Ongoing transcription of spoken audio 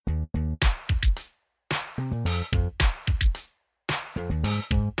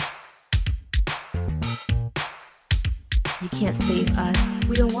You can't save us.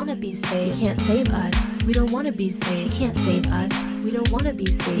 We don't want to be saved. You can't save us. We don't want to be saved. You can't save us. We don't want to be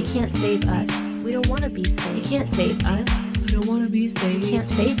saved. You can't save us. We don't want to be saved. You can't save us. We don't want to be saved. You can't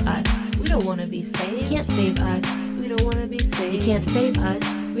save us. We don't want to be saved. You can't save us. We don't want to be saved. You can't save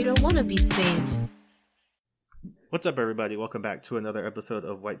us. We don't want to be saved. What's up, everybody? Welcome back to another episode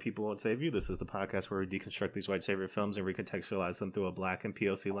of White People Won't Save You. This is the podcast where we deconstruct these white savior films and recontextualize them through a Black and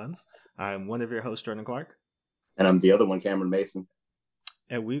POC lens. I'm one of your hosts, Jordan Clark. And I'm the other one, Cameron Mason.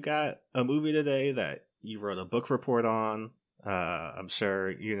 And we've got a movie today that you wrote a book report on. I'm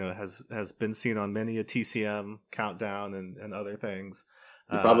sure, has been seen on many a TCM countdown and other things.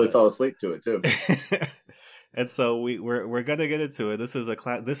 You probably fell asleep to it, too. And so we're going to get into it. This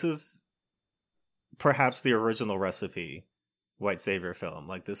is perhaps the original recipe white savior film.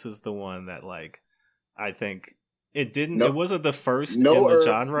 Like, this is the one that, like, I think it wasn't the first in the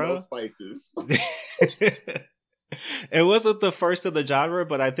genre. No spices. It wasn't the first in the genre,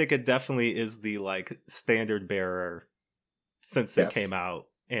 but I think it definitely is the, like, standard bearer since it came out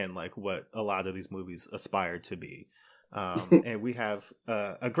and, like, what a lot of these movies aspired to be. And we have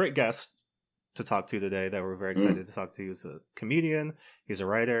a great guest to talk to today that we're very excited to talk to. He's a comedian, he's a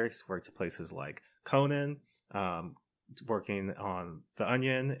writer, he's worked at places like Conan, working on The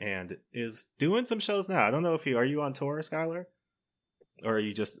Onion, and is doing some shows now. I don't know if are you on tour, Skyler? Or are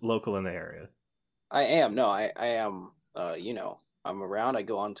you just local in the area? I am. No, I am, I'm around. I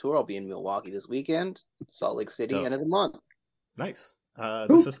go on tour. I'll be in Milwaukee this weekend, Salt Lake City, end of the month. Nice.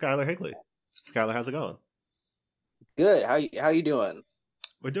 This is Skyler Higley. Skyler, how's it going? Good. How you doing?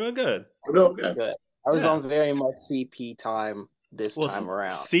 We're doing good. We're doing good. Good. I was on very much CP time this time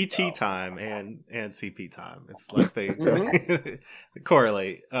around. CT time and CP time. It's like they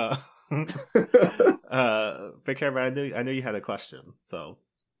correlate. But Cameron, I knew you had a question. So,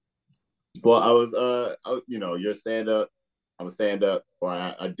 well, I was you're stand up. I'm a stand up, or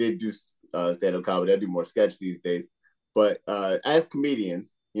I did do stand up comedy. I do more sketch these days. But as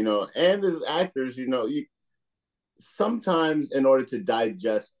comedians, and as actors, you sometimes, in order to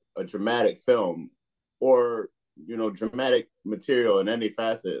digest a dramatic film or dramatic material in any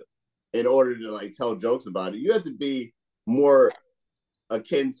facet, in order to like tell jokes about it, you have to be more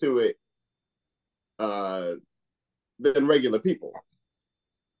akin to it than regular people.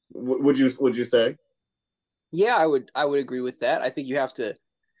 Would you say? Yeah, I would agree with that. I think you have to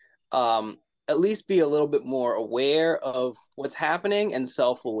at least be a little bit more aware of what's happening and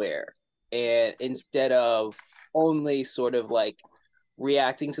self-aware, and instead of only sort of like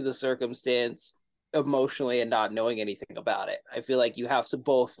reacting to the circumstance emotionally and not knowing anything about it. I feel like you have to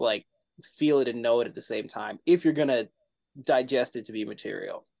both like feel it and know it at the same time if you're gonna digest it to be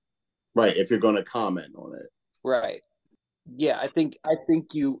material. Right. If you're gonna comment on it. Right. Yeah, I think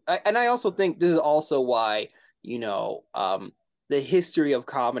and I also think this is also why, the history of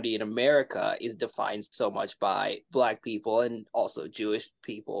comedy in America is defined so much by Black people and also Jewish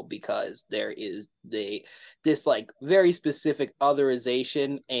people, because there is this like very specific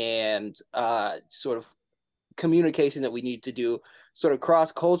otherization and sort of communication that we need to do sort of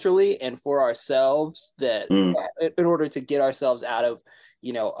cross-culturally and for ourselves, that in order to get ourselves out of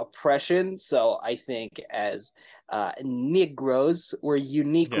oppression. So I think as Negroes, we're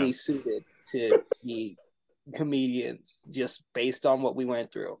uniquely suited to be comedians just based on what we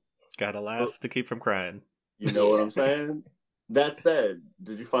went through. Gotta laugh to keep from crying. You know what I'm saying? That said,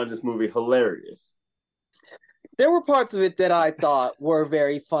 did you find this movie hilarious? There were parts of it that I thought were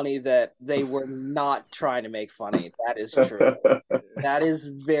very funny that they were not trying to make funny. That is true. That is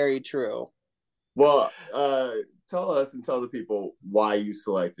very true. Well, tell us and tell the people why you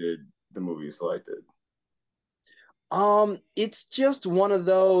selected the movie you selected. It's just one of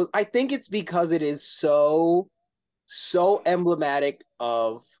those. I think it's because it is so emblematic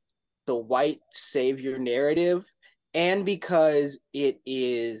of the white savior narrative, and because it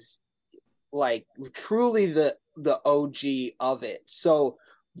is like truly the OG of it. So,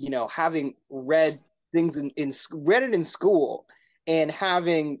 having read things read it in school, and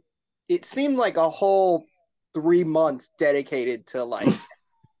having it seemed like a whole 3 months dedicated to like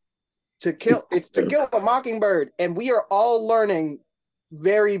To Kill a Mockingbird, and we are all learning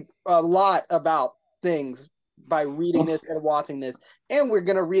a lot about things by reading this and watching this, and we're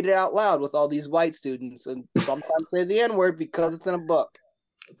gonna read it out loud with all these white students, and sometimes say the N-word because it's in a book.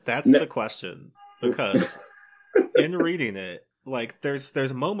 That's the question, because in reading it, like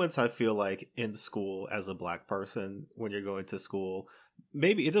there's moments I feel like in school as a Black person, when you're going to school,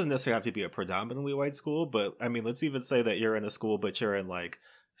 maybe it doesn't necessarily have to be a predominantly white school, but I mean, let's even say that you're in a school, but you're in like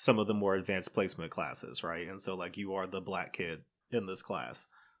some of the more advanced placement classes, right? And so like you are the Black kid in this class.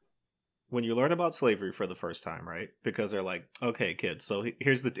 when you learn about slavery for the first time, right? Because they're like, okay, kids, so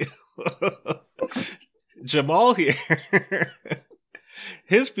here's the deal. Jamal here,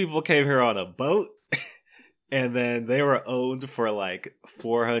 his people came here on a boat, and then they were owned for like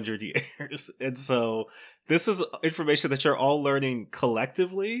 400 years. And so this is information that you're all learning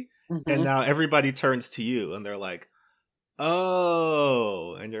collectively, and now everybody turns to you, and they're like,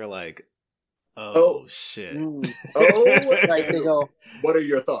 oh, and you're like, oh shit. Like they go, what are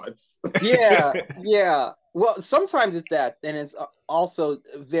your thoughts? yeah. Well, sometimes it's that, and it's also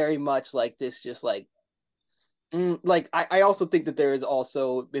very much like this, just like, like I also think that there is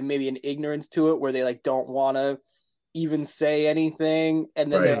also maybe an ignorance to it where they like don't want to even say anything,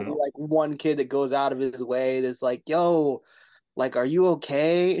 and then there'll be like one kid that goes out of his way that's like, yo, like, are you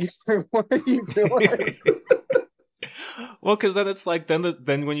okay? What are you doing? Well, because then it's like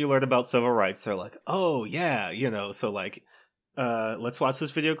then when you learn about civil rights, they're like, oh yeah, so like, let's watch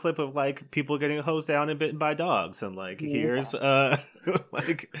this video clip of like people getting hosed down and bitten by dogs, and like here's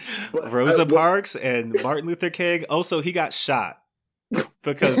like Rosa Parks and Martin Luther King. Also, he got shot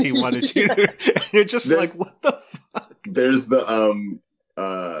because he wanted you. You're just like, what the fuck? There's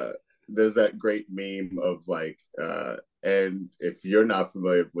there's that great meme of like, and if you're not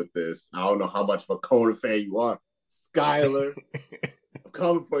familiar with this, I don't know how much of a Conan fan you are, Skyler. I'm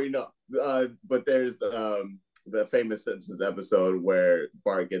coming for you now. But there's the famous Simpsons episode where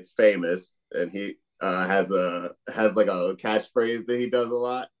Bart gets famous, and he has like a catchphrase that he does a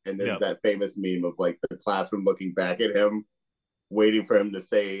lot, and there's that famous meme of like the classroom looking back at him, waiting for him to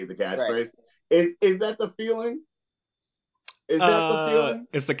say the catchphrase. Right. Is that the feeling? Is that the feeling?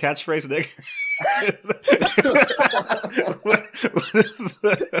 Is the catchphrase Nick?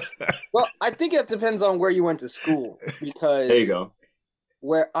 Well, I think it depends on where you went to school, because there you go.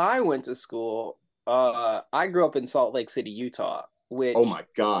 Where I went to school, I grew up in Salt Lake City, Utah. Which, oh my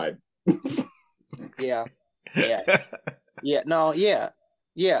god, yeah.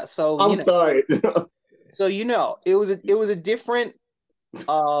 So I'm sorry. So it was a different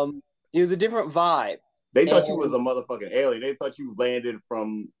vibe. They thought you was a motherfucking alien. They thought you landed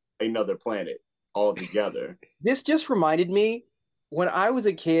from another planet altogether. This just reminded me, when I was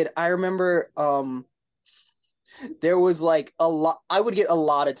a kid, I remember there was like a lot. I would get a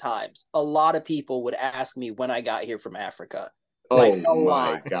lot of times. A lot of people would ask me when I got here from Africa. Like, oh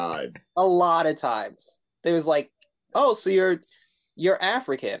my god! A lot of times. They was like, "Oh, so you're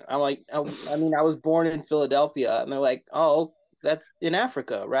African?" I'm like, I mean, I was born in Philadelphia, and they're like, "Oh, that's in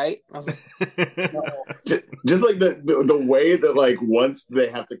Africa, right?" I was like, no. Just like the way that like once they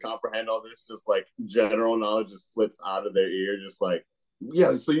have to comprehend all this, just like general knowledge just slips out of their ear, just like,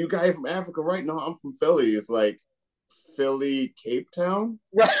 yeah. So you guys from Africa, right? No, I'm from Philly. It's like Philly, Cape Town.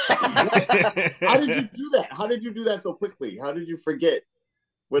 How did you do that? How did you do that so quickly? How did you forget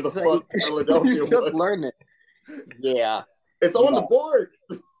where the fuck Philadelphia was? Learn it. Yeah, it's on the board.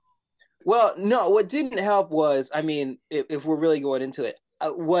 Well, no, what didn't help was, I mean, if we're really going into it,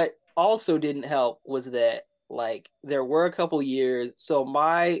 what also didn't help was that, like, there were a couple years, so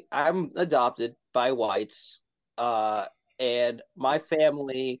I'm adopted by whites, and my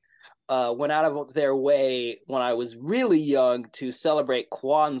family went out of their way when I was really young to celebrate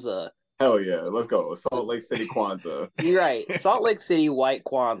Kwanzaa. Hell yeah, let's go. Salt Lake City Kwanzaa. You're right. Salt Lake City white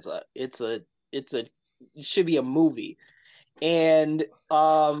Kwanzaa. It should be a movie. And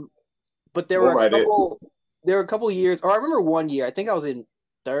but there were a couple years, or I remember one year, I think I was in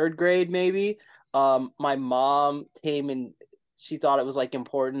third grade maybe. My mom came and she thought it was like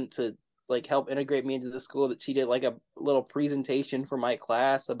important to like help integrate me into the school, that she did like a little presentation for my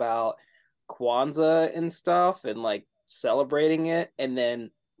class about Kwanzaa and stuff and like celebrating it. And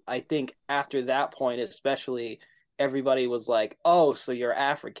then I think after that point, especially, everybody was like, oh, so you're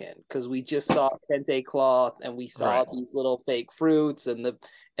African, because we just saw kente cloth and we saw these little fake fruits and the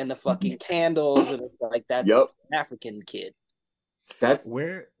fucking candles, and it's like, that's an African kid. That's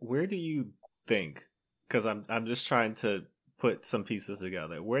where do you think, because I'm just trying to put some pieces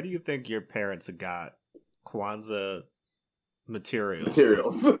together, where do you think your parents got Kwanzaa materials?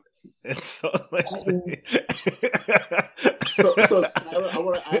 It's so let's see. So I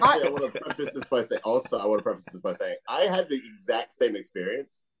want to preface this by saying I had the exact same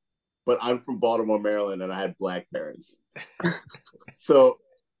experience, but I'm from Baltimore, Maryland, and I had black parents. So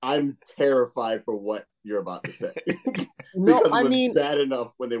I'm terrified for what you're about to say. Because it was bad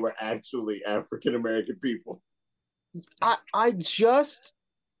enough when they were actually African American people. I just,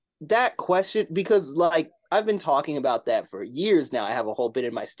 that question, because like I've been talking about that for years now. I have a whole bit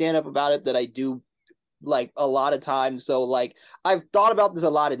in my stand-up about it that I do like a lot of times. So like I've thought about this a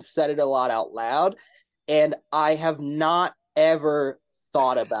lot and said it a lot out loud, and I have not ever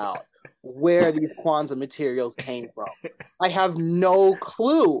thought about where these Kwanzaa materials came from. I have no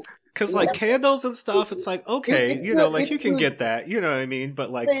clue. Because like candles and stuff, it's like, okay, you can get that, you know what I mean?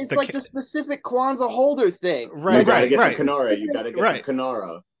 But like, it's like the specific Kwanzaa holder thing. Right, you gotta right, get right. the Kanara. You gotta get the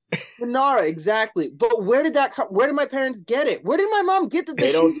Kanara. Kanara, exactly. But where did my parents get it? Where did my mom get the?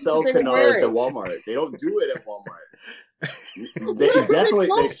 They don't sell Kanaras at Walmart. They don't do it at Walmart. They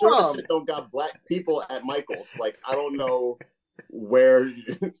sure shit don't got black people at Michael's. Like, I don't know where.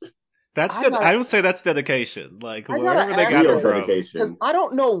 I would say that's dedication. Like wherever they got it from. Because I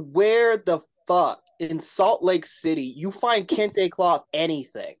don't know where the fuck in Salt Lake City you find kente cloth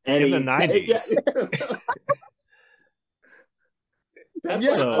anything. In the 90s. I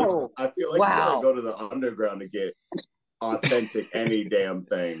feel like you gotta go to the underground to get authentic any damn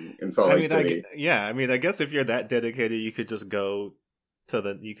thing in Salt Lake City. I guess if you're that dedicated, you could just go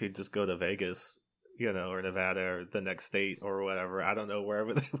to Vegas, or Nevada or the next state or whatever. I don't know,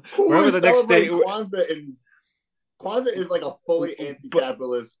 wherever the next state. Kwanzaa is like a fully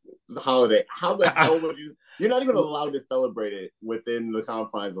anti-capitalist holiday. How the hell would you? You're not even allowed to celebrate it within the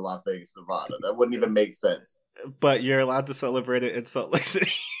confines of Las Vegas, Nevada. That wouldn't even make sense. But you're allowed to celebrate it in Salt Lake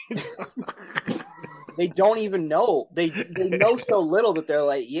City. They don't even know. They know so little that they're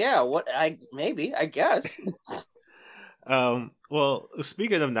like, yeah, I guess. Well,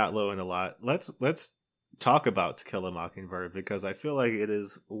 speaking of not knowing a lot, let's talk about To Kill a Mockingbird, because I feel like it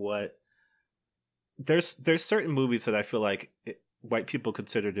is what there's certain movies that I feel like white people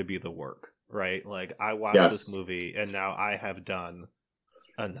consider to be the work, right? Like, I watched this movie and now I have done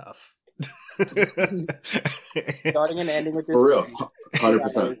enough. Starting and ending with this for real,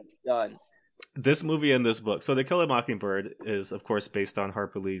 100% done. This movie and this book. So To Kill a Mockingbird is, of course, based on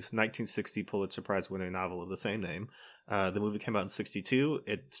Harper Lee's 1960 Pulitzer Prize winning novel of the same name. The movie came out in 1962.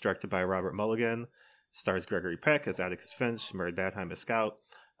 It's directed by Robert Mulligan, stars Gregory Peck as Atticus Finch, Murray Badheim as Scout.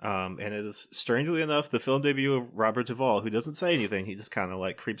 And it is, strangely enough, the film debut of Robert Duvall, who doesn't say anything. He just kind of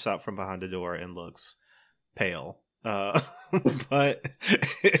like creeps out from behind the door and looks pale. But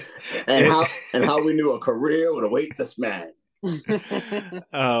how we knew a career would await this man.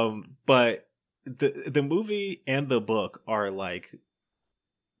 But the movie and the book are like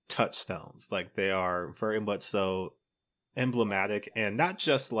touchstones. Like, they are very much so emblematic, and not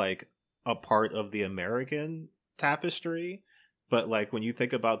just like a part of the American tapestry, but like when you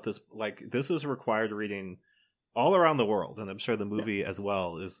think about this, like, this is required reading all around the world, and I'm sure the movie as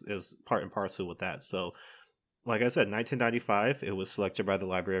well is part and parcel with that. So, like I said, 1995, it was selected by the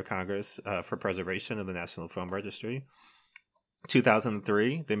Library of Congress for preservation in the National Film Registry.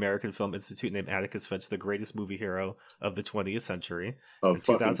 2003, the American Film Institute named Atticus Finch the greatest movie hero of the 20th century. In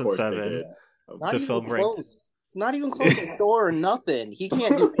 2007, the film ranked... Not even close to the door or nothing. He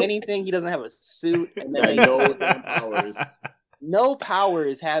can't do anything. He doesn't have a suit. And then no damn powers. No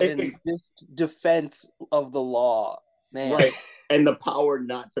powers having this defense of the law. Man. Right. And the power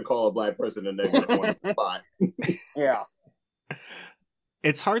not to call a black person a nigga in one spot. Yeah.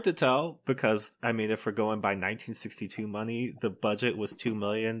 It's hard to tell because, I mean, if we're going by 1962 money, the budget was $2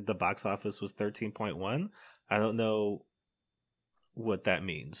 million. The box office was 13.1. I don't know what that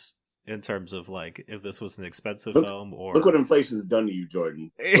means in terms of, like, if this was an expensive film or... Look what inflation's done to you,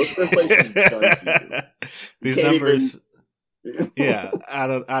 Jordan. Look what inflation's done to you. These numbers... Yeah, I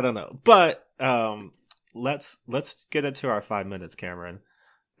don't know. But let's get into our 5 minutes, Cameron.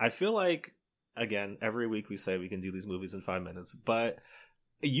 I feel like, again, every week we say we can do these movies in 5 minutes, but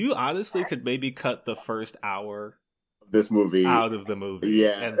you honestly could maybe cut the first hour this movie out of the movie,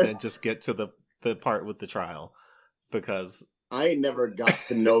 and then just get to the part with the trial, because I ain't never got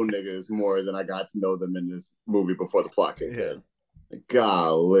to know niggas more than I got to know them in this movie before the plot kicked in.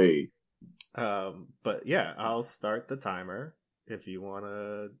 Golly. But yeah, I'll start the timer if you want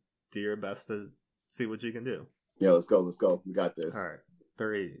to do your best to see what you can do. Yeah, let's go. We got this. All right.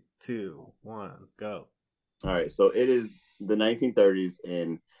 3, 2, 1, go. All right. So it is the 1930s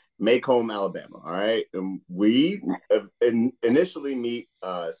in Macomb, Alabama. All right. And we initially meet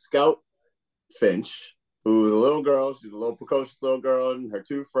Scout Finch, who's a little girl. She's a little precocious little girl, and her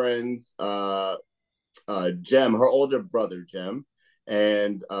two friends, Jem, her older brother, Jem,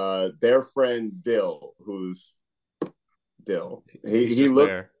 and their friend Dill, who's Dill. He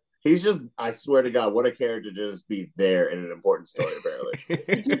looks there. He's just, I swear to God, what a character to just be there in an important story,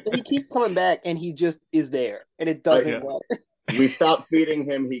 apparently. He keeps coming back and he just is there, and it doesn't matter. We stopped feeding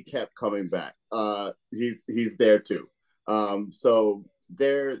him, he kept coming back. He's there too. So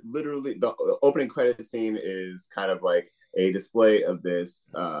they're literally, the opening credit scene is kind of like a display of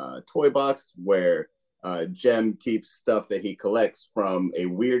this toy box where Jem keeps stuff that he collects from a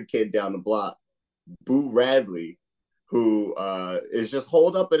weird kid down the block, Boo Radley, who is just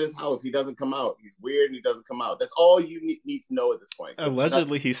holed up at his house. He doesn't come out. He's weird and he doesn't come out. That's all you need to know at this point.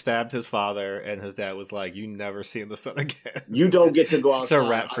 Allegedly, he stabbed his father, and his dad was like, "You never seen the son again. You don't get to go outside. It's a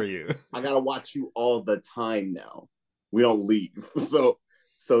wrap for you. I gotta watch you all the time now. We don't leave." So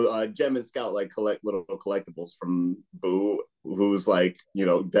Jem and Scout like collect little collectibles from Boo, who's like,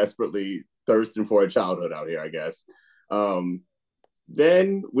 desperately thirsting for a childhood out here, I guess.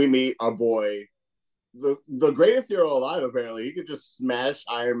 Then we meet our boy, the greatest hero alive, apparently. He could just smash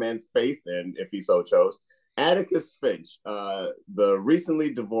Iron Man's face in if he so chose. Atticus Finch, the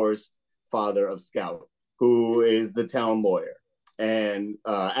recently divorced father of Scout, who is the town lawyer. And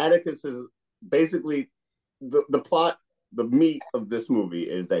Atticus is basically the plot, the meat of this movie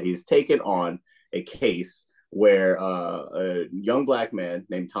is that he's taken on a case where a young black man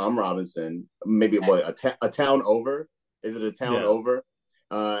named Tom Robinson, maybe a town over, is it a town over?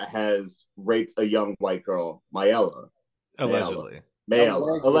 Has raped a young white girl, Mayella. Allegedly.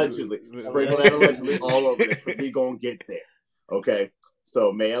 Allegedly. Sprinkle that allegedly all over this, but we gonna get there. Okay.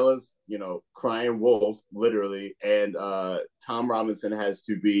 So Mayella's, crying wolf, literally, and Tom Robinson has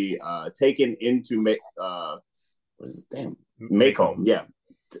to be taken into Maycomb. Yeah.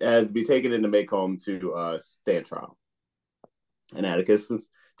 Has to be taken into Maycomb to stand trial. And Atticus is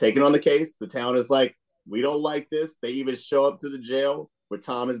taking on the case. The town is like, we don't like this. They even show up to the jail where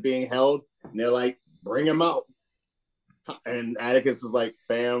Tom is being held, and they're like, bring him out. And Atticus is like,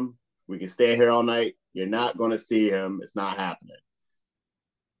 fam, we can stay here all night. You're not going to see him. It's not happening.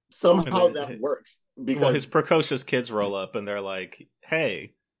 Somehow that works. Because his precocious kids roll up, and they're like,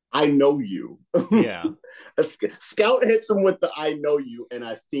 hey. I know you. Yeah. Scout hits him with the I know you, and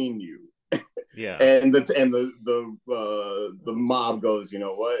I seen you. Yeah. And the mob goes, you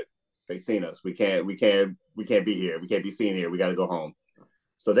know what? They seen us. We can't be here. We can't be seen here. We got to go home.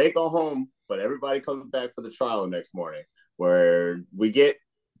 So they go home, but everybody comes back for the trial the next morning, where we get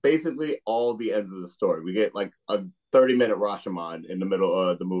basically all the ends of the story. We get like a 30-minute Rashomon in the middle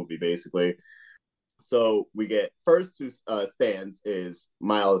of the movie, basically. So we get first who stands is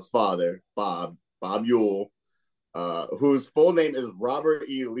Miles' father, Bob Ewell, whose full name is Robert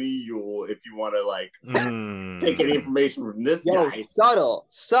E. Lee Ewell, if you want to take any information from this guy. Subtle.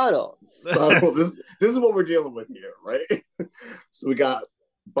 This is what we're dealing with here, right? So we got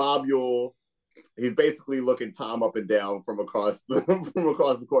Bob Ewell. He's basically looking Tom up and down from across the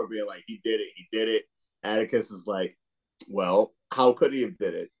court, being like, he did it. Atticus is like, well, how could he have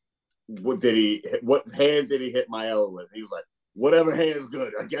did it? What hand did he hit Mayella with? He was like, whatever hand is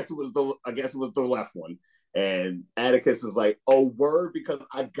good. I guess it was the left one. And Atticus is like, oh, word, because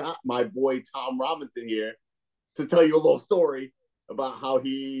I got my boy Tom Robinson here to tell you a little story about how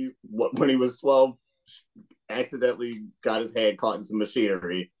when he was 12, accidentally got his hand caught in some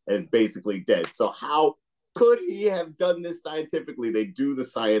machinery and is basically dead. So how could he have done this scientifically? They do the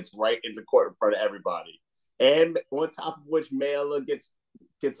science right in the court in front of everybody. And on top of which, Mayella gets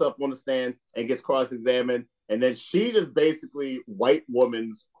up on the stand and gets cross-examined, and then she just basically white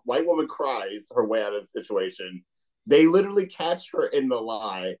woman cries her way out of the situation. They literally catch her in the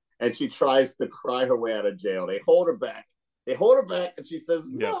lie, and she tries to cry her way out of jail. They hold her back, and she says,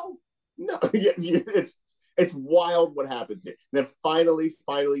 no. It's wild what happens here. And then finally,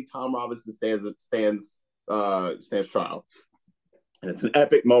 Tom Robinson stands trial, and it's an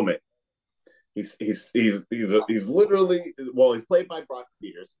epic moment. He's literally, he's played by Brock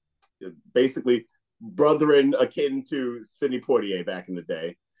Peters, basically brethren akin to Sidney Poitier back in the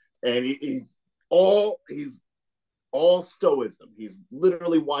day, and he's all stoicism. He's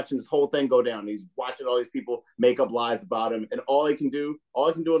literally watching this whole thing go down. He's watching all these people make up lies about him, and all he can do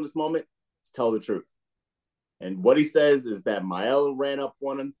in this moment is tell the truth. And what he says is that Mayella ran up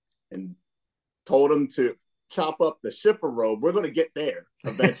on him and told him to chop up the shipper robe. We're going to get there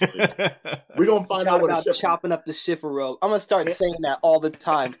eventually. We're going to find out what chopping up the shipper robe. I'm going to start saying that all the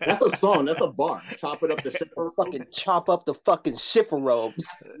time. That's a song. That's a bar. Chopping up the shipper robe. Fucking chop up the fucking shipper robes.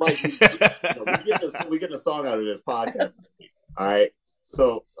 Like, we get a song out of this podcast this week. All right.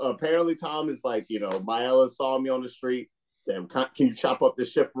 So apparently Tom is like, Mayella saw me on the street, said, can you chop up the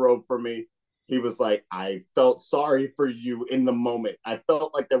shipper robe for me? He was like, I felt sorry for you in the moment. I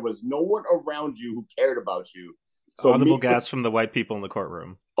felt like there was no one around you who cared about you. So audible gas from the white people in the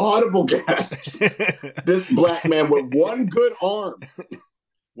courtroom. Audible gas. This black man with one good arm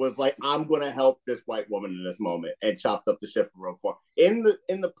was like, I'm going to help this white woman in this moment, and chopped up the shifter robe for him.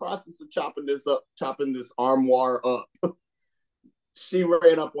 In the process of chopping this armoire up, she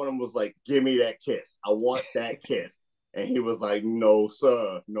ran up on him, was like, give me that kiss. I want that kiss. And he was like, no,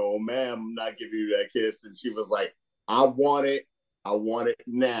 sir. No, ma'am. I'm not giving you that kiss. And she was like, I want it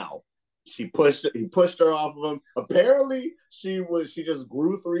now. He pushed her off of him. Apparently, she just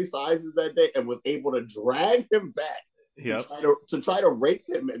grew 3 sizes that day and was able to drag him back to try to rape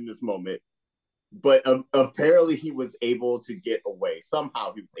him in this moment. But apparently, he was able to get away.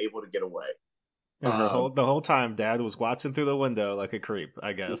 Somehow, he was able to get away. And the whole time, Dad was watching through the window like a creep,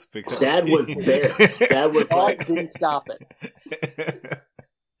 I guess. Because Dad was there. Dad was like, "Didn't stop it."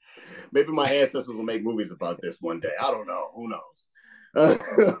 Maybe my ancestors will make movies about this one day. I don't know. Who knows?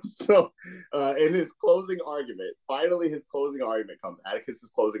 In his closing argument, finally his closing argument comes.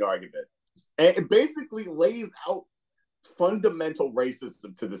 Atticus's closing argument. And it basically lays out fundamental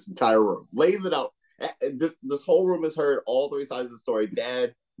racism to this entire room. Lays it out. This whole room has heard all 3 sides of the story.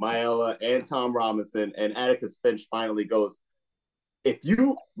 Dad, Maella, and Tom Robinson, and Atticus Finch finally goes, if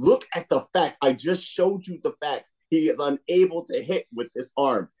you look at the facts, I just showed you the facts. He is unable to hit with this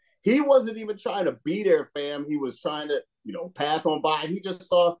arm. He wasn't even trying to be there, fam. He was trying to, pass on by. He just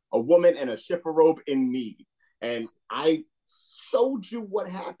saw a woman in a shiffer robe in need. And I showed you what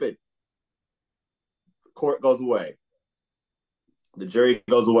happened. The court goes away. The jury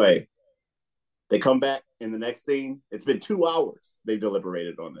goes away. They come back in the next scene. It's been 2 hours they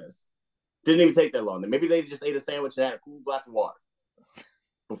deliberated on this. Didn't even take that long. Maybe they just ate a sandwich and had a cool glass of water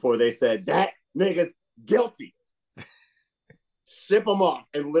before they said, that nigga's guilty. Ship them off.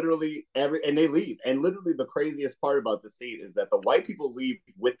 And literally and they leave. And literally the craziest part about the scene is that the white people leave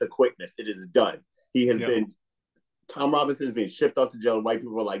with the quickness. It is done. Tom Robinson is being shipped off to jail. And white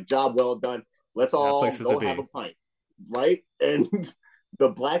people are like, job well done. Let's all go have a pint. Right? And the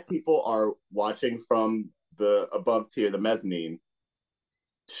black people are watching from the above tier, the mezzanine.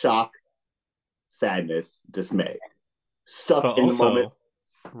 Shock, sadness, dismay. Stuck in the moment.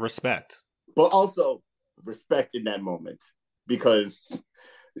 Respect. But also respect in that moment. Because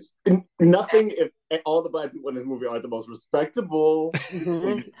nothing, if all the black people in this movie aren't the most respectable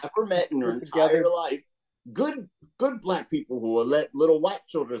you've ever met in your entire life. Good black people who will let little white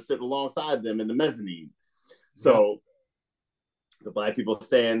children sit alongside them in the mezzanine. So the black people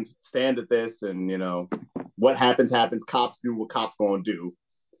stand at this, and what happens. Cops do what cops gonna do.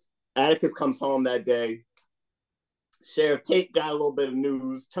 Atticus comes home that day. Sheriff Tate got a little bit of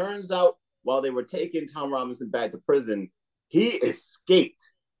news. Turns out while they were taking Tom Robinson back to prison, he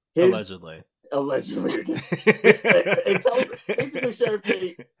escaped. Allegedly. It tells basically Sheriff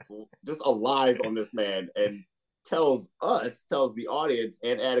Tate just lies on this man and tells the audience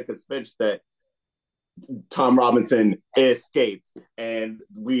and Atticus Finch that Tom Robinson escaped and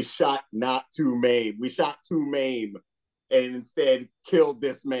we shot not to maim. We shot to maim and instead killed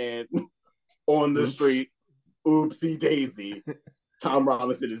this man on the street. Oopsie daisy. Tom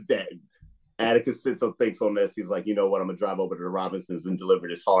Robinson is dead. Atticus sits and thinks on this. He's like, you know what? I'm going to drive over to the Robinsons and deliver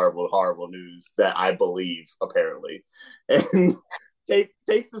this horrible, horrible news that I believe, apparently. And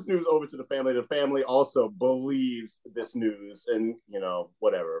takes this news over to the family. The family also believes this news and,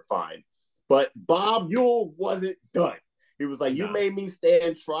 whatever, fine. But Bob Ewell wasn't done. He was like, you made me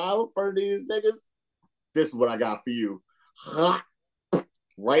stand trial for these niggas. This is what I got for you. Ha!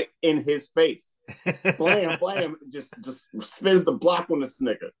 Right in his face. Blam, blam. Just spins the block on this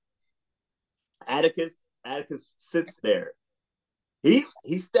nigga. Atticus sits there. He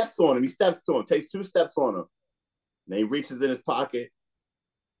steps on him. He steps to him. Takes 2 steps on him. Then he reaches in his pocket,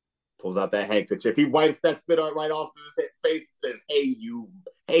 pulls out that handkerchief. He wipes that spit right off of his face and says,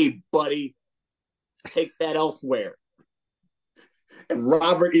 hey, buddy, take that elsewhere. And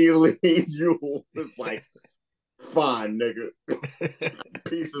Robert E. Lee Ewell is like, fine, nigga.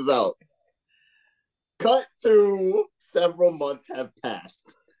 Pieces out. Cut to several months have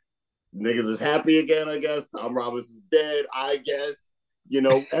passed. Niggas is happy again, I guess. Tom Robinson's dead, I guess.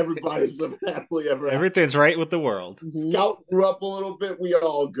 Everybody's living happily ever after. Everything's right with the world. Scout grew up a little bit. We are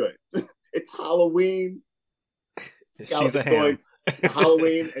all good. It's Halloween. Scout she's a ham.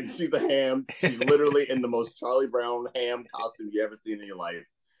 Halloween, and she's a ham. She's literally in the most Charlie Brown ham costume you ever seen in your life.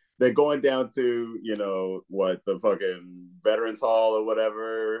 They're going down to, the fucking Veterans Hall or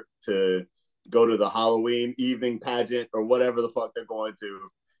whatever to go to the Halloween evening pageant or whatever the fuck they're going to.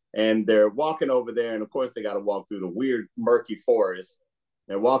 And they're walking over there, and of course they got to walk through the weird, murky forest.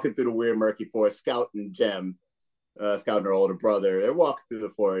 They're walking through the weird, murky forest. Scout and Jem, Scout and her older brother, they're walking through the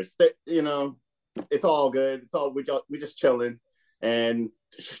forest. It's all good. It's all we just chilling, and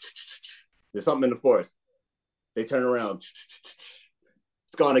there's something in the forest. They turn around.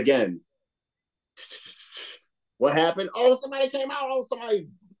 It's gone again. What happened? Oh, somebody came out. Oh, somebody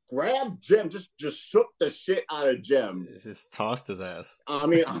grabbed Jem, just shook the shit out of Jem. Just tossed his ass. I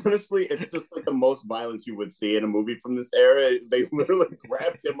mean, honestly, it's just like the most violence you would see in a movie from this era. They literally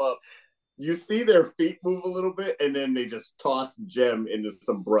grabbed him up you see their feet move a little bit, and then they just toss Jem into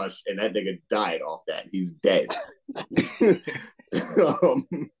some brush, and that nigga died off that. He's dead.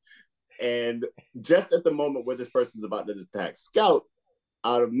 And just at the moment where this person's about to attack Scout,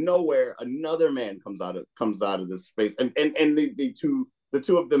 out of nowhere, another man comes out of this space, and the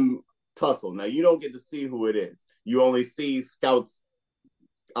two of them tussle. Now you don't get to see who it is. You only see Scout's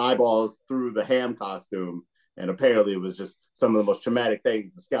eyeballs through the ham costume, and apparently it was just some of the most traumatic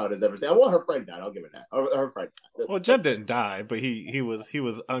things the Scout has ever seen. Well, her friend died. I'll give it that. Her friend died. Well, Jem didn't die, but he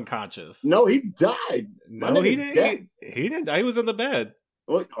was unconscious. No, he died. No, he didn't. He didn't die. He was in the bed.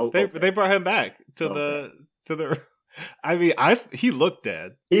 Well, okay. They brought him back to the. I mean, he looked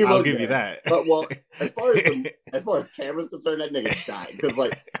dead. I'll give you that. But well, as far as camera's concerned, that nigga died because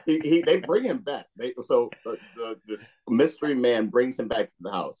like they bring him back. This mystery man brings him back to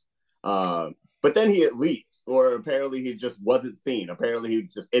the house. But then he leaves, or apparently he just wasn't seen. Apparently he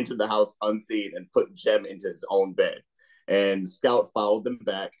just entered the house unseen and put Jem into his own bed. And Scout followed them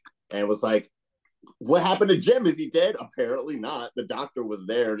back and was like, "What happened to Jem? Is he dead?" Apparently not. The doctor was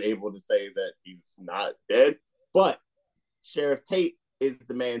there and able to say that he's not dead. But Sheriff Tate is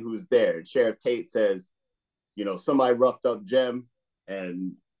the man who's there. And Sheriff Tate says, somebody roughed up Jem,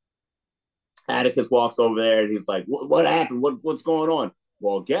 and Atticus walks over there and he's like, what happened? What's going on?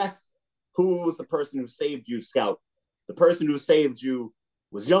 Well, guess who was the person who saved you, Scout? The person who saved you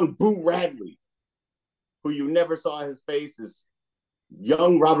was young Boo Radley, who you never saw his face, is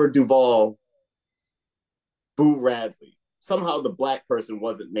young Robert Duvall, Boo Radley. Somehow the black person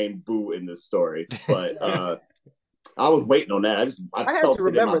wasn't named Boo in this story, but I was waiting on that. I had to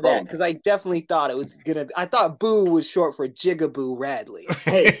remember that because I definitely thought it was gonna. I thought Boo was short for Jigaboo Radley.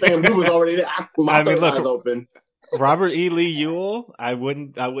 Hey, Sam, Boo was already there. My third eye's open. Robert E. Lee Ewell. I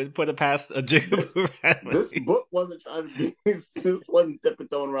wouldn't put it past a Jigaboo Radley. This book wasn't trying to be. This wasn't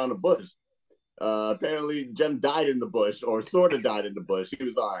tiptoeing around the bush. Apparently, Jem died in the bush, or sort of died in the bush. He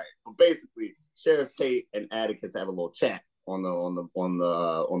was all right, but basically, Sheriff Tate and Atticus have a little chat on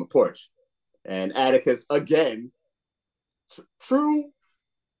the porch, and Atticus again. True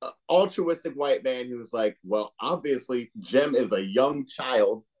altruistic white man who was like, well, obviously Jem is a young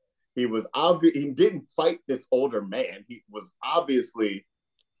child. He didn't fight this older man. He was obviously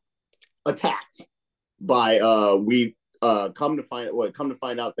attacked by come to find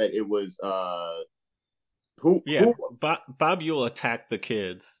out that it was Bob Ewell attacked the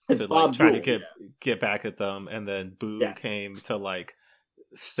kids to try to get back at them, and then Boo came to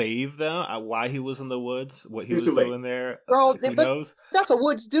save them. Why he was in the woods, what he was doing there, bro. Who knows? That's a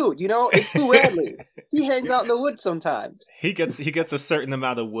woods dude, It's Boo Radley. He hangs out in the woods sometimes. He gets a certain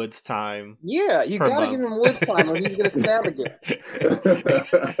amount of woods time. Yeah, you gotta give him woods time, or he's gonna stab again.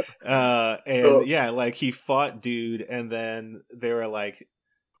 He fought dude, and then they were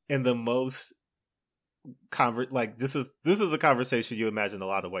in the most this is a conversation you imagine a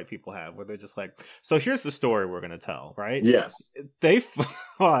lot of white people have, where they're just like, so here's the story we're gonna tell, right? Yes. They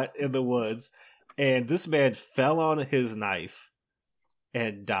fought in the woods, and this man fell on his knife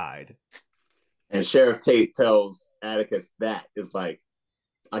and died. And Sheriff Tate tells Atticus that is like,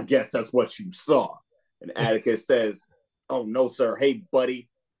 I guess that's what you saw. And Atticus says, "Oh no, sir. Hey, buddy,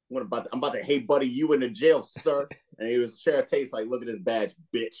 I'm about to hey, buddy, you in the jail, sir." And Sheriff Tate's like, "Look at this badge,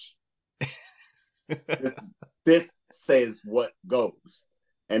 bitch." This says what goes,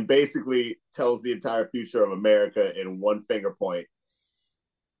 and basically tells the entire future of America in one finger point.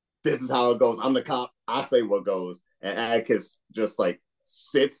 This is how it goes. I'm the cop. I say what goes. And Atticus just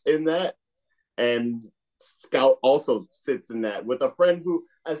sits in that, and Scout also sits in that with a friend who,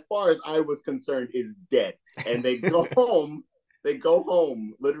 as far as I was concerned, is dead. And they go home. They go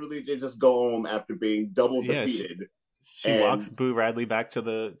home. Literally, they just go home after being double defeated. She walks Boo Radley back to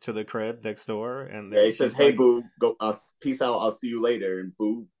the crib next door, and he says, "Hey, Boo, go. Peace out. I'll see you later." And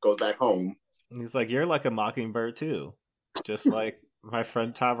Boo goes back home. And he's like, "You're like a mockingbird too, just like my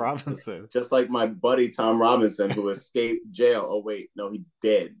friend Tom Robinson, just like my buddy Tom Robinson, who escaped jail. Oh wait, no, he's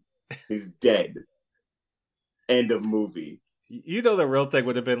dead. He's dead. End of movie." The real thing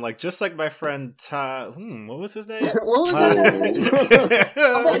would have been just like my friend Tom. What was his name? What was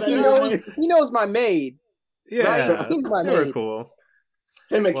his name? He knows my maid. Yeah, they were cool.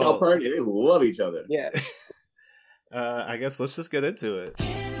 Him and Calpurnia, they love each other. Yeah. I guess let's just get into it.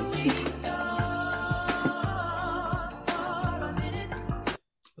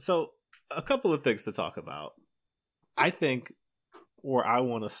 So, a couple of things to talk about. I think where I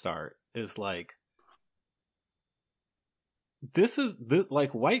want to start is white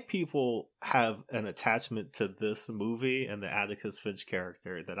people have an attachment to this movie and the Atticus Finch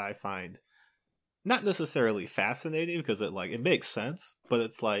character that I find not necessarily fascinating, because it makes sense, but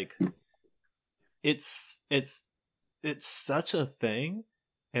it's it's such a thing,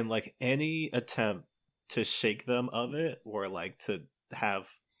 and like any attempt to shake them of it or like to have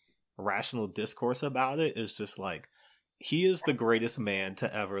rational discourse about it is just like, he is the greatest man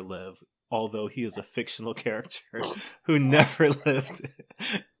to ever live, although he is a fictional character who never lived.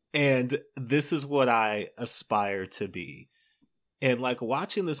 And this is what I aspire to be. And like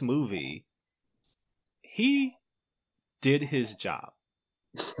watching this movie, he did his job.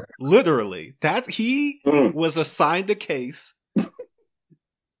 Literally. He was assigned a case,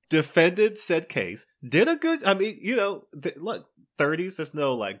 defended said case, did a good, I mean, look, 30s, there's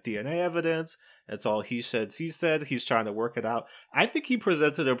no like DNA evidence. It's all he said, she said. He's trying to work it out. I think he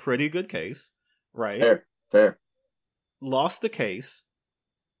presented a pretty good case, right? Fair. Lost the case.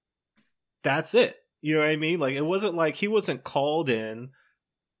 That's it. You know what I mean? Like, it wasn't like he wasn't called in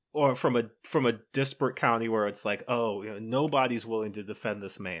or from a disparate county where it's like, oh, nobody's willing to defend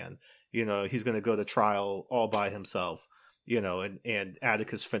this man. He's going to go to trial all by himself. And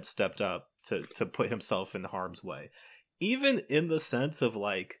Atticus Finch stepped up to put himself in harm's way. Even in the sense of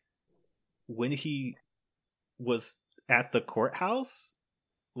like when he was at the courthouse,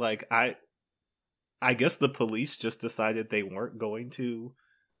 like I guess the police just decided they weren't going to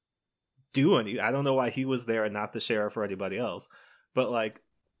do any. I don't know why he was there and not the sheriff or anybody else, but like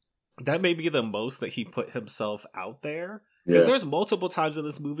that may be the most that he put himself out there, because there's multiple times in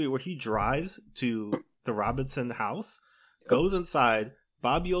this movie where he drives to the Robinson house, goes inside,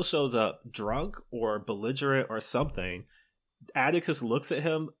 Bob Yule shows up drunk or belligerent or something. Atticus looks at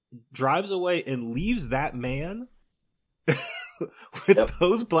him, drives away, and leaves that man with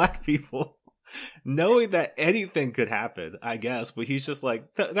those black people, knowing that anything could happen, I guess. But he's just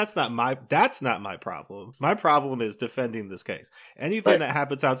like, that's not my problem. My problem is defending this case. Anything that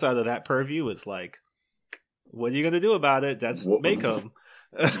happens outside of that purview is like, what are you going to do about it? That's make him.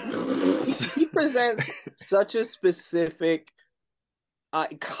 He presents such a specific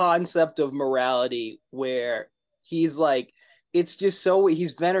concept of morality where he's like, it's just so,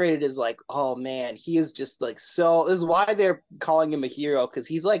 he's venerated as like, oh man, he is just like, so this is why they're calling him a hero, because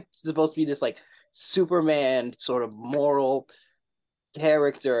he's like supposed to be this like Superman sort of moral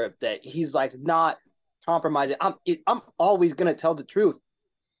character that he's like not compromising. I'm always gonna tell the truth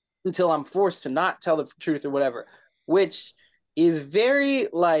until I'm forced to not tell the truth or whatever, which is very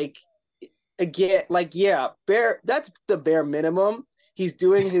like, again, like, that's the bare minimum. He's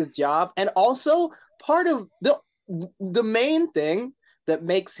doing his job. And also part of the main thing that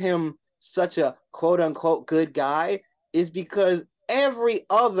makes him such a quote unquote good guy is because every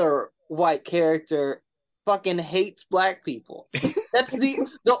other white character fucking hates black people. That's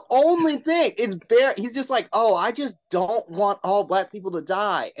the only thing. It's bare. He's just like, oh, I just don't want all black people to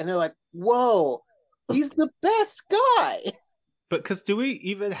die. And they're like, whoa, he's the best guy. But because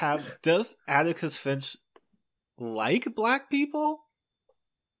does Atticus Finch like black people?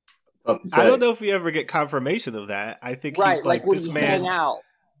 I don't know if we ever get confirmation of that. I think he's like this man. Hang out?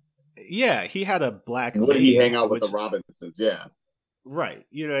 Yeah, he had a black. Would he hang out with the Robinsons? Yeah, right.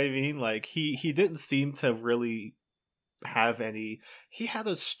 You know what I mean? Like he didn't seem to really have any. He had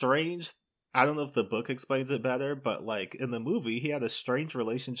a strange. I don't know if the book explains it better, but like in the movie, he had a strange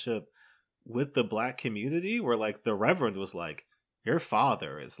relationship with the black community, where like the Reverend was like, "Your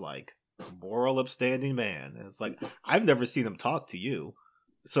father is like a moral, upstanding man." And it's like, I've never seen him talk to you.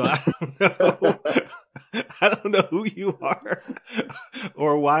 So I don't know who you are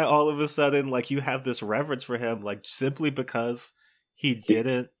or why all of a sudden like you have this reverence for him, like simply because he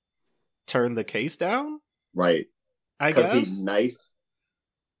didn't turn the case down. Right. I guess he's nice.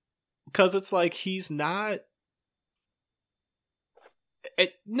 Because it's like he's not.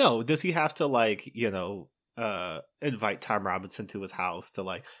 No, does he have to like, invite Tom Robinson to his house to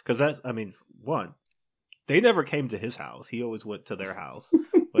like, because that's, I mean, one, they never came to his house. He always went to their house,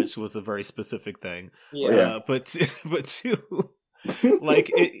 which was a very specific thing. Yeah. But two,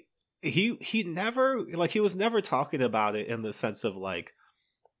 like he never, like he was never talking about it in the sense of like,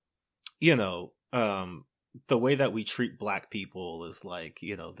 the way that we treat black people is like,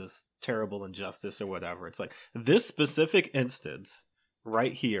 this terrible injustice or whatever. It's like this specific instance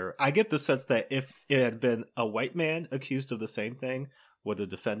right here. I get the sense that if it had been a white man accused of the same thing, would have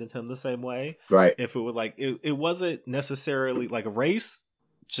defended him the same way. Right. If it would like, it wasn't necessarily like race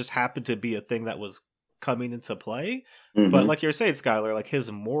just happened to be a thing that was coming into play. Mm-hmm. But like you're saying, Skyler, like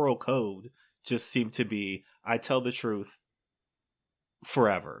his moral code just seemed to be, I tell the truth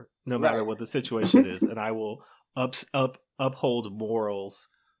forever, no matter what the situation is. And I will uphold morals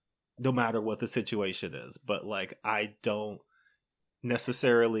no matter what the situation is. But like, I don't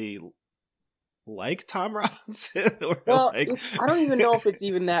necessarily like Tom Robinson. Or well, like... I don't even know if it's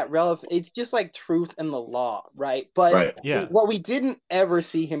even that relevant. It's just like truth and the law, right? But Right. Yeah. what we didn't ever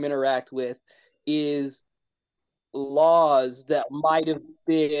see him interact with is laws that might have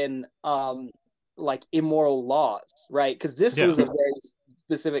been like immoral laws, right? Because this Yeah. was a very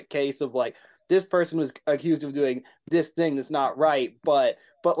specific case of like this person was accused of doing this thing that's not right, but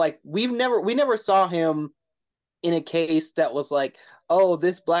like we never saw him in a case that was like, oh,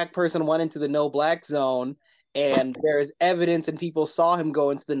 this black person went into the no black zone and there's evidence and people saw him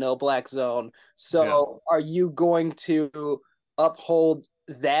go into the no black zone. So are you going to uphold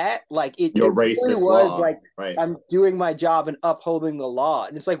that? Like it Your really racist was law. like, Right. I'm doing my job and upholding the law.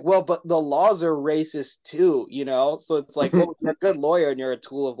 And it's like, well, but the laws are racist too, you know? So it's like, well, you're a good lawyer and you're a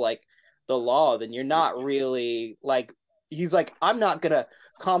tool of like the law, then you're not really like, he's like, I'm not gonna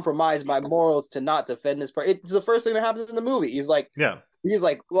compromise my morals to not defend this person. It's the first thing that happens in the movie. He's like,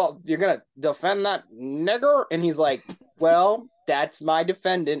 well, you're gonna defend that nigger? And he's like, well, that's my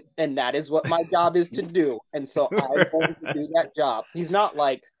defendant, and that is what my job is to do. And so I'm going to do that job. He's not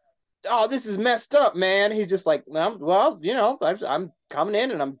like, oh, this is messed up, man. He's just like, well, you know, I'm coming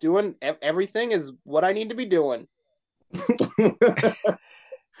in and I'm doing everything is what I need to be doing.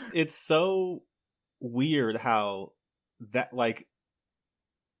 It's so weird how that, like,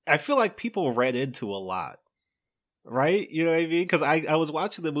 I feel like people read into a lot, right? You know what I mean? Because I was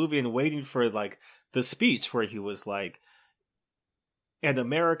watching the movie and waiting for like the speech where he was like, and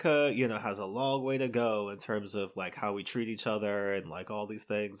America, you know, has a long way to go in terms of like how we treat each other and like all these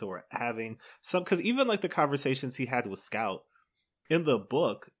things, or having some, because even like the conversations he had with Scout in the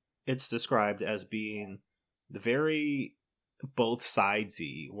book, it's described as being very both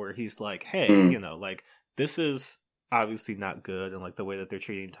sidesy, where he's like, hey, you know, like this is obviously not good, and like the way that they're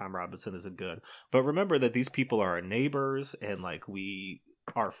treating Tom Robinson isn't good, but remember that these people are our neighbors and like we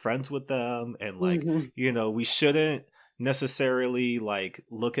are friends with them, and like you know, we shouldn't necessarily like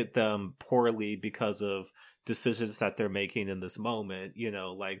look at them poorly because of decisions that they're making in this moment. You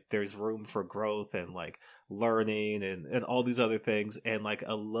know, like there's room for growth and like learning and all these other things, and like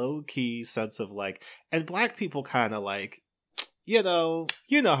a low-key sense of like, and black people kind of like, you know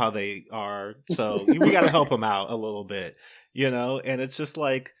how they are, so we got to help them out a little bit, you know. And it's just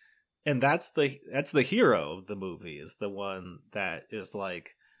like, and that's the hero of the movie, is the one that is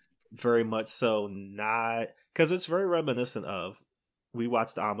like very much so not, because it's very reminiscent of, we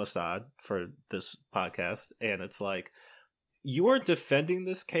watched Amistad for this podcast, and it's like, you are defending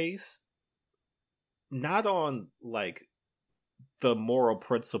this case not on like the moral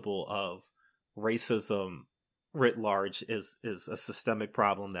principle of racism writ large is a systemic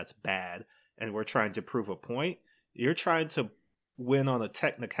problem that's bad, and we're trying to prove a point. You're trying to win on a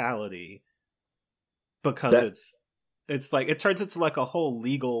technicality, because it's like, it turns into like a whole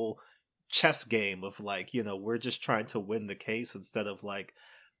legal chess game of like, you know, we're just trying to win the case instead of like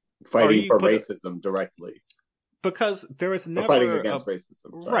fighting for racism directly, because there is never fighting against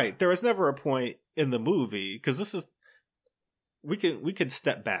racism. Sorry. Right, there was never a point in the movie, because this is, we can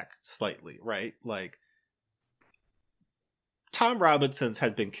step back slightly, right? Like, Tom Robinson's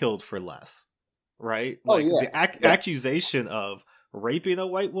had been killed for less, right? Like, the accusation of raping a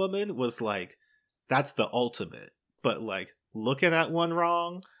white woman was like, that's the ultimate. But like, looking at one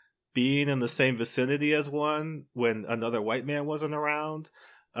wrong, being in the same vicinity as one when another white man wasn't around,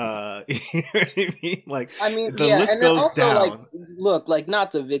 you know what I mean? Like, the list goes also, down. Like, look, like,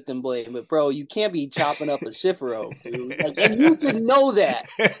 not to victim blame, but bro, you can't be chopping up a Schifferobe, dude. Like, and you should know that.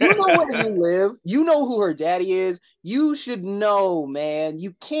 You know where you live. You know who her daddy is. You should know, man.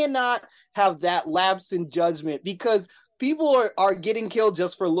 You cannot have that lapse in judgment, because people are getting killed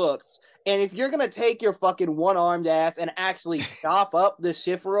just for looks. And if you're gonna take your fucking one-armed ass and actually chop up the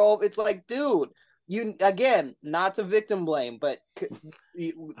Schifferobe, it's like, dude, you, again, not to victim blame, but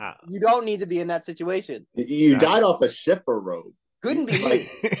you don't need to be in that situation. You died off a Schifferobe. Couldn't be me.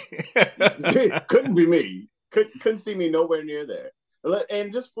 Couldn't be me. Couldn't see me nowhere near there.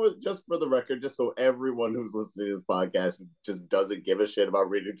 And just for the record, just so everyone who's listening to this podcast just doesn't give a shit about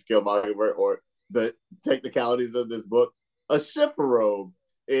Reading to Kill Mockingbird or the technicalities of this book, a Schifferobe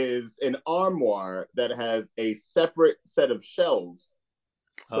is an armoire that has a separate set of shelves.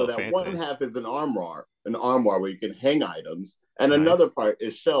 So that fancy. One half is an armoire where you can hang items, and another part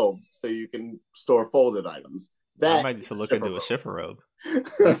is shelved so you can store folded items. That I might need to look into a Schifferobe.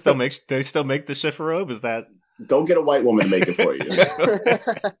 They still make the Schifferobe? Is that? Don't get a white woman to make it for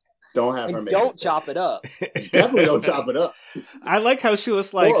you. Don't have her make it. Don't chop it up. Definitely don't chop it up. I like how she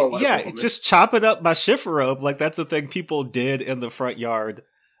was like, yeah, just chop it up by Schifferobe. Like, that's a thing people did in the front yard.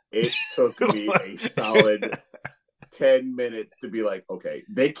 It took me a solid 10 minutes to be like, okay,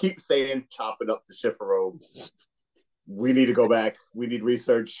 they keep saying chopping up the Schifferobe. We need to go back. We need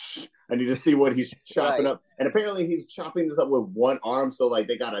research. I need to see what he's chopping up. And apparently he's chopping this up with one arm. So like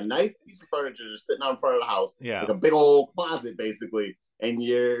they got a nice piece of furniture just sitting out in front of the house. Yeah. Like a big old closet, basically. And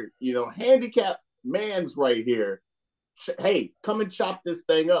you're, handicapped man's right here. Hey, come and chop this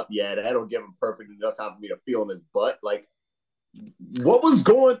thing up. Yeah, that'll give him perfect enough time for me to feel in his butt. Like, what was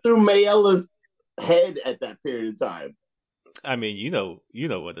going through Mayella's head at that period of time? I mean, you know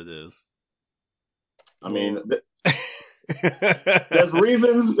what it is. I mean, there's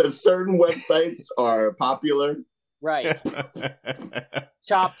reasons that certain websites are popular. Right.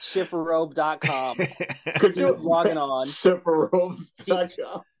 ChopShipperrobe.com. Could you logging on?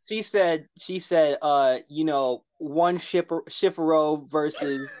 Shipperrobes.com. She said, one Shipperrobe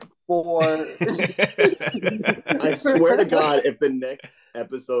versus 4. I swear to God, if the next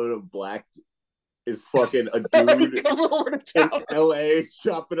episode of Blacked is fucking a dude in LA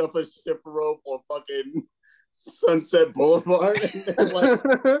chopping up a Shipperrobe on fucking Sunset Boulevard and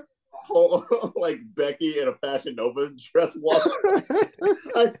like Becky in a Fashion Nova dress walk.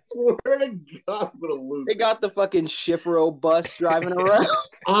 I swear to God, I'm gonna lose. They got the fucking Schifferobe bus driving around.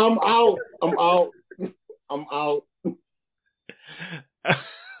 I'm out.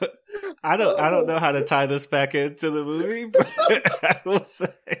 I don't know how to tie this back into the movie, but I will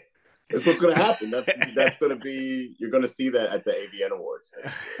say that's what's gonna happen. That's gonna be, you're gonna see that at the AVN Awards.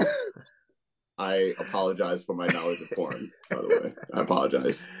 I apologize for my knowledge of porn, by the way. I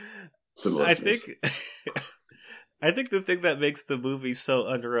apologize to the listeners. I think the thing that makes the movie so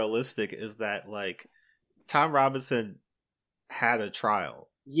unrealistic is that, like, Tom Robinson had a trial.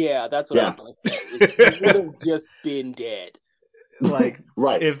 Yeah, that's what I was going to say. He would have just been dead. Like,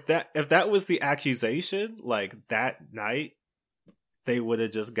 right. If that was the accusation, like, that night, they would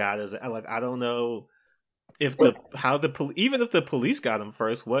have just got his. Like, I don't know if even if the police got him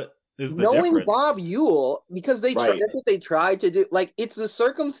first, what is the knowing difference? Bob Ewell, because that's what they tried to do. Like, it's the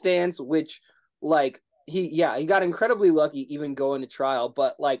circumstance which, like, he got incredibly lucky even going to trial,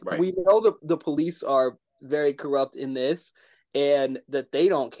 but like we know the police are very corrupt in this and that they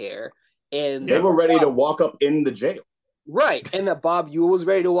don't care, and they were ready to walk up in the jail, right? And that Bob Ewell was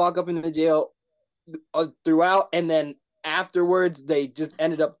ready to walk up in the jail throughout, and then afterwards they just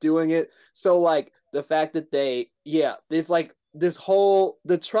ended up doing it. So like the fact that it's like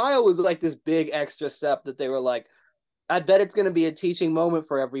the trial was like this big extra step that they were like, I bet it's going to be a teaching moment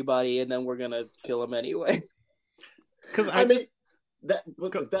for everybody, and then we're going to kill him anyway. Because that's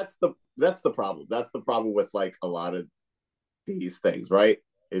the problem. That's the problem with like a lot of these things, right?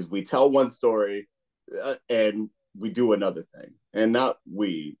 Is we tell one story and we do another thing, and not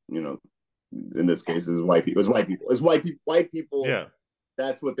we. In this case, is white people. It's white people. Yeah,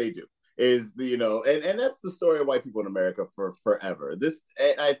 that's what they do. Is and that's the story of white people in America for forever.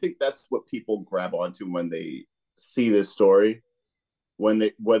 And I think that's what people grab onto when they see this story,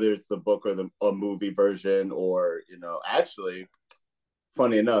 whether it's the book or a movie version, or actually,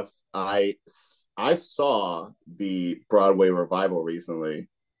 funny enough, I saw the Broadway revival recently,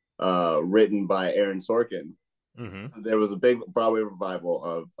 written by Aaron Sorkin. Mm-hmm. There was a big Broadway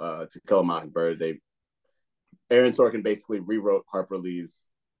revival of To Kill a Mockingbird. Aaron Sorkin basically rewrote Harper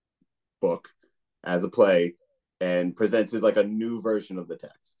Lee's book as a play and presented like a new version of the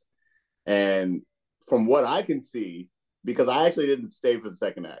text. And from what I can see, because I actually didn't stay for the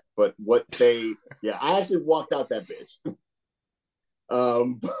second act, but I actually walked out that bitch.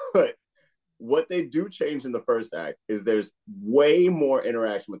 But what they do change in the first act is there's way more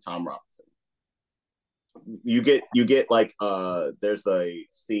interaction with Tom Robinson. You get like there's a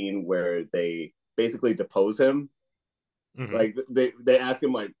scene where they basically depose him. Mm-hmm. Like they ask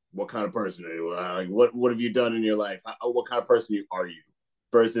him like, what kind of person are you? Like what have you done in your life? What kind of person are you?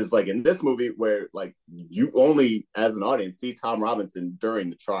 Versus like in this movie where like you only as an audience see Tom Robinson during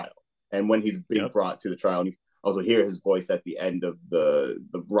the trial, and when he's being brought to the trial, and you also hear his voice at the end of the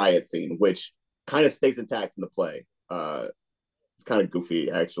riot scene, which kind of stays intact in the play. It's kind of goofy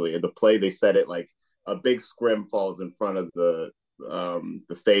actually. In the play, they said it like a big scrim falls in front of the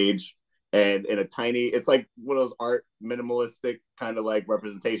stage, and in a tiny, it's like one of those art minimalistic kind of like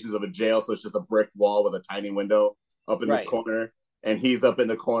representations of a jail. So it's just a brick wall with a tiny window up in the corner. And he's up in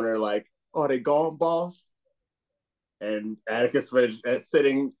the corner like, oh, they gone, boss? And Atticus Finch,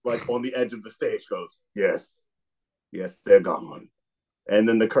 sitting like on the edge of the stage, goes, yes, they're gone. And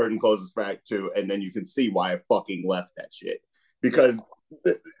then the curtain closes back too, and then you can see why I fucking left that shit. Because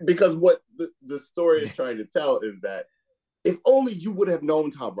what the story is trying to tell is that if only you would have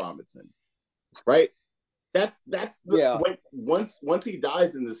known Tom Robinson, right? That's once he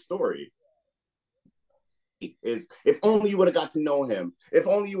dies in this story, is if only you would have got to know him. If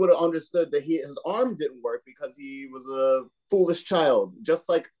only you would have understood that his arm didn't work because he was a foolish child. Just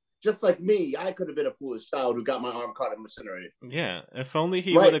like me, I could have been a foolish child who got my arm caught in machinery. Yeah, if only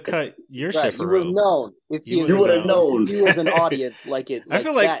he would have cut your shifter You would have known. If you would have known. If you as an audience, like I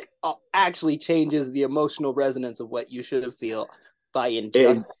feel like that actually changes the emotional resonance of what you should feel by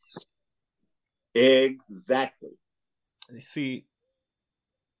injustice. Exactly. See,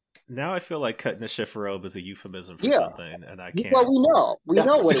 now I feel like cutting a chifforobe is a euphemism for something, and I can't. Well, we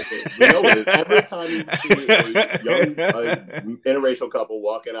know what it is. We know what it is. Every time you see a young interracial couple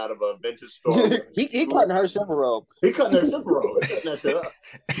walking out of a vintage store, he cutting her chifforobe. He cutting her chifforobe. He cutting that shit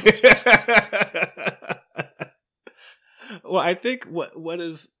up. Well, I think what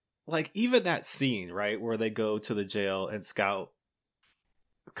is like even that scene, right, where they go to the jail and Scout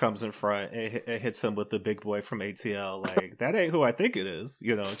comes in front and hits him with the big boy from ATL. Like, that ain't who I think it is.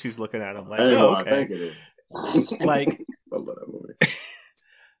 You know, she's looking at him like, oh, okay. I think it is. Like, I love that movie.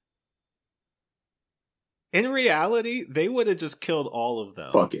 In reality, they would have just killed all of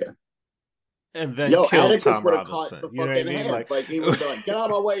them. Fuck yeah. And then killed Atticus Tom would have Robinson. Caught the You know what I mean? hands. Like he would have been like, get out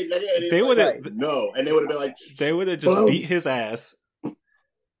of my way, nigga. And they would have no, and they would have been like, they would have just beat his ass.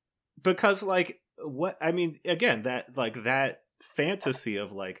 Because, like, what I mean, again, that fantasy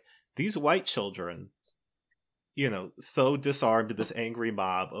of like these white children, you know, so disarmed, this angry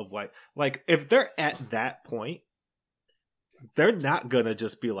mob of white, like if they're at that point, they're not gonna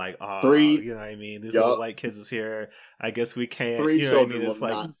just be like, oh, you know what I mean, these little white kids is here, I guess we can't. 3 you know what I children mean? It's will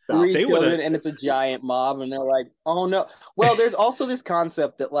like not stop. 3 children and it's a giant mob, and they're like, oh no. Well, there's also this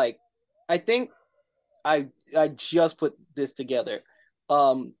concept that, like, I think I just put this together.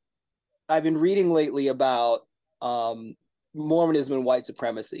 I've been reading lately about Mormonism and white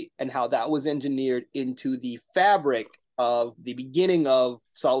supremacy and how that was engineered into the fabric of the beginning of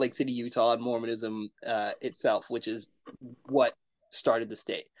Salt Lake City, Utah, and Mormonism itself, which is what started the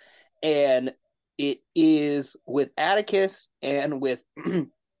state. And it is with Atticus and with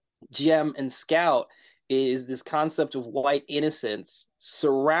Jem and Scout is this concept of white innocence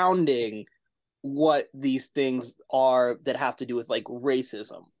surrounding what these things are that have to do with like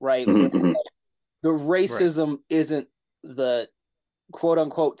racism, right? Mm-hmm. The racism isn't the quote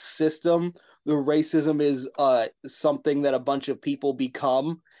unquote system. The racism is something that a bunch of people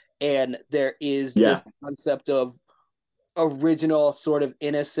become, and there is this concept of original sort of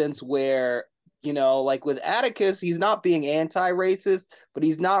innocence where, you know, like with Atticus, he's not being anti-racist, but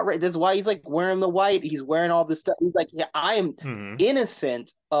he's not right. That's why he's like wearing the white. He's wearing all this stuff. He's like, yeah, I am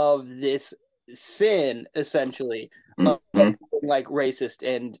innocent of this sin, essentially, of being like racist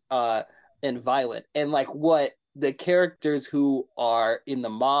and violent. And like what the characters who are in the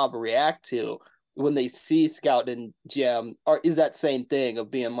mob react to when they see Scout and Jem is that same thing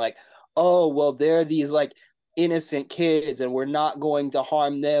of being like, oh, well, they're these like innocent kids and we're not going to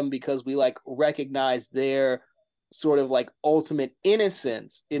harm them because we like recognize their sort of like ultimate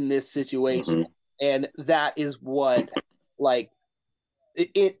innocence in this situation. And that is what, like,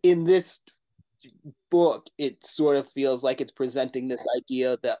 in this book, it sort of feels like it's presenting this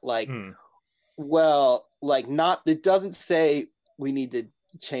idea that like, well, like, not, it doesn't say we need to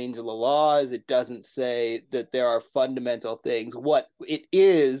change the laws. It doesn't say that there are fundamental things. What it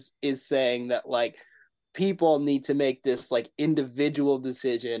is saying that like people need to make this like individual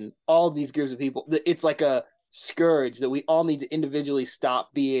decision. All these groups of people, it's like a scourge that we all need to individually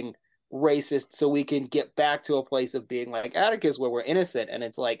stop being racist so we can get back to a place of being like Atticus where we're innocent. And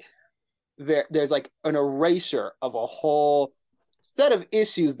it's like there's like an erasure of a whole set of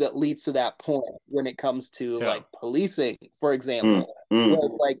issues that leads to that point when it comes to like policing, for example. Where,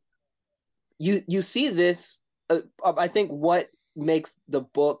 like you see this, I think what makes the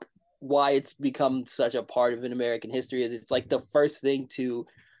book, why it's become such a part of an American history, is it's like the first thing to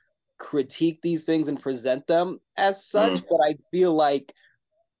critique these things and present them as such. But I feel like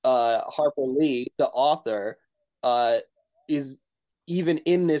Harper Lee, the author, is even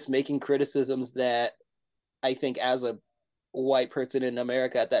in this making criticisms that I think as a white person in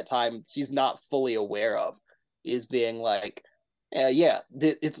America at that time, she's not fully aware of, is being like,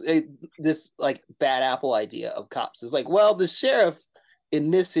 it's this like bad apple idea of cops. It's like, well, the sheriff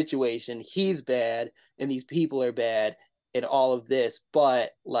in this situation, he's bad and these people are bad and all of this,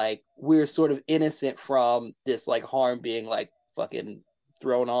 but like we're sort of innocent from this like harm being like fucking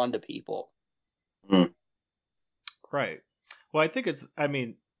thrown on to people. Right. Well, I think it's, I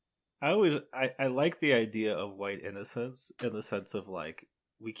mean, I like the idea of white innocence in the sense of like,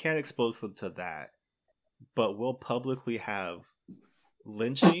 we can't expose them to that, but we'll publicly have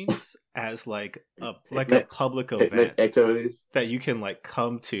lynchings as like a public event activities that you can like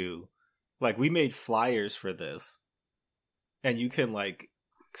come to Like, we made flyers for this, and you can like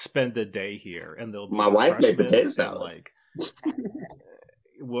spend a day here, and there'll be My wife made potato refreshments, and salad. like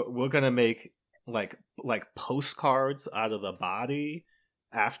we're gonna make like postcards out of the body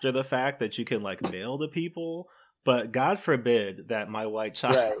after the fact that you can like mail to people. But God forbid that my white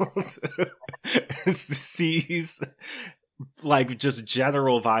child sees like just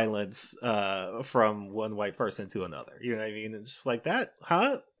general violence from one white person to another. You know what I mean? It's just like that,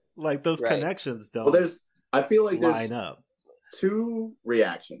 huh? Like those connections don't. Well, I feel like line up. Two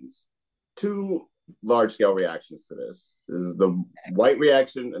large scale reactions to this. This is the white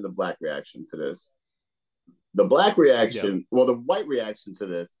reaction and the black reaction to this. The black reaction, well, the white reaction to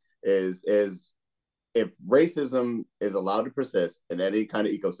this is if racism is allowed to persist in any kind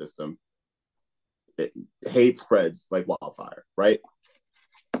of ecosystem, hate spreads like wildfire, right?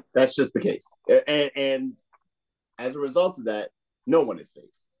 That's just the case. And as a result of that, no one is safe,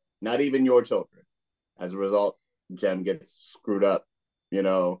 not even your children. As a result, Jem gets screwed up,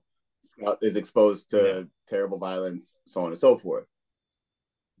 Scout is exposed to terrible violence, so on and so forth.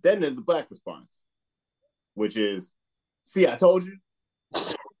 Then there's the black response, which is, see, I told you.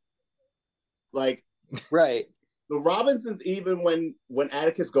 Like, right. The Robinsons, even when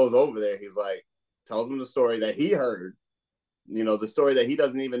Atticus goes over there, he's like, tells him the story that he heard, the story that he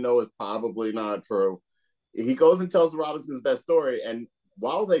doesn't even know is probably not true. He goes and tells the Robinsons that story, and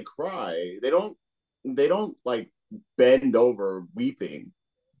while they cry, they don't like bend over weeping.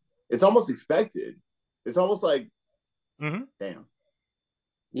 It's almost expected. It's almost like, damn.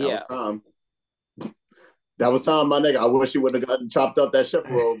 That was Tom. That was Tom, my nigga. I wish he would have gotten chopped up that chef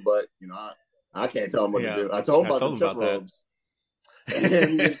robe, but I can't tell him what to do. I told him about the chef robes.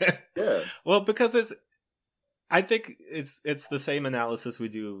 And, well, because I think it's the same analysis we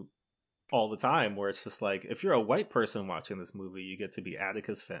do all the time, where it's just like, if you're a white person watching this movie, you get to be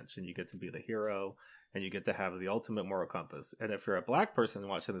Atticus Finch and you get to be the hero and you get to have the ultimate moral compass. And if you're a black person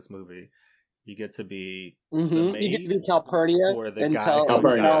watching this movie, you get to be you get to be Calpurnia or the and guy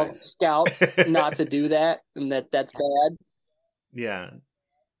tell Scout not to do that, and that's bad. Yeah.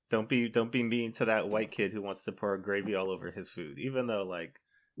 Don't be mean to that white kid who wants to pour gravy all over his food, even though, like,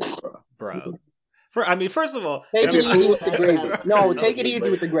 bro. First of all, take it easy with the gravy. No, take it easy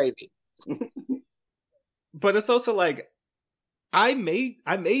with the gravy. But it's also like, I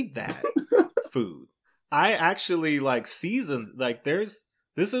made that food. I actually like seasoned. Like, this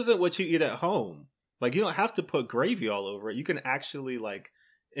isn't what you eat at home. Like, you don't have to put gravy all over it. You can actually like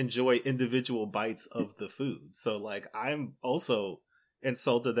enjoy individual bites of the food. So like, I'm also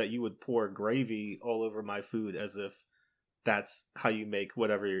insulted that you would pour gravy all over my food as if that's how you make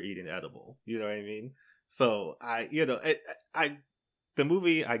whatever you're eating edible. You know what I mean? So the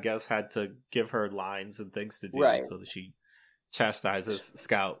movie, I guess, had to give her lines and things to do so that she chastises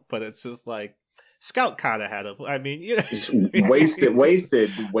Scout. But it's just like, Scout kind of had wasted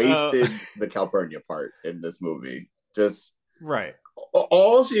the Calpurnia part in this movie. Just right.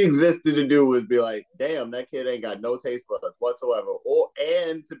 All she existed to do was be like, damn, that kid ain't got no taste buds whatsoever.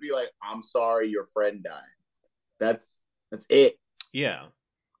 And to be like, I'm sorry your friend died. That's it. Yeah.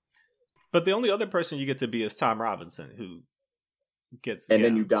 But the only other person you get to be is Tom Robinson, who gets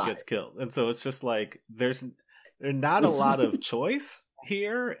then you die. Gets killed. And so it's just like, there's not a lot of choice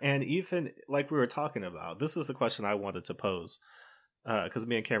here. And even like we were talking about, this is the question I wanted to pose, because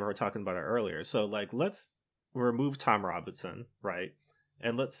me and Cameron were talking about it earlier. So like, let's remove Tom Robinson, right?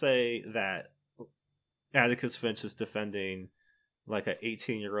 And let's say that Atticus Finch is defending like an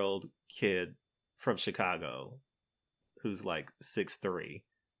 18-year-old kid from Chicago who's like 6'3"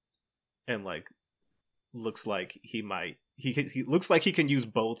 and like looks like he looks like he can use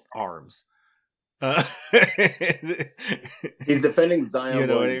both arms. He's defending Zion. You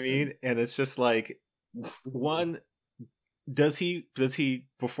know Williamson. what I mean? And it's just like, one, does he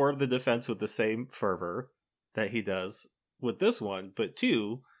perform the defense with the same fervor that he does with this one? But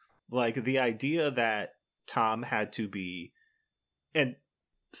two, like, the idea that Tom had to be, and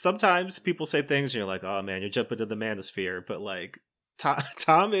sometimes people say things and you're like, oh man, you're jumping to the manosphere, but like,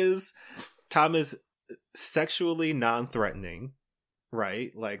 Tom is sexually non-threatening,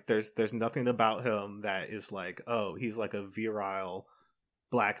 right? Like, there's nothing about him that is like, oh, he's like a virile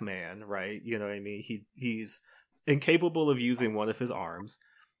black man, right? You know what I mean? He's incapable of using one of his arms.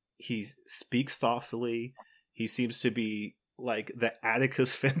 He speaks softly. He seems to be like the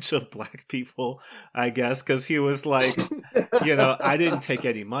Atticus Finch of black people, I guess, because he was like, I didn't take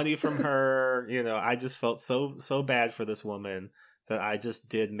any money from her. I just felt so bad for this woman that I just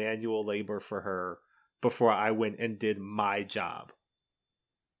did manual labor for her before I went and did my job.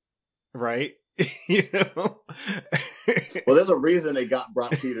 Right? You know? Well, there's a reason they got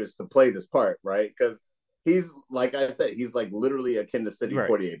Brock Peters to play this part, right? Because he's, like I said, he's like literally akin to Sidney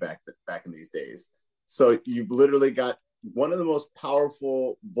Poitier back in these days. So you've literally got one of the most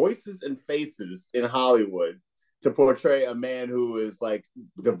powerful voices and faces in Hollywood to portray a man who is like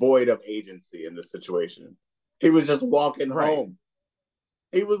devoid of agency in this situation. He was just walking home.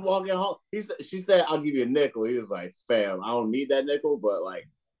 He was walking home. She said, "I'll give you a nickel." He was like, "Fam, I don't need that nickel, but like,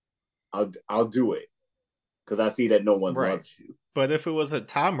 I'll do it because I see that no one loves you." But if it was a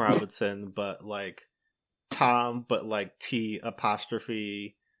Tom Robinson, but like Tom, but like T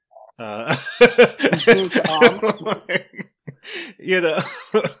apostrophe, Tom. You know,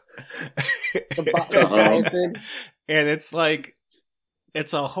 and it's like it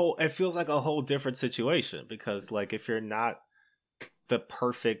feels like a whole different situation, because like if you're not the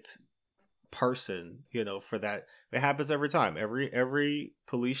perfect person, you know, for that, it happens every time, every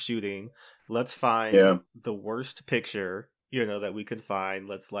police shooting, let's find the worst picture, you know, that we can find.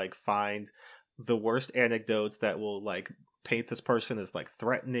 Let's like find the worst anecdotes that will like paint this person as like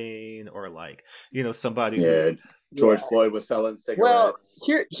threatening, or like, you know, somebody who George Floyd was selling cigarettes. Well,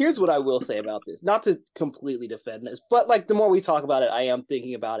 here's what I will say about this. Not to completely defend this, but like the more we talk about it, I am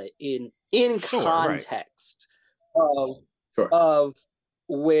thinking about it in context of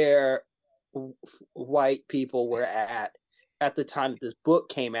where white people were at the time that this book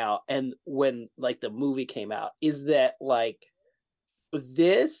came out and when like the movie came out, is that like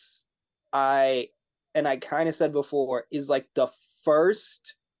this, I kind of said before, is like the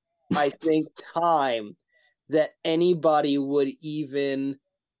first, I think, time that anybody would even,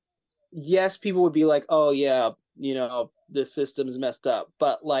 yes, people would be like, oh yeah, you know, the system's messed up,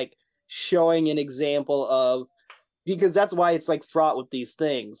 but like showing an example of, because that's why it's like fraught with these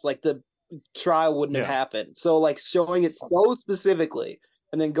things, like the trial wouldn't have happened. So like showing it so specifically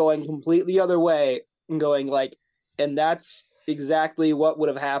and then going completely other way and going like, and that's exactly what would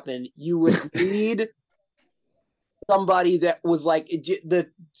have happened. You would need somebody that was like, the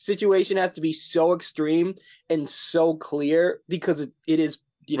situation has to be so extreme and so clear because it is,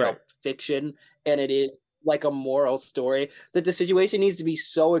 you know, fiction, and it is like a moral story, that the situation needs to be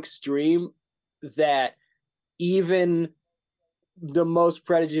so extreme that even the most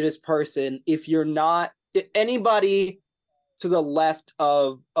prejudiced person, if anybody to the left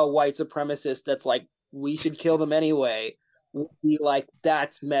of a white supremacist that's like, we should kill them anyway, would be like,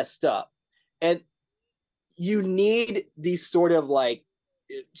 that's messed up. And you need these sort of like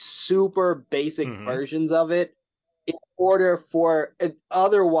super basic versions of it in order for,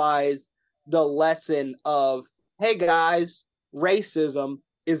 otherwise the lesson of, hey guys, racism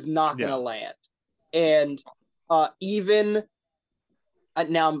is not going to land. And even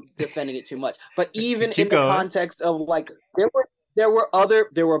now I'm defending it too much, but even in the context of like, there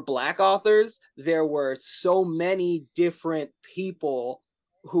were black authors, there were so many different people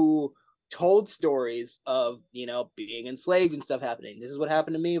who told stories of, you know, being enslaved and stuff happening. This is what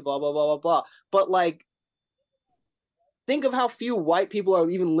happened to me, blah, blah, blah, blah, blah. But like, think of how few white people are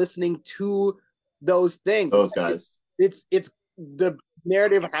even listening to those things. Those guys. It's the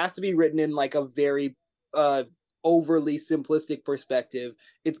narrative has to be written in like a very overly simplistic perspective.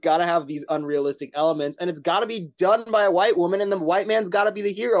 It's got to have these unrealistic elements, and it's got to be done by a white woman, and the white man's got to be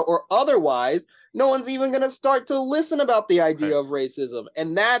the hero, or otherwise no one's even going to start to listen about the idea of racism.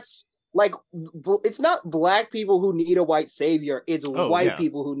 And that's like, it's not black people who need a white savior, it's white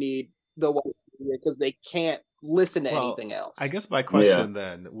people who need the white savior because they can't listen to anything else. I guess my question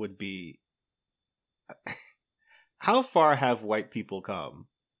then would be, how far have white people come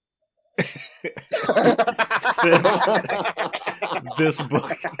since this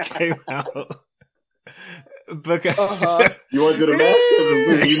book came out? Because you want to do the math?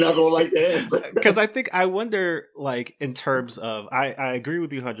 You're not gonna like the answer. Because I wonder, like, in terms of, I agree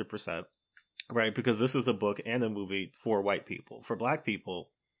with you 100%, right? Because this is a book and a movie for white people. For black people,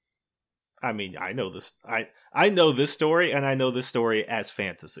 I mean, I know this. I know this story, and I know this story as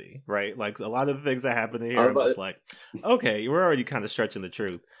fantasy, right? Like, a lot of the things that happen here, I'm just like, okay, we're already kind of stretching the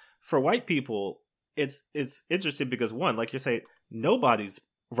truth. For white people, it's interesting because, one, like you're saying, nobody's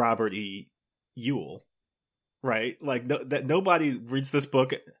Robert E. Ewell, right? Like, that nobody reads this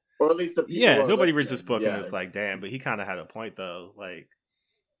book, or at least the people nobody reads this book and it's like, damn, but he kind of had a point though. Like,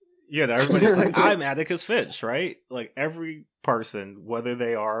 you know, everybody's like, I'm Atticus Finch, right? Like, every person, whether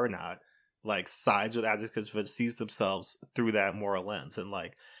they are or not, like, sides with Atticus Finch, sees themselves through that moral lens. And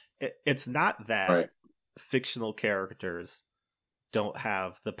like, it's not that fictional characters don't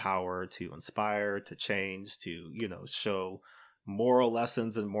have the power to inspire, to change, to, you know, show moral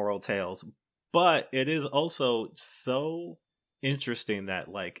lessons and moral tales. But it is also so interesting that,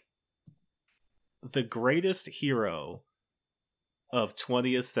 like, the greatest hero of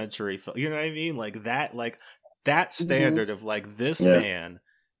 20th century film. You know what I mean? Like that standard of like, this man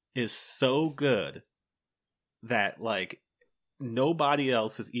is so good that like nobody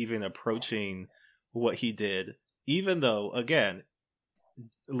else is even approaching what he did, even though, again,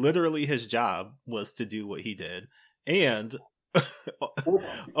 literally his job was to do what he did. And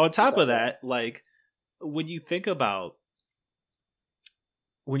on top of that, like when you think about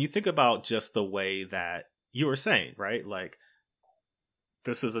just the way that you were saying, right? Like,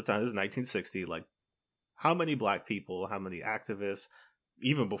 this is 1960, like how many black people, how many activists,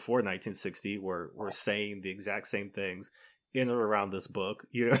 even before 1960, were saying the exact same things in or around this book,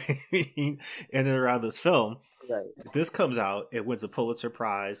 you know what I mean? In and around this film. Right. This comes out, it wins a Pulitzer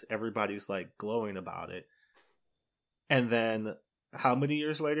Prize, everybody's like glowing about it. And then how many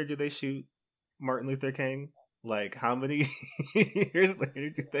years later do they shoot Martin Luther King? Like, how many years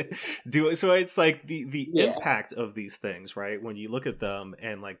later do they do it? So it's like the impact of these things, right? When you look at them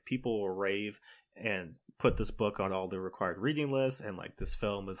and like people will rave and put this book on all the required reading lists, and like this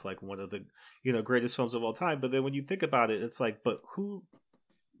film is like one of the, you know, greatest films of all time. But then when you think about it, it's like, but who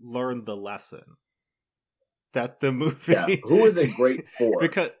learned the lesson that the movie? Yeah, who is it great for?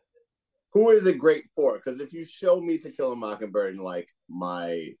 Because who is it great for? Because if you show me To Kill a Mockingbird in like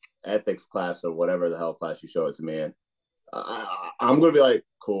my ethics class or whatever the hell class you show it to me in, I'm gonna be like,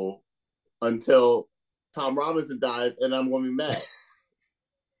 cool, until Tom Robinson dies, and I'm gonna be mad.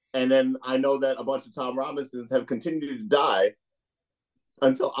 And then I know that a bunch of Tom Robinsons have continued to die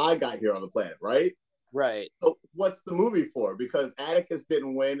until I got here on the planet, right? Right. So what's the movie for? Because Atticus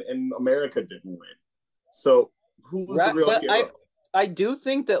didn't win and America didn't win. So who's the real hero? I do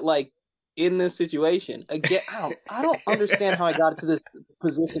think that, like, in this situation, again, I don't understand how I got to this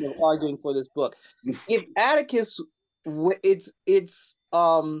position of arguing for this book. If Atticus,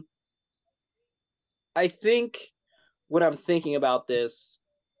 I think what I'm thinking about this.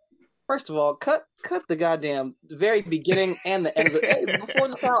 First of all, cut the goddamn very beginning and the end of it. Before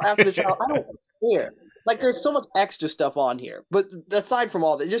the trial, after the trial, I don't care. Like, there's so much extra stuff on here. But aside from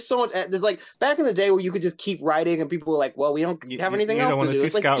all that, just so much. There's like back in the day where you could just keep writing and people were like, well, we don't have anything else to do. You don't want to see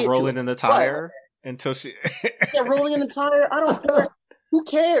Scout rolling in the tire until she... Yeah, rolling in the tire. I don't care. Who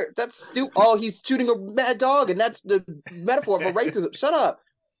cares? That's stupid. Oh, he's shooting a mad dog, and that's the metaphor for racism. Shut up.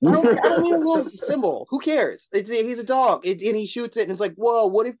 I don't need a little symbol. Who cares? He's a dog, and he shoots it, and it's like, whoa,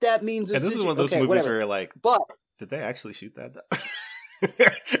 what if that means? And this is one of those movies where you're like, but did they actually shoot that dog?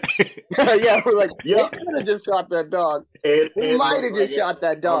 Yeah, we're like, they could have just shot that dog. They might have just shot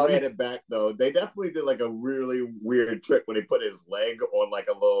that dog. I ran it back though. They definitely did like a really weird trick when they put his leg on like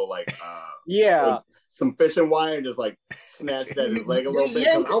a little like some fishing wire and just like snatched at his leg a little bit.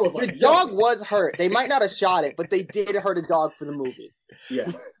 I was like, the dog was hurt. They might not have shot it, but they did hurt a dog for the movie.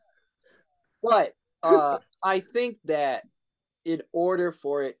 Yeah. But I think that in order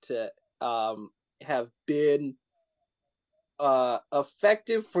for it to have been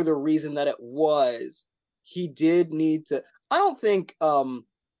effective for the reason that it was, he did need to. I don't think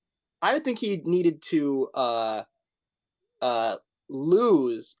he needed to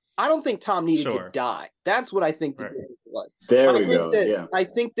lose. I don't think Tom needed to die. That's what I think the difference was. There we go. I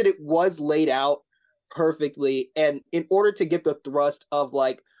think that it was laid out perfectly, and in order to get the thrust of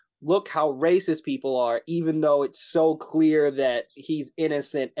like, look how racist people are, even though it's so clear that he's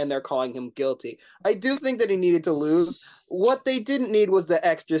innocent and they're calling him guilty. I do think that he needed to lose. What they didn't need was the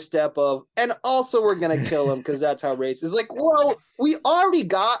extra step of, and also we're going to kill him because that's how racist. It's like, well, we already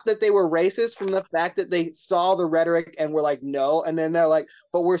got that they were racist from the fact that they saw the rhetoric and were like, no. And then they're like,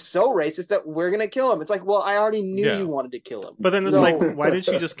 but we're so racist that we're going to kill him. It's like, well, I already knew you wanted to kill him. But then it's like, why didn't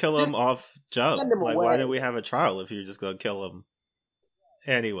you just kill him off jump? Like, why did we have a trial if you're just going to kill him?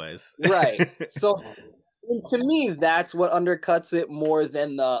 Anyways. Right. So to me, that's what undercuts it more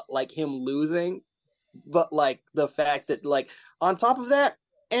than the like him losing. But like the fact that like on top of that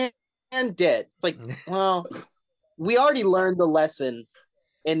and dead. Like, well, we already learned the lesson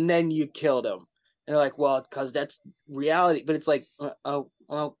and then you killed him. And they're like, well, because that's reality. But it's like, oh,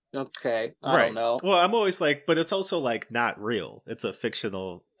 okay. I don't know. Well, I'm always like, but it's also like not real. It's a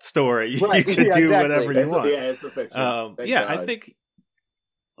fictional story. Right. You can do whatever you want. Yeah, it's a fiction. I think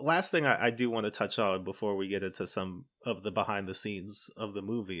last thing I do want to touch on before we get into some of the behind the scenes of the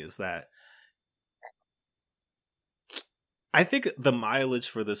movie is that I think the mileage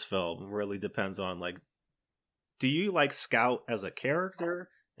for this film really depends on like, do you like Scout as a character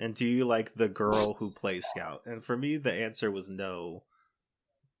and do you like the girl who plays Scout? And for me, the answer was no.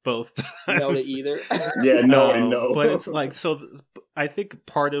 Both times. No to either. Yeah, no. But it's like, so I think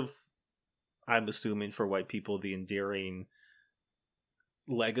part of, I'm assuming for white people, the endearing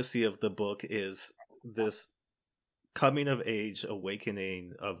legacy of the book is this coming of age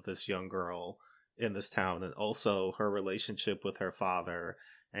awakening of this young girl in this town, and also her relationship with her father,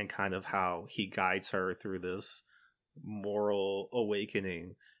 and kind of how he guides her through this moral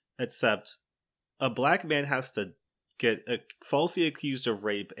awakening. Except a black man has to get falsely accused of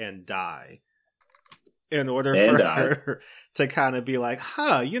rape and die in order for her to kind of be like,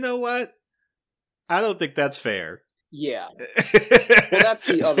 you know what? I don't think that's fair. Yeah. Well, that's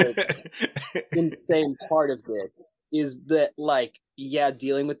the other insane part of this, is that, like,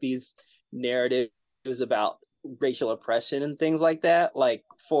 dealing with these narratives about racial oppression and things like that, like,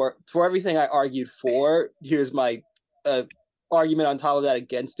 for everything I argued for, here's my argument on top of that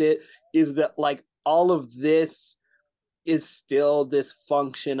against it, is that, like, all of this is still this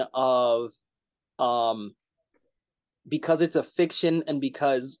function of because it's a fiction and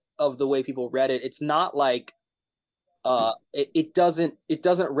because of the way people read it, it's not like it doesn't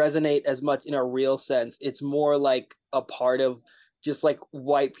resonate as much in a real sense. It's more like a part of just like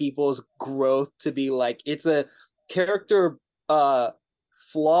white people's growth to be like, it's a character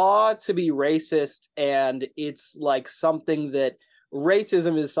flaw to be racist, and it's like something that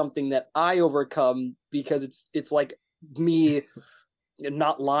racism is something that I overcome because it's like me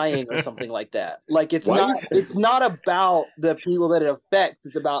not lying or something like that. Like it's not about the people that it affects.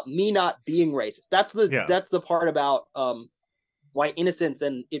 It's about me not being racist. That's the part about white innocence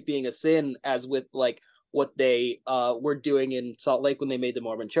and it being a sin, as with like what they were doing in Salt Lake when they made the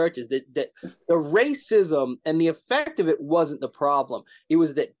Mormon churches. That the racism and the effect of it wasn't the problem. It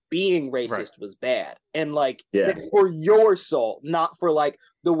was that being racist was bad, and like for your soul, not for like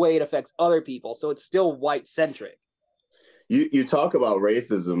the way it affects other people. So it's still white centric. You talk about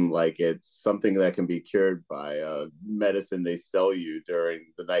racism like it's something that can be cured by medicine they sell you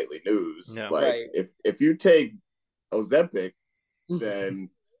during the nightly news. Yeah. Like if you take Ozempic, then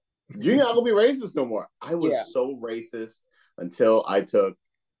you're not gonna be racist no more. I was so racist until I took.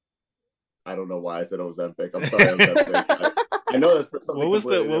 I don't know why I said Ozempic. I'm sorry, Ozempic. I know that's for something. What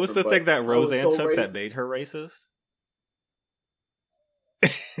was the thing that Roseanne took that made her racist?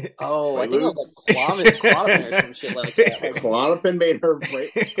 Oh, I think it was like Klonopin or some shit like that. Klonopin made her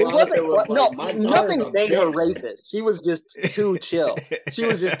racist. Nothing made her racist. She was just too chill. She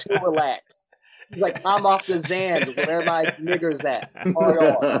was just too relaxed. She's like, I'm off the Zans. Where are my niggers at?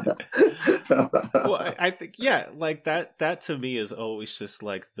 Well, I think, like that to me is always just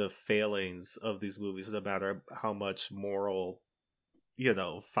like the failings of these movies, no matter how much moral,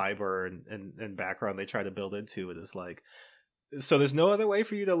 fiber and background they try to build into it. Is like, so there's no other way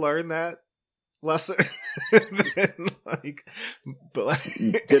for you to learn that lesson than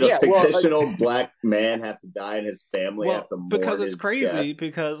did a fictional black man have to die and his family have to mourn because it's crazy death?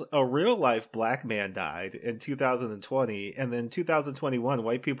 Because a real life black man died in 2020, and then 2021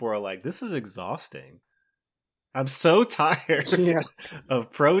 white people are like, this is exhausting. I'm so tired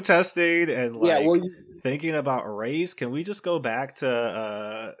of protesting and thinking about race. Can we just go back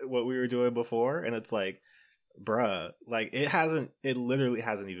to what we were doing before? And it's like, bruh, like it literally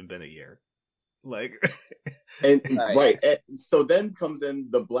hasn't even been a year. Like and right. And so then comes in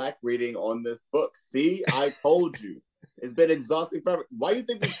the black reading on this book. See, I told you. It's been exhausting forever. Why do you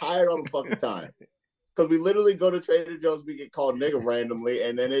think we're tired all the fucking time? Because we literally go to Trader Joe's, we get called nigga randomly,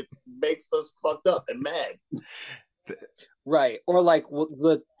 and then it makes us fucked up and mad. Right. Or like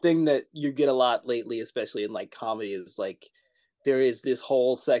the thing that you get a lot lately, especially in like comedy, is like there is this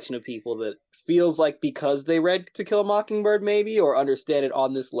whole section of people that feels like because they read To Kill a Mockingbird maybe, or understand it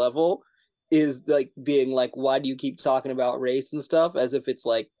on this level, is like being like, why do you keep talking about race and stuff, as if it's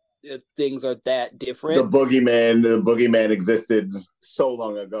like things are that different. The boogeyman existed so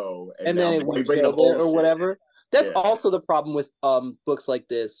long ago, and then it went or whatever. That's also the problem with books like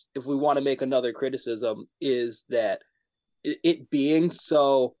this. If we want to make another criticism, is that it being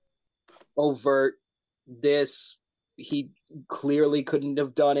so overt, he clearly couldn't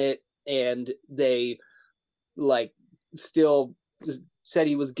have done it, and they like still just said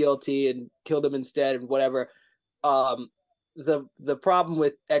he was guilty and killed him instead and whatever. The problem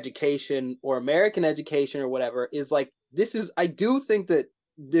with education or American education or whatever is like, I do think that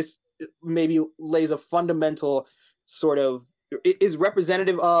this maybe lays a fundamental sort of, is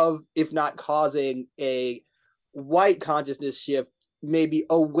representative of, if not causing, a white consciousness shift, maybe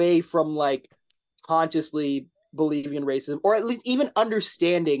away from like consciously believing in racism, or at least even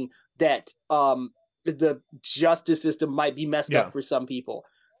understanding that the justice system might be messed up for some people.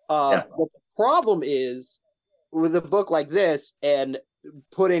 The problem is with a book like this and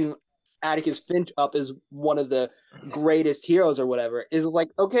putting Atticus Finch up as one of the greatest heroes or whatever, is like,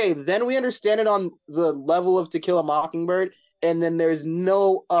 okay, then we understand it on the level of To Kill a Mockingbird, and then there's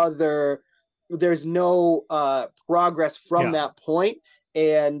no progress from that point.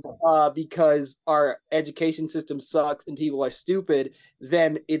 And because our education system sucks and people are stupid,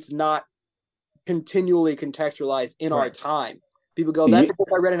 then it's not continually contextualized in our time. People go, that's a book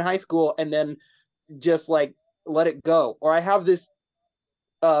I read in high school, and then just like let it go. Or I have this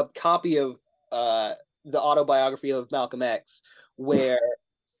copy of the autobiography of Malcolm X, where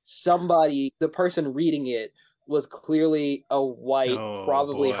the person reading it was clearly a white,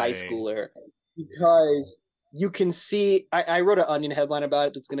 probably high schooler, because you can see, I wrote an Onion headline about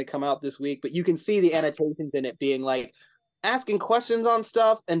it that's going to come out this week, but you can see the annotations in it being like asking questions on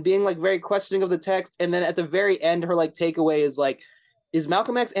stuff and being like very questioning of the text. And then at the very end, her like takeaway is like, is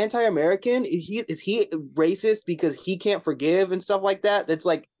Malcolm X anti-American? Is he racist because he can't forgive and stuff like that? That's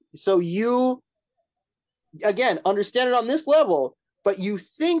like, so you, again, understand it on this level, but you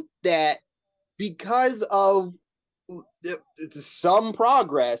think that because of some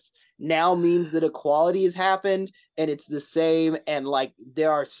progress now means that equality has happened and it's the same, and like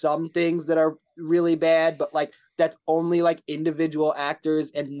there are some things that are really bad, but like that's only like individual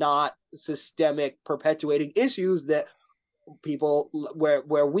actors and not systemic perpetuating issues that people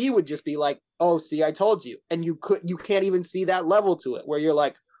where we would just be like, oh, see, I told you. And you can't even see that level to it, where you're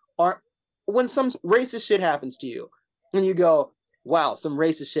like, when some racist shit happens to you and you go, wow, some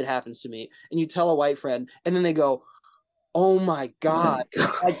racist shit happens to me, and you tell a white friend and then they go, oh my God,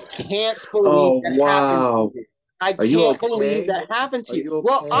 I can't believe that happened to you. I can't believe that happened to you.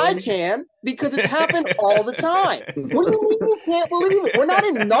 Well, I can, because it's happened all the time. What do you mean you can't believe it? We're not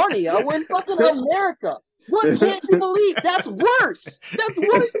in Narnia. We're in fucking America. What can't you believe? That's worse. That's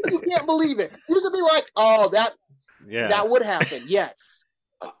worse if you can't believe it. You should be like, oh, that would happen. Yes.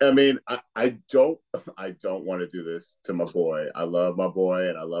 I mean, I don't want to do this to my boy. I love my boy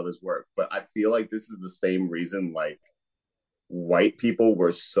and I love his work, but I feel like this is the same reason like white people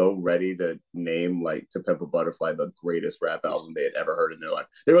were so ready to name like To Pimp a Butterfly the greatest rap album they had ever heard in their life.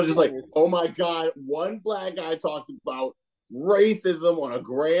 They were just like, oh my God, one black guy talked about racism on a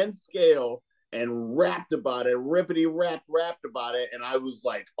grand scale and rapped about it, rapped about it. And I was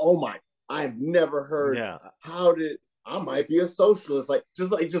like, oh my, I've never heard I might be a socialist. Like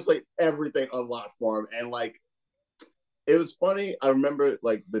just like everything unlocked for him. And like, it was funny. I remember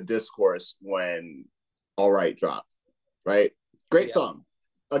like the discourse when All Right dropped, right? Great song.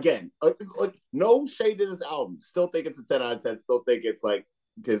 Again, like no shade to this album. Still think it's a 10 out of 10. Still think it's like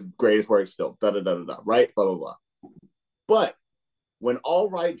his greatest work still. Right? Blah, blah, blah. But when All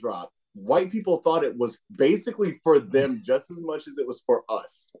Right dropped, white people thought it was basically for them just as much as it was for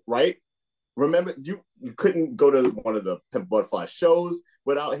us, right? Remember, you couldn't go to one of the Pimp Butterfly shows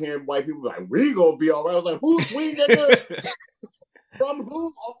without hearing white people like, we gonna be all right. I was like, who's we, nigga? From who?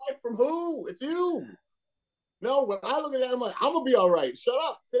 All right, from who? It's you. No, when I look at that, I'm like, I'm gonna be all right. Shut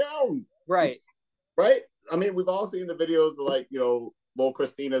up, sit down. Right. I mean, we've all seen the videos of like, you know, little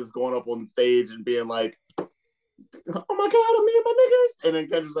Christina's going up on stage and being like, oh my God, I'm me and my niggas. And then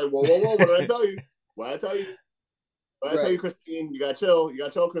Kendra's like, whoa, what did I tell you? What did I tell you? What did I tell you, Christine? You gotta chill.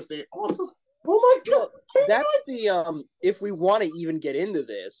 Christine. Oh my God. That's the if we want to even get into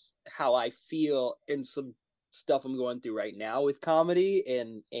this, how I feel in some stuff I'm going through right now with comedy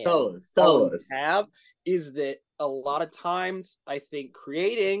and tell us. Is that a lot of times I think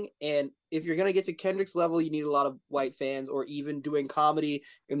creating, and if you're gonna get to Kendrick's level, you need a lot of white fans, or even doing comedy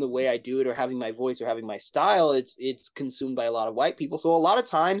in the way I do it, or having my voice or having my style, it's consumed by a lot of white people. So a lot of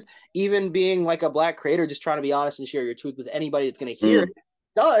times, even being like a black creator, just trying to be honest and share your truth with anybody that's gonna hear it,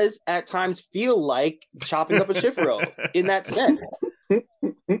 does at times feel like chopping up a shifro in that sense.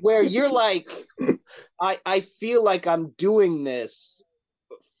 Where you're like, I feel like I'm doing this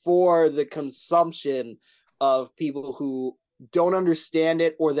for the consumption of people who don't understand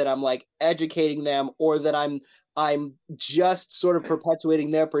it, or that I'm like educating them, or that I'm just sort of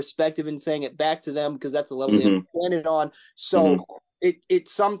perpetuating their perspective and saying it back to them because that's the level they understand it on. So it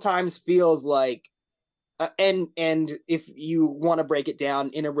sometimes feels like, and if you want to break it down,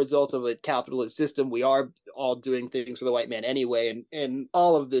 in a result of a capitalist system, we are all doing things for the white man anyway, and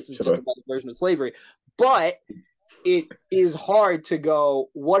all of this is just about the version of slavery. But it is hard to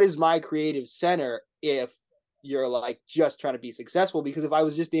go, what is my creative center if you're like just trying to be successful? Because if I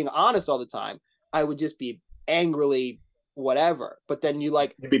was just being honest all the time, I would just be angrily whatever. But then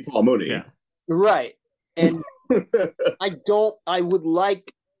you'd be Paul Mooney, right? And I would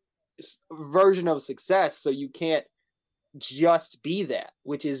like version of success, so you can't just be that,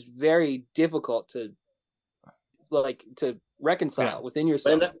 which is very difficult to reconcile within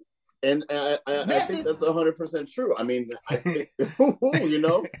yourself. And I think that's 100% true. I mean, I think, you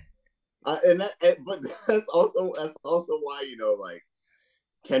know, But that's also why like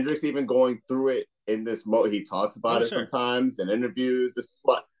Kendrick's even going through it in this mode. He talks about it sure. sometimes in interviews. This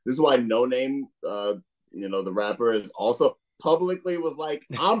is why No Name, the rapper, is also publicly was like,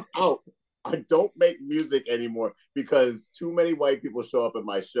 I'm out. I don't make music anymore because too many white people show up at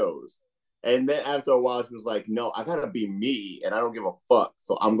my shows. And then after a while, she was like, no, I gotta be me and I don't give a fuck.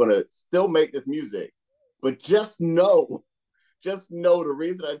 So I'm gonna still make this music. But just know the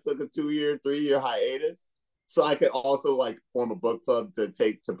reason I took a 2-year, 3-year hiatus so I could also like form a book club to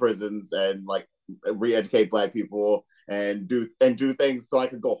take to prisons and like re-educate Black people and do things so I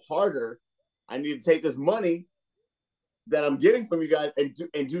could go harder. I need to take this money that I'm getting from you guys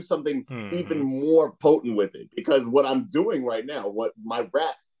and do something even more potent with it. Because what I'm doing right now, what my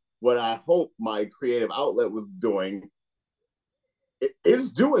raps, what I hope my creative outlet was doing, it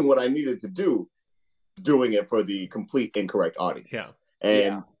is doing what I needed to do, doing it for the complete incorrect audience. Yeah.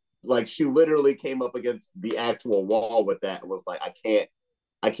 And like she literally came up against the actual wall with that and was like,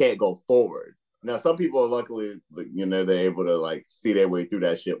 I can't go forward. Now some people are luckily, they're able to like see their way through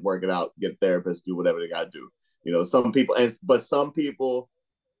that shit, work it out, get therapists, do whatever they gotta do. Some people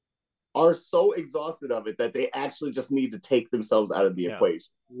are so exhausted of it that they actually just need to take themselves out of the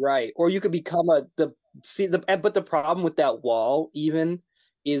equation. Right. Or you could become but the problem with that wall even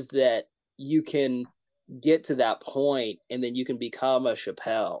is that you can get to that point and then you can become a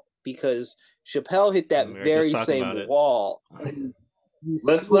Chappelle, because Chappelle hit that very same wall.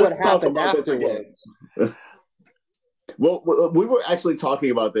 Let's talk about this again. Well, we were actually talking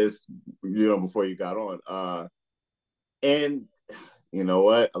about this, before you got on. And you know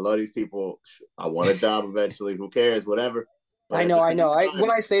what? A lot of these people, I want a job eventually. Who cares? Whatever. But I know. When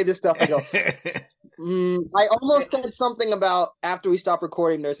I say this stuff, I go, I almost said something about after we stop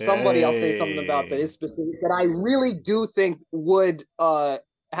recording, there's somebody I'll say something about that is specific that I really do think would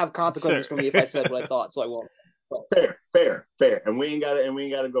have consequences for me if I said what I thought, so I won't. Fair. And we ain't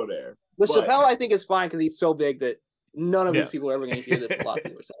gotta go there. But Chappelle, I think, is fine because he's so big that none of these people are ever going to hear this. A lot of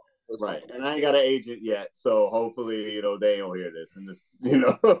people are saying. Right, and I ain't got an agent yet, so hopefully, they don't hear this and this,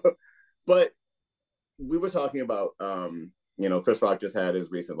 But we were talking about, Chris Rock just had his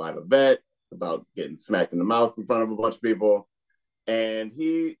recent live event about getting smacked in the mouth in front of a bunch of people, and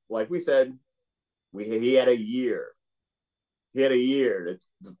he, like we said, he had a year. He had a year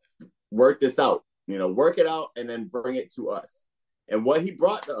to work this out, work it out, and then bring it to us. And what he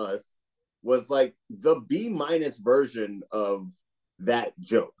brought to us was like the B- version of that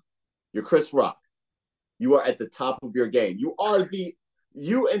joke. You're Chris Rock. You are at the top of your game. You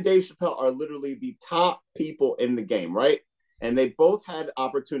and Dave Chappelle are literally the top people in the game, right? And they both had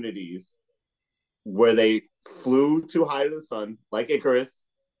opportunities where they flew too high to the sun, like Icarus,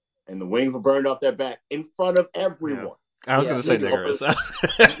 and the wings were burned off their back in front of everyone. I was going to say Icarus. two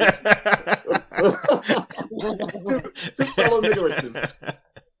fellow Icaruses.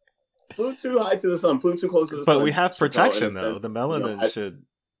 Flew too high to the sun, flew too close to the sun. But we have protection, though. The melanin should...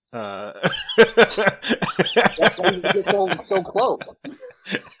 That's why you get so close.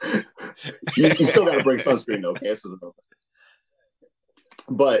 You still got to bring sunscreen, though. Okay?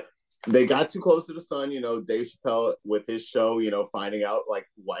 But they got too close to the sun. Dave Chappelle with his show, finding out like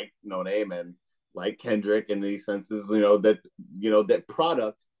No Name and like Kendrick in these senses, that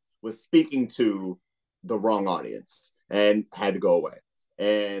product was speaking to the wrong audience and had to go away.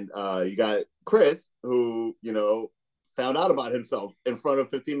 And you got Chris, who found out about himself in front of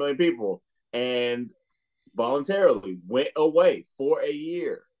 15 million people and voluntarily went away for a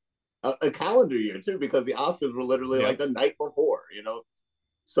year, a calendar year too, because the Oscars were literally like the night before,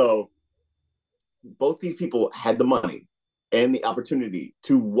 So both these people had the money and the opportunity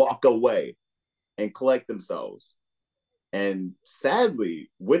to walk away and collect themselves. And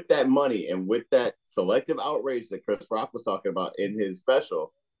sadly, with that money and with that selective outrage that Chris Rock was talking about in his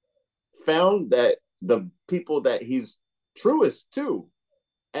special, found that the people that he's truest to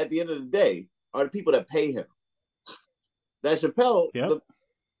at the end of the day are the people that pay him. That Chappelle, the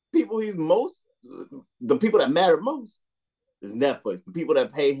people that matter most is Netflix, the people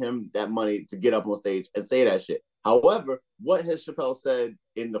that pay him that money to get up on stage and say that shit. However, what has Chappelle said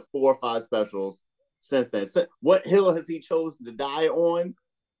in the 4 or 5 specials since then? What hill has he chosen to die on?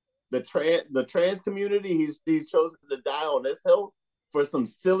 The trans community, he's chosen to die on this hill for some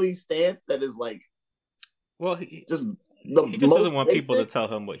silly stance that is like, well, he just doesn't want people to tell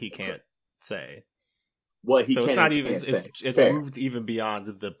him what he can't say. What he so it's not even it's Fair. moved even beyond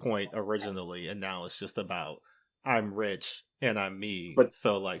the point originally, and now it's just about I'm rich and I'm me,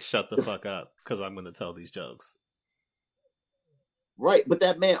 so like shut the fuck up because I'm going to tell these jokes. Right, but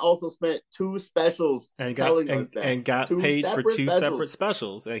that man also spent 2 specials and telling us that, and got paid for 2 separate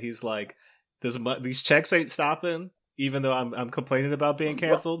specials, and he's like, these checks ain't stopping, even though I'm complaining about being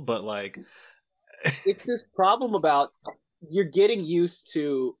canceled, but like, it's this problem about you're getting used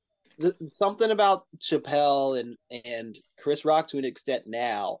to something about Chappelle and Chris Rock to an extent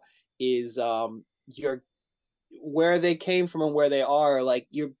now is you're where they came from and where they are, like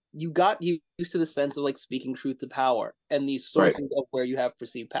you got used to the sense of like speaking truth to power and these sources of where you have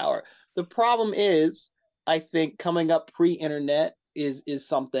perceived power. The problem is, I think coming up pre-internet is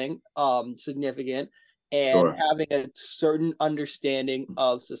something significant, and having a certain understanding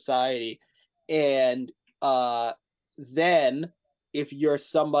of society. And then if you're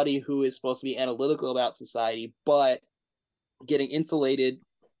somebody who is supposed to be analytical about society, but getting insulated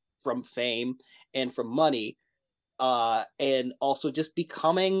from fame and from money, and also just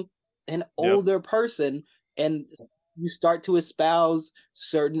becoming an older person, and you start to espouse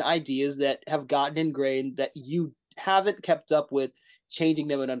certain ideas that have gotten ingrained that you haven't kept up with changing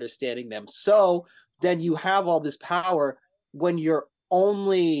them and understanding them. So then you have all this power when your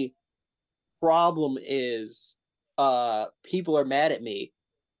only problem is people are mad at me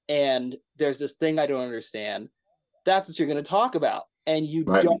and there's this thing I don't understand. That's what you're going to talk about. And you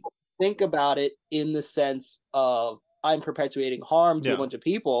don't think about it in the sense of I'm perpetuating harm to a bunch of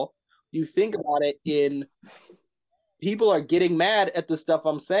people. You think about it in people are getting mad at the stuff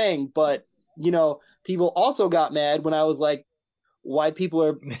I'm saying, but you know, people also got mad when I was like, white people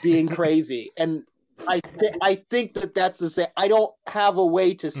are being crazy. And I think that that's the same. I don't have a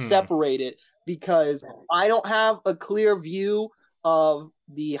way to separate it because I don't have a clear view of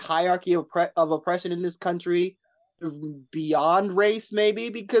the hierarchy of oppression in this country beyond race, maybe,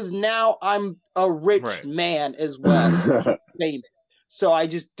 because now I'm a rich man as well, famous. So I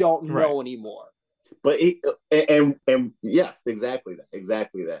just don't know anymore. But and yes, exactly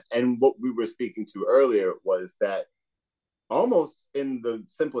that. And what we were speaking to earlier was that almost in the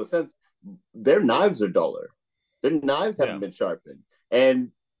simplest sense, their knives are duller. Their knives haven't been sharpened.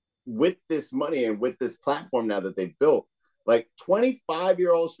 And with this money and with this platform now that they've built, like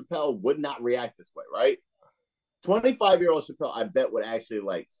 25-year-old Chappelle would not react this way, right? 25-year-old Chappelle, I bet, would actually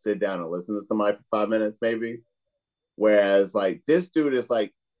like sit down and listen to somebody for 5 minutes, maybe. Whereas like this dude is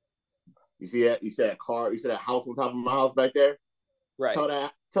like, you see that car, you see that house on top of my house back there? Right. Tell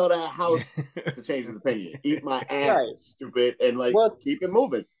that house to change his opinion. Eat my ass, stupid, and like keep it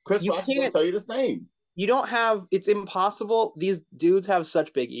moving. Chris Rock will tell you the same. You don't have. It's impossible. These dudes have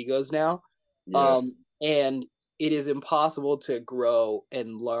such big egos now, and it is impossible to grow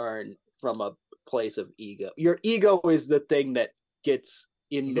and learn from a place of ego. Your ego is the thing that gets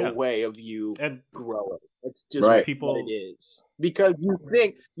in the way of you growing. It's just what it is, because you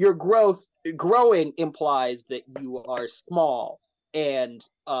think your growing implies that you are small, and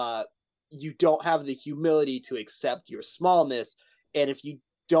you don't have the humility to accept your smallness. And if you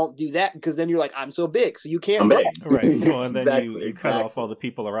don't do that, because then you're like, I'm so big, so you can't grow. Right. Well, and then you cut off all the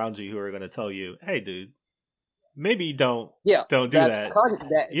people around you who are going to tell you, hey, dude, maybe don't do that.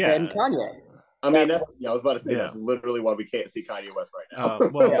 Then Kanye. I mean, I was about to say that's literally why we can't see Kanye West right now.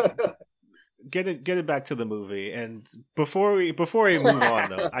 Get it back to the movie, and before we move on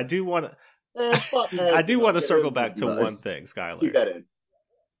though, I do want to circle back to one thing, Skyler. Keep that in.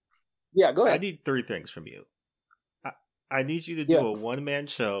 Yeah, go ahead. I need 3 things from you. I need you to do a one-man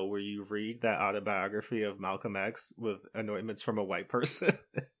show where you read that autobiography of Malcolm X with anointments from a white person.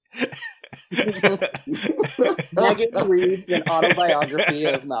 Megan reads an autobiography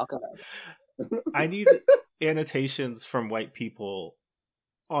of Malcolm X. I need annotations from white people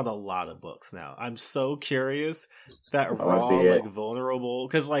on a lot of books now. I'm so curious, that raw, like vulnerable,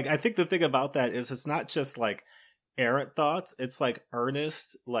 because like I think the thing about that is it's not just like errant thoughts, it's like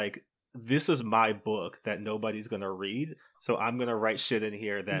earnest, like this is my book that nobody's gonna read, so I'm gonna write shit in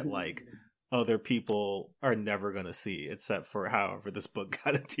here that like other people are never gonna see, except for however this book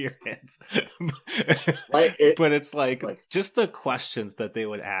got into your hands. But it's like just the questions that they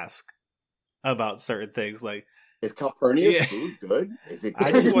would ask about certain things, like, is Calpurnia's food good? Is it good?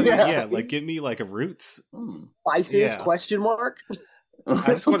 I just want to, like, give me like a Roots. Spices? Question mark.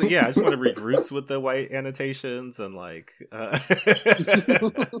 I just want to read Roots with the white annotations and like Kunta,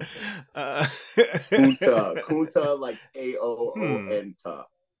 like AOONTA.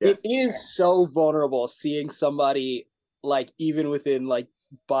 Yes. It is so vulnerable seeing somebody, like, even within like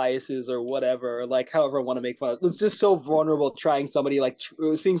biases or whatever, like however I want to make fun of it. It's just so vulnerable seeing somebody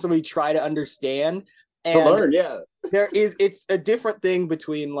try to understand and to learn. It's a different thing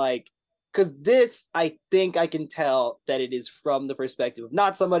between like, because this, I think I can tell that it is from the perspective of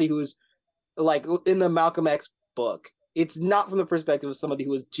not somebody who's like in the Malcolm X book. it's not from the perspective of somebody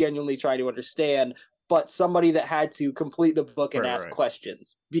who was genuinely trying to understand, but somebody that had to complete the book and ask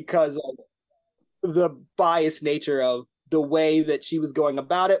questions because of the biased nature of the way that she was going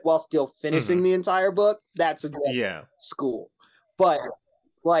about it while still finishing the entire book. That's a school. But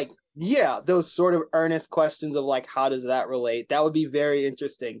like, yeah, those sort of earnest questions of like, how does that relate? That would be very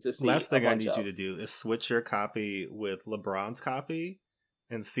interesting to see. Last thing I need you to do is switch your copy with LeBron's copy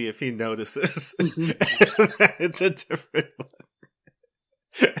and see if he notices that it's a different one.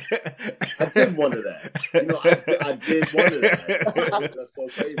 I did wonder that. You know, I did wonder that. That's so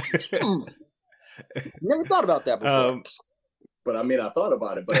crazy. Never thought about that before. But I mean, I thought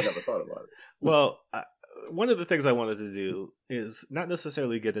about it, but I never thought about it. Well, one of the things I wanted to do is not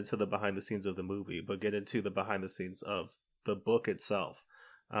necessarily get into the behind the scenes of the movie, but get into the behind the scenes of the book itself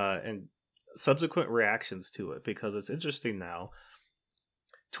and subsequent reactions to it, because it's interesting now.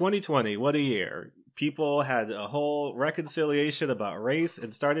 2020, what a year. People had a whole reconciliation about race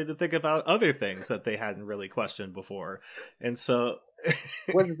and started to think about other things that they hadn't really questioned before. And so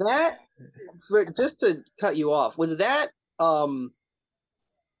was that, just to cut you off, was that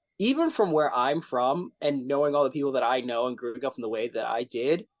even from where I'm from and knowing all the people that I know and growing up in the way that I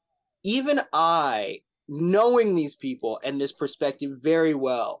did, even I, knowing these people and this perspective very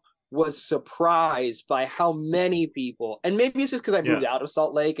well, was surprised by how many people, and maybe it's just because I moved out of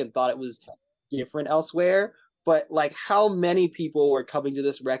Salt Lake and thought it was different elsewhere, but like how many people were coming to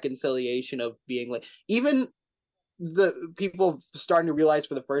this reconciliation of being like, even the people starting to realize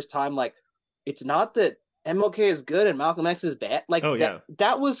for the first time, like, it's not that MLK is good and Malcolm X is bad. Like,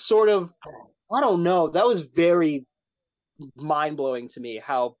 that was sort of, I don't know, that was very mind-blowing to me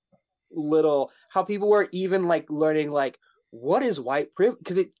how people were even like learning like, what is white privilege?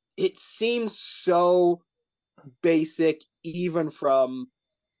 Because it seems so basic even from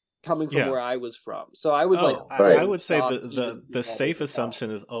coming from where I was from. So I was I would say the safe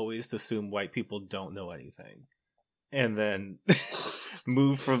assumption is always to assume white people don't know anything and then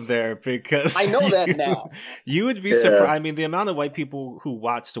move from there, because I know that now. You would be surprised. I mean, the amount of white people who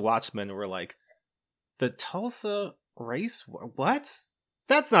watched Watchmen were like, the Tulsa race? What?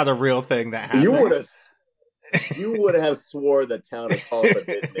 That's not a real thing that happened. You would have swore the town of Tulsa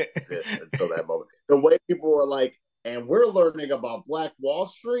didn't exist until that moment. The way people were like, and we're learning about Black Wall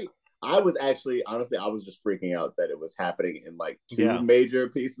Street. I was actually, honestly, I was just freaking out that it was happening in like two major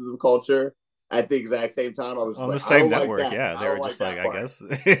pieces of culture at the exact same time. I was just on like, the same network. Like they were just like, I guess.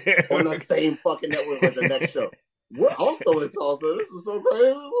 On the same fucking network as the next show. We're also in Tulsa. This is so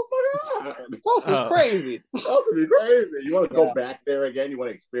crazy. Oh my God. Tulsa's crazy. Tulsa be crazy. You want to go back there again? You want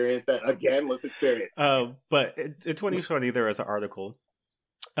to experience that again? Let's experience it. But in 2020, there was an article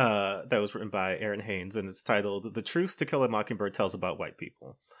that was written by Aaron Haynes, and it's titled "The Truth to Kill a Mockingbird Tells About White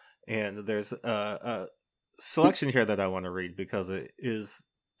People." And there's a selection here that I want to read because it is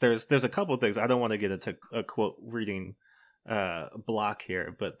there's a couple of things. I don't want to get into a quote reading block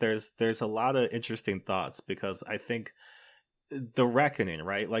here, but there's a lot of interesting thoughts, because I think the reckoning,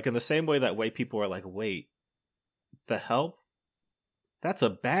 right? Like in the same way that white people are like, wait, The Help? That's a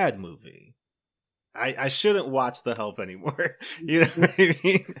bad movie. I shouldn't watch The Help anymore. You know what I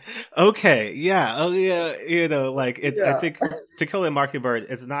mean? Okay, yeah, oh yeah, you know, like it's. I think To Kill a Mockingbird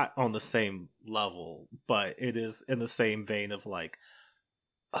is not on the same level, but it is in the same vein of like,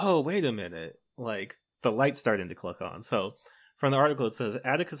 oh wait a minute, like the light's starting to click on. So from the article, it says,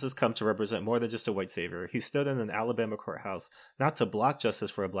 Atticus has come to represent more than just a white savior. He stood in an Alabama courthouse not to block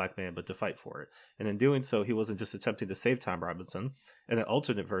justice for a black man, but to fight for it. And in doing so, he wasn't just attempting to save Tom Robinson. In an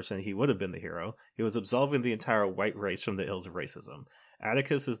alternate version, he would have been the hero. He was absolving the entire white race from the ills of racism.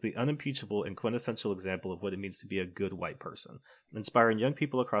 Atticus is the unimpeachable and quintessential example of what it means to be a good white person, inspiring young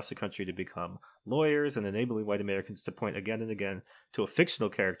people across the country to become lawyers and enabling white Americans to point again and again to a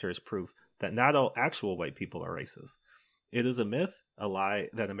fictional character as proof that not all actual white people are racist. It is a myth, a lie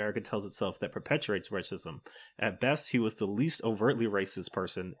that America tells itself that perpetuates racism. At best, he was the least overtly racist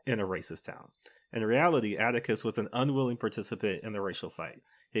person in a racist town. In reality, Atticus was an unwilling participant in the racial fight.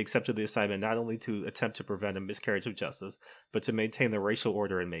 He accepted the assignment not only to attempt to prevent a miscarriage of justice, but to maintain the racial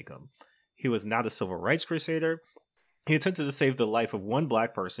order in Macomb. He was not a civil rights crusader. He attempted to save the life of one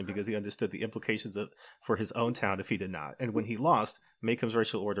black person because he understood the implications for his own town if he did not. And when he lost, Macomb's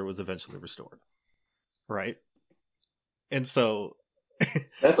racial order was eventually restored. Right? And so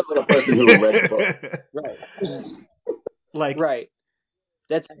that's like a person who read the book. Right. Like, right.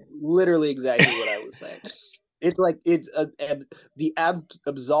 That's literally exactly what I was saying. It's like it's the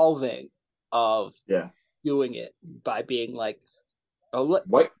absolving of doing it by being like,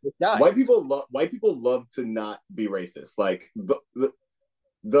 white people love to not be racist. Like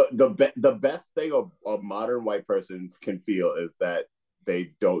the best thing a modern white person can feel is that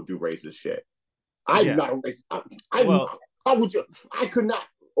they don't do racist shit. I'm not a racist. How would you? I could not.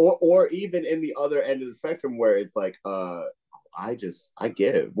 Or even in the other end of the spectrum where it's like, I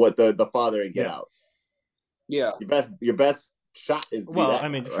get it. What the father and Get Out. Yeah. Your best shot is I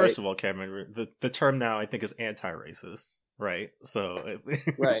mean, first of all, Cameron, the term now I think is anti-racist, right? So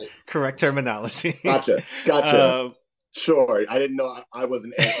right. Correct terminology. Gotcha. Sure, I didn't know I was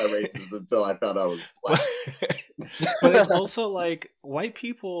an anti-racist until I found out I was black. But it's also like white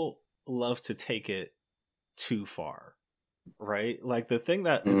people love to take it too far, right? Like the thing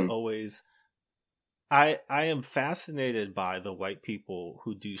that is always, I am fascinated by the white people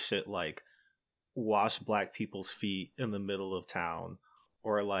who do shit like wash black people's feet in the middle of town,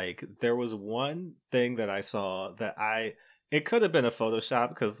 or like there was one thing that I saw that it could have been a Photoshop,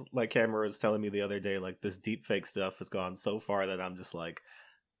 because like Cameron was telling me the other day, like this deep fake stuff has gone so far that I'm just like,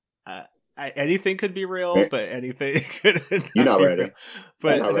 anything could be real, but anything could You're not ready. Real.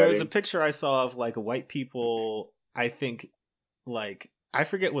 But there was a picture I saw of like white people, I think, like, I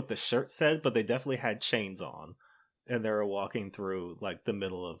forget what the shirt said, but they definitely had chains on, and they were walking through like the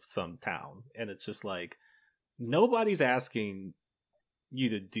middle of some town, and it's just like, nobody's asking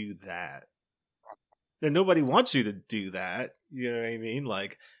you to do that. And nobody wants you to do that. You know what I mean?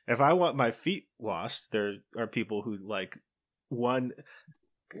 Like, if I want my feet washed, there are people who like one.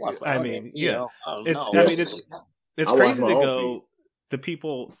 I mean, yeah, it's. I mean, it's crazy to go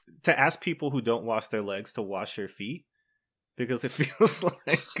to ask people who don't wash their legs to wash your feet, because it feels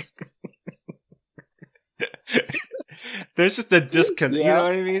like there's just a disconnect. You know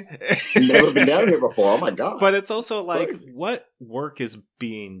what I mean? Never been down here before. Oh my god! But it's also like, what work is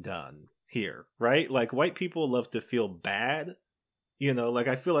being done here, right? Like, white people love to feel bad, you know. Like,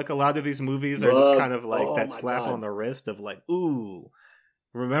 I feel like a lot of these movies are just kind of like that slap on the wrist of like, ooh,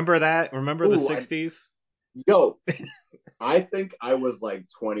 remember that? Remember the 60s? I think I was like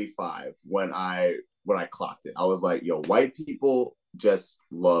 25 when I clocked it. I was like, yo, white people just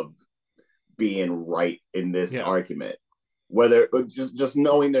love being right in this argument, whether just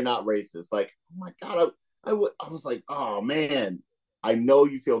knowing they're not racist. Like, oh my god, I was like, oh man, I know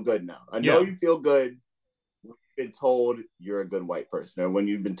you feel good now. I know you feel good when you've been told you're a good white person, or when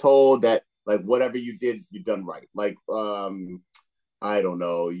you've been told that like whatever you did, you done right. Like, I don't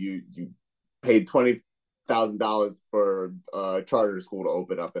know, you paid $20,000 for a charter school to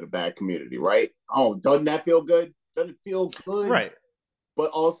open up in a bad community, right? Oh, doesn't that feel good? Doesn't it feel good? Right. But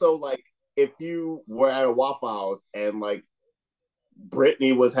also, like, if you were at a Waffle House and like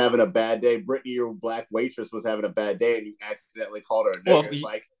Brittany was having a bad day, Brittany, your black waitress, was having a bad day, and you accidentally called her a nigger,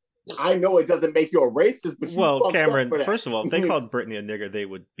 like, I know it doesn't make you a racist, but Cameron, first of all, if they called Brittany a nigger, they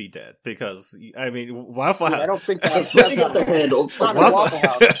would be dead, because I mean, Waffle House. I don't think that's got the handles. Waffle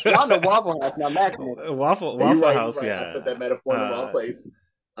House. Not the Waffle House. Now, Waffle House. Right. Yeah, I said that metaphor in the wrong place.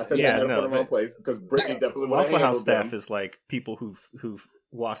 I said that metaphor in the wrong place, because Brittany definitely Waffle House staff is like people who've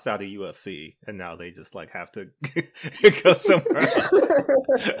washed out of UFC, and now they just like have to go somewhere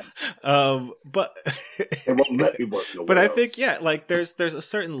else. But it won't let me work nowhere but I else. think like there's a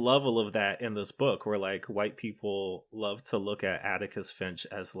certain level of that in this book, where like white people love to look at Atticus Finch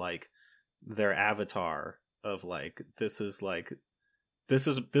as like their avatar of like, this is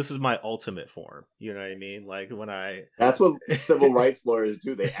my ultimate form. You know what I mean? Like, that's what civil rights lawyers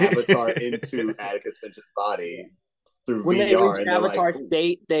do. They avatar into Atticus Finch's body through when VR, they reach and avatar like,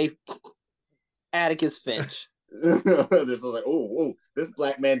 state, they Atticus Finch. They're just like, oh, this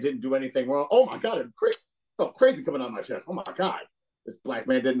black man didn't do anything wrong. Oh my god, it's crazy coming out of my chest. Oh my god, this black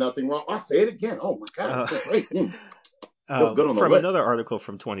man did nothing wrong. I'll say it again. Oh my god, it's so great. Feels good on the from list. Another article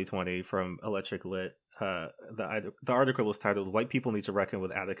from 2020 from Electric Lit. The article is titled "White People Need to Reckon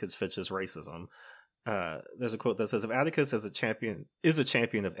with Atticus Finch's Racism." There's a quote that says, "If Atticus is a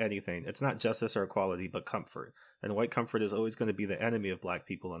champion of anything, it's not justice or equality, but comfort. And white comfort is always going to be the enemy of black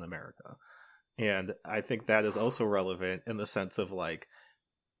people in America." And I think that is also relevant in the sense of like,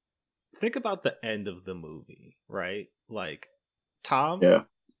 think about the end of the movie, right? Like, Tom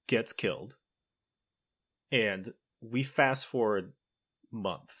gets killed, and we fast forward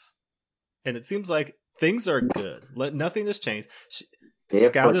months, and it seems like things are good. Nothing has changed.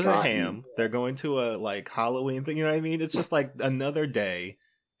 Scout is a ham. They're going to a like Halloween thing. You know what I mean? It's just like another day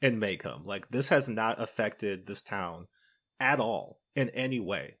in Maycomb. Like, this has not affected this town at all in any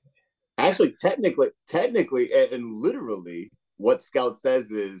way. Actually, technically, and literally, what Scout says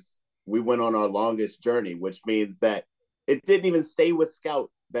is, we went on our longest journey, which means that it didn't even stay with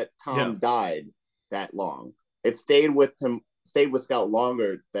Scout that Tom died that long. It stayed with Scout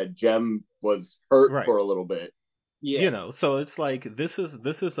longer, that Jem was hurt for a little bit. Yeah. So it's like this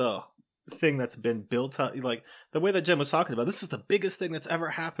is a thing that's been built up, like the way that Jim was talking about. This is the biggest thing that's ever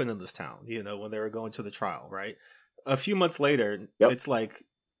happened in this town. When they were going to the trial, right? A few months later, it's like,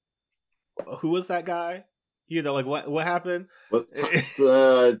 who was that guy? Like what happened?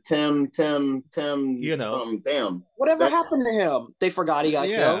 Tim. Damn. Whatever happened to him? They forgot he got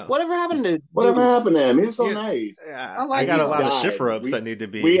killed. Whatever happened to him? He was so nice. Yeah, I got a lot of shift robes that need to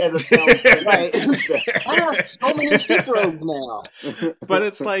be. We as a town, right? I have so many shift robes now. But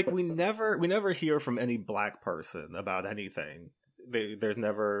it's like we never hear from any black person about anything. There's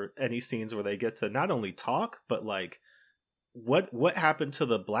never any scenes where they get to not only talk, but like what happened to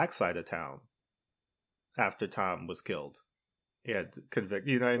the black side of town after Tom was killed. Yeah, convict.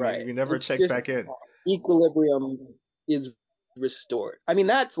 You know what I mean? Right. You never check back in. Equilibrium is restored. I mean,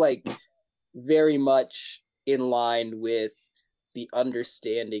 that's like very much in line with the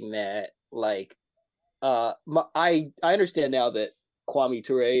understanding that, like, I understand now that Kwame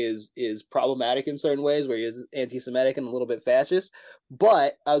Ture is problematic in certain ways, where he is anti-Semitic and a little bit fascist.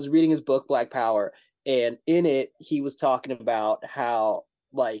 But I was reading his book Black Power, and in it he was talking about how,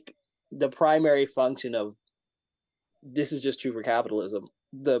 like, the primary function of, this is just true for capitalism,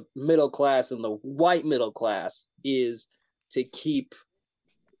 the middle class and the white middle class, is to keep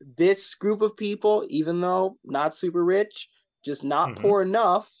this group of people, even though not super rich, just not poor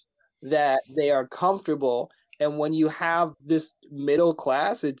enough that they are comfortable. And when you have this middle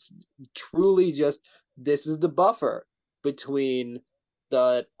class, it's truly just, this is the buffer between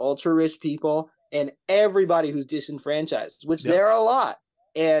the ultra rich people and everybody who's disenfranchised, which there are a lot.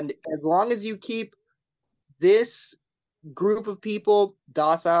 And as long as you keep this group of people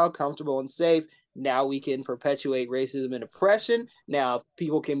docile, comfortable, and safe, now we can perpetuate racism and oppression. Now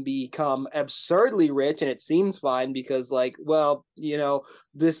people can become absurdly rich, and it seems fine because, like, well,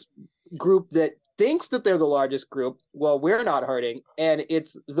 this group that thinks that they're the largest group, well, we're not hurting, and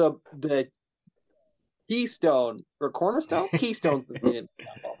it's the keystone or cornerstone, keystone's the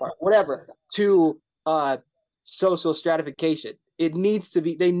whatever, to social stratification. It needs to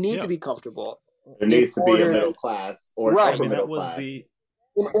be, they need to be comfortable. There needs to be a middle class or upper middle class. In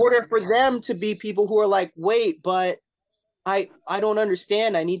order for them to be people who are like, wait, but I don't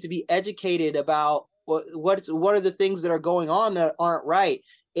understand. I need to be educated about what are the things that are going on that aren't right.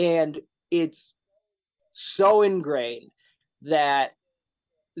 And it's so ingrained that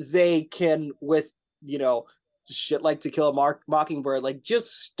they can, with, shit like To Kill a Mockingbird, like,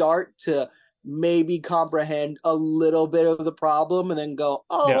 just start to maybe comprehend a little bit of the problem and then go,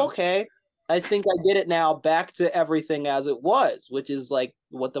 okay, I think I get it now, back to everything as it was, which is like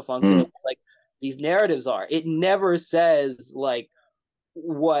what the function of, like, these narratives are. It never says, like,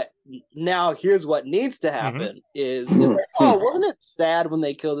 here's what needs to happen is like, oh, wasn't it sad when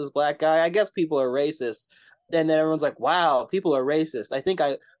they killed this black guy? I guess people are racist. And then everyone's like, wow, people are racist.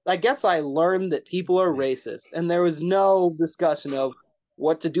 I guess I learned that people are racist. And there was no discussion of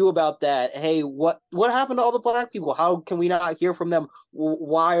what to do about that. Hey, what happened to all the black people? How can we not hear from them?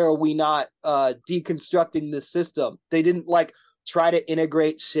 Why are we not deconstructing the system? They didn't, like, try to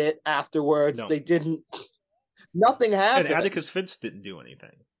integrate shit afterwards. No. They didn't. Nothing happened. And Atticus Finch didn't do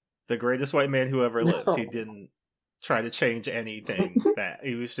anything. The greatest white man who ever lived. He didn't try to change anything. That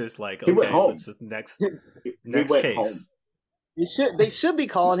he was just like, okay, let's just next case. Home. They should be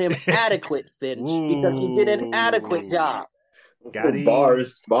calling him Adequate Finch because he did an adequate job. Got him.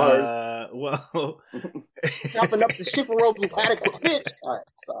 Bars. Well, chopping up the shift rope with Adequate Finch. All right,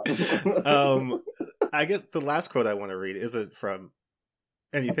 sorry. I guess the last quote I want to read isn't from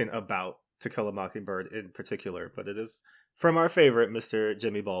anything about To Kill a Mockingbird in particular, but it is from our favorite, Mr.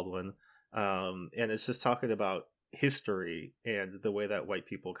 Jimmy Baldwin, and it's just talking about history and the way that white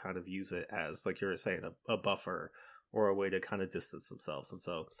people kind of use it as, like you were saying, a buffer or a way to kind of distance themselves. And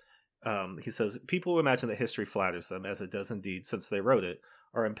so he says, people who imagine that history flatters them, as it does indeed since they wrote it,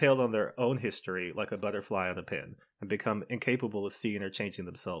 are impaled on their own history like a butterfly on a pin, and become incapable of seeing or changing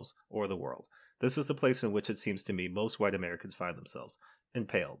themselves or the world. This is the place in which it seems to me most white Americans find themselves,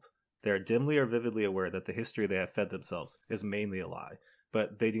 impaled. They are dimly or vividly aware that the history they have fed themselves is mainly a lie,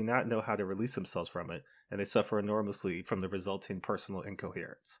 but they do not know how to release themselves from it, and they suffer enormously from the resulting personal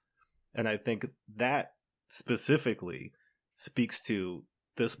incoherence. And I think that specifically speaks to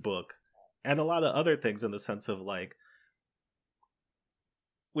this book and a lot of other things, in the sense of, like,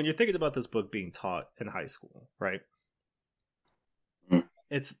 when you're thinking about this book being taught in high school, right?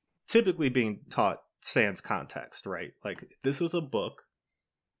 It's typically being taught sans context, right? Like, this is a book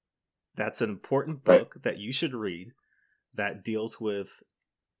that's an important book that you should read, that deals with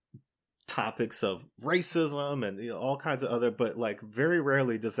topics of racism and all kinds of other, but, like, very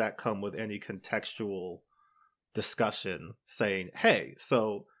rarely does that come with any contextual discussion saying, hey,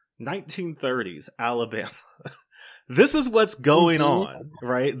 so 1930s Alabama, this is what's going on,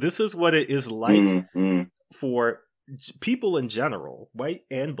 right? This is what it is like for people in general, white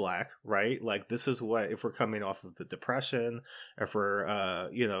and black, right? Like, this is what, if we're coming off of the Depression, if we're,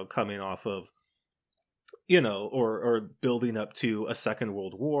 coming off of, or building up to a Second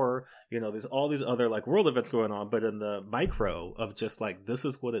World War, there's all these other like world events going on, but in the micro of just like, this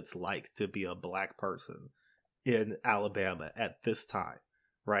is what it's like to be a black person in Alabama at this time,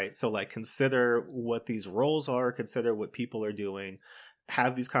 right? So like, consider what these roles are, consider what people are doing,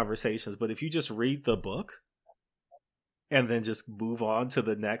 have these conversations. But if you just read the book and then just move on to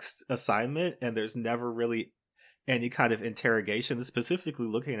the next assignment, and there's never really any kind of interrogation, specifically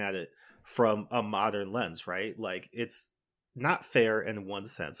looking at it from a modern lens, right? Like, it's not fair in one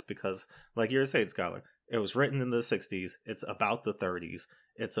sense, because like you were saying, Skyler, it was written in the 60s. It's about the 30s.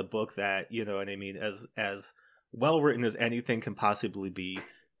 It's a book that, you know what I mean, as well written as anything can possibly be.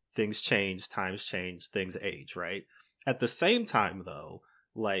 Things change, times change, things age, right? At the same time, though,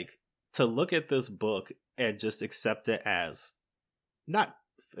 like, to look at this book and just accept it as not,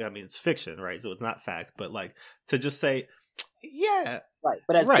 I mean, it's fiction, right? So it's not fact, but like, to just say, yeah, right,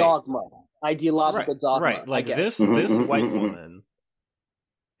 but as dogma, ideological dogma, right? Like, I guess. this white woman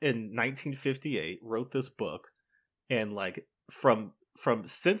in 1958 wrote this book, and like, from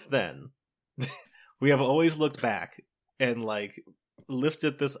since then, we have always looked back and like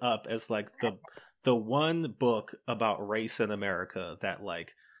lifted this up as like the one book about race in America that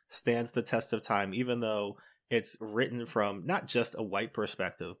like stands the test of time, even though it's written from not just a white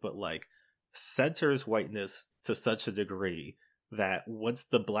perspective, but like centers whiteness to such a degree that once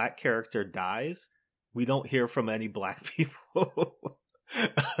the black character dies, we don't hear from any black people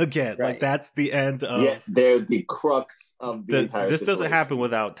again. Right. Like, that's the end of... Yeah, they're the crux of the entire This situation. doesn't happen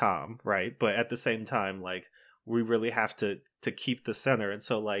without Tom, right? But at the same time, like, we really have to keep the center. And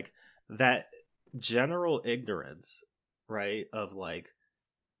so like, that general ignorance, right, of like,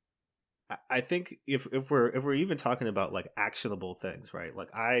 I think if we're even talking about like actionable things, right?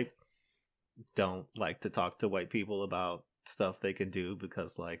 Like, I don't like to talk to white people about stuff they can do,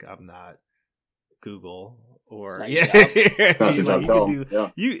 because like, I'm not Google or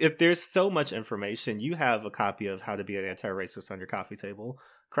if there's so much information, you have a copy of How to Be an Anti-Racist on your coffee table.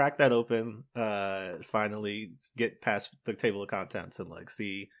 Crack that open, finally get past the table of contents and like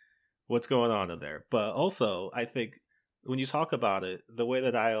see what's going on in there. But also, I think when you talk about it, the way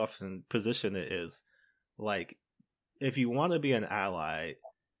that I often position it is like, if you want to be an ally,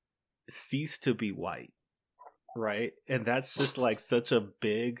 cease to be white, right? And that's just like such a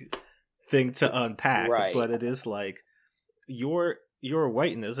big thing to unpack, right? But it is like, your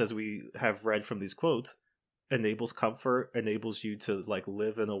whiteness, as we have read from these quotes, enables comfort, enables you to like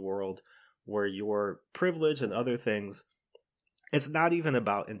live in a world where your privilege and other things, it's not even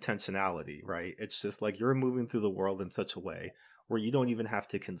about intentionality, right? It's just like, you're moving through the world in such a way where you don't even have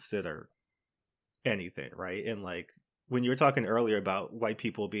to consider anything, right? And like, when you were talking earlier about white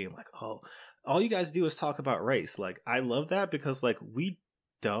people being like, oh, all you guys do is talk about race, like, I love that, because like, we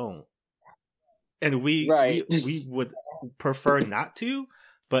don't, and we would prefer not to,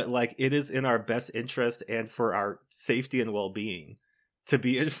 but like, it is in our best interest and for our safety and well-being to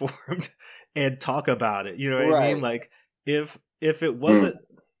be informed and talk about it. You know what I mean? Like, if it wasn't,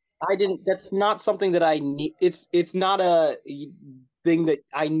 that's not something that I need. It's not a thing that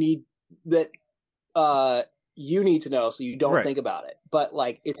I need, that you need to know, so you don't think about it. But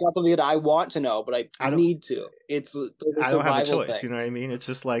like, it's not something that I want to know, but I need to. I don't have a choice. Thing. You know what I mean? It's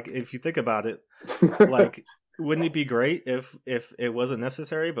just like, if you think about it, like, wouldn't it be great if it wasn't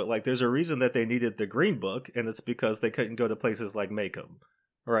necessary? But like, there's a reason that they needed the Green Book, and it's because they couldn't go to places like Macomb,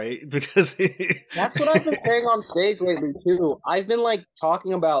 right? Because that's what I've been saying on stage lately too. I've been like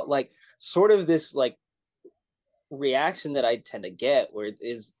talking about like sort of this like reaction that I tend to get, where it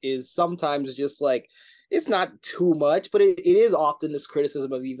is sometimes just like, it's not too much, but it is often this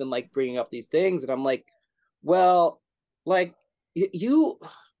criticism of even like bringing up these things, and I'm like, well, like,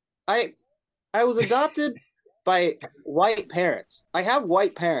 I was adopted by white parents. I have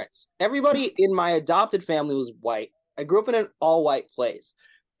white parents. Everybody in my adopted family was white. I grew up in an all-white place.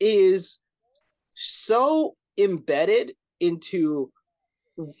 It is so embedded into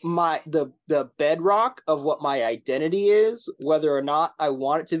the bedrock of what my identity is, whether or not I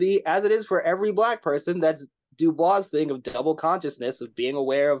want it to be, as it is for every black person. That's Dubois' thing of double consciousness, of being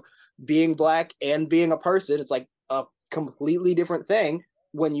aware of being black and being a person. It's like a completely different thing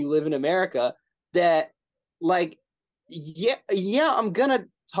when you live in America. That, like, yeah, I'm gonna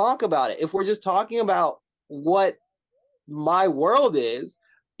talk about it. If we're just talking about what my world is,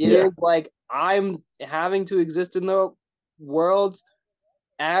 It is like I'm having to exist in the world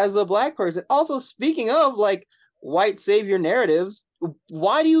as a Black person. Also, speaking of like white savior narratives,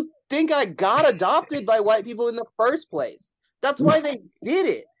 why do you think I got adopted by white people in the first place? That's why they did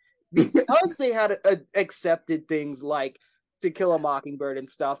it. Because they had accepted things like To Kill a Mockingbird and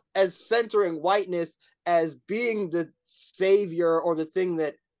stuff as centering whiteness as being the savior or the thing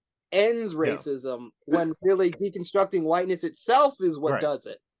that ends racism, when really deconstructing whiteness itself is what does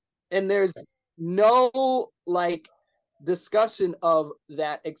it. And there's no like discussion of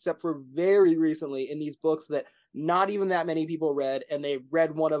that except for very recently in these books that not even that many people read, and they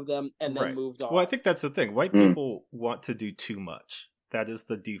read one of them and then moved on. Well, I think that's the thing. White people want to do too much. That is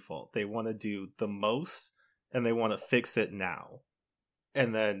the default. They want to do the most, and they want to fix it now,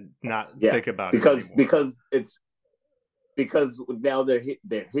 and then not think about it anymore. Because now they're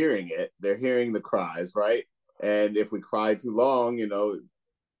hearing it. They're hearing the cries, right? And if we cry too long, you know,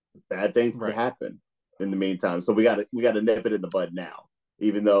 bad things can happen in the meantime. So we got to nip it in the bud now,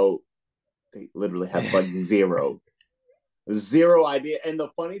 even though they literally have like zero idea. And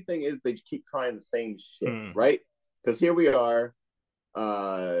the funny thing is, they keep trying the same shit, right? Because here we are.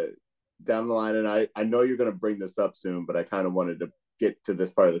 Down the line, and I know you're going to bring this up soon, but I kind of wanted to get to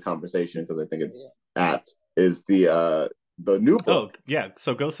this part of the conversation because I think it's apt. Is the new book? Oh yeah,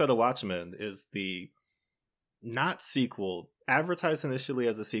 so Go Set a Watchman is the not sequel, advertised initially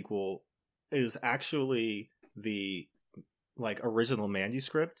as a sequel, is actually the like original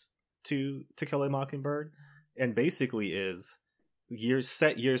manuscript to Kill a Mockingbird, and basically is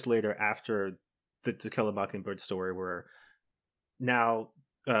years later after the To Kill a Mockingbird story, where now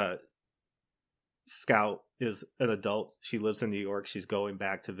Scout is an adult. She lives in New York. She's going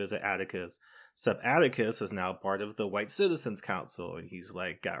back to visit Atticus. Except Atticus is now part of the White Citizens Council, and he's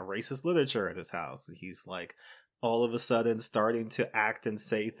like got racist literature at his house. He's like all of a sudden starting to act and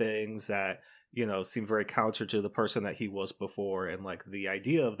say things that, you know, seem very counter to the person that he was before. And like the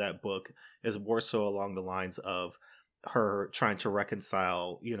idea of that book is more so along the lines of her trying to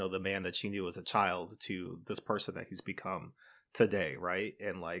reconcile, you know, the man that she knew as a child to this person that he's become today, right?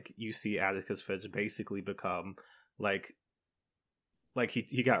 And like you see Atticus Finch basically become like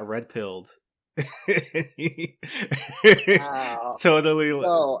he got red pilled. Wow. Totally.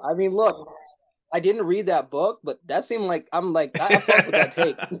 No, I mean, look, I didn't read that book, but that seemed like I fuck with that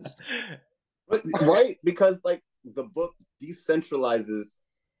take. Right? Because like the book decentralizes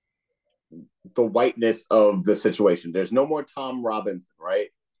the whiteness of the situation. There's no more Tom Robinson, right?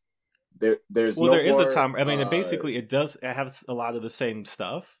 There is a Tom. I mean, it has a lot of the same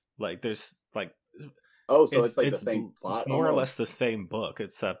stuff. Like there's like, so it's like the same plot, more or less the same book,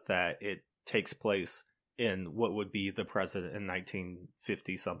 except that it takes place in what would be the president in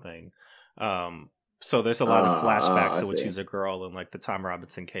 1950 something. So there's a lot of flashbacks to when she's a girl in like the Tom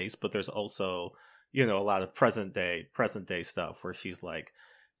Robinson case, but there's also, you know, a lot of present day stuff where she's like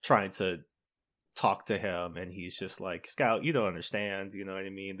trying to talk to him, and he's just like, Scout, you don't understand, you know what I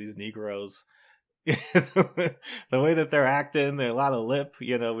mean? These Negroes, the way that they're acting, they're a lot of lip,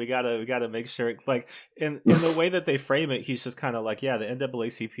 you know, we gotta make sure, like in the way that they frame it, he's just kind of like, yeah, the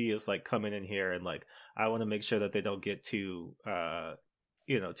NAACP is like coming in here, and like I want to make sure that they don't get too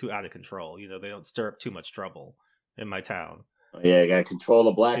you know, too out of control, you know, they don't stir up too much trouble in my town. You gotta control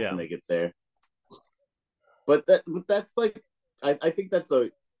the blacks when they get there. But that's like, I think that's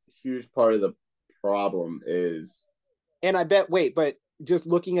a huge part of the problem is, and I bet but just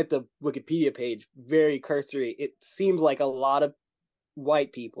looking at the Wikipedia page, very cursory, it seems like a lot of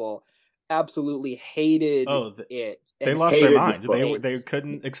white people absolutely hated it. They lost their mind. They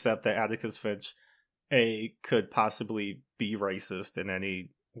couldn't accept that Atticus Finch could possibly be racist in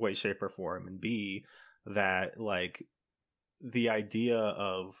any way, shape, or form, and B, that like the idea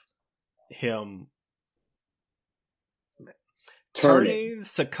of him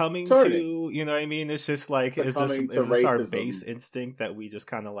succumbing to, you know what I mean? It's just like, is this our base instinct that we just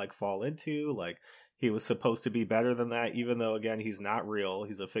kind of like fall into? Like he was supposed to be better than that, even though again he's not real,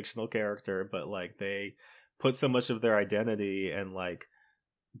 he's a fictional character, but like they put so much of their identity and like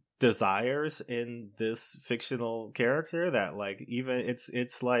desires in this fictional character that like even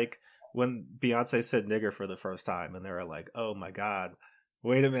it's like when Beyonce said nigger for the first time and they were like, oh my god,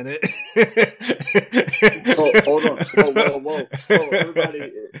 wait a minute. Hold on. Whoa.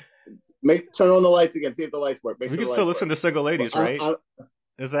 Everybody, turn on the lights again. See if the lights work. We can still listen to Single Ladies, right?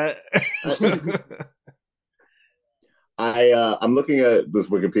 Is that? I'm looking at this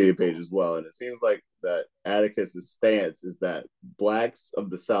Wikipedia page as well, and it seems like that Atticus's stance is that blacks of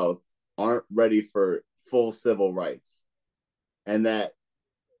the South aren't ready for full civil rights, and that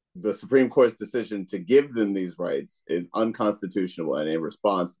the Supreme Court's decision to give them these rights is unconstitutional and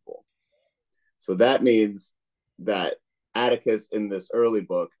irresponsible. So that means that Atticus in this early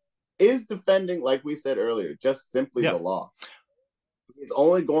book is defending, like we said earlier, just simply the law. He's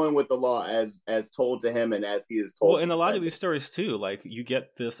only going with the law as told to him and as he is told. Well, in a lot of these stories too, like you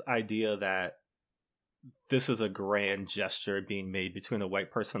get this idea that this is a grand gesture being made between a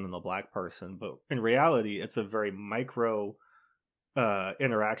white person and a black person, but in reality, it's a very micro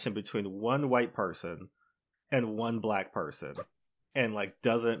interaction between one white person and one black person, and like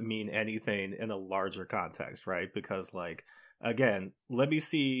doesn't mean anything in a larger context, right? Because like, again, let me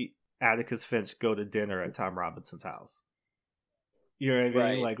see Atticus Finch go to dinner at Tom Robinson's house. You know what I mean?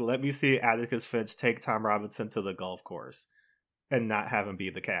 Right. Like, let me see Atticus Finch take Tom Robinson to the golf course and not have him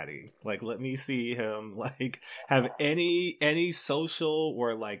be the caddy. Like, let me see him like have any social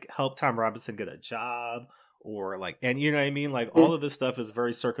or like help Tom Robinson get a job or like, and you know what I mean? Like all of this stuff is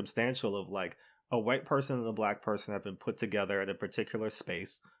very circumstantial of like a white person and a black person have been put together in a particular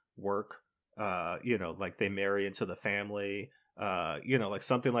space, work, you know, like they marry into the family, you know, like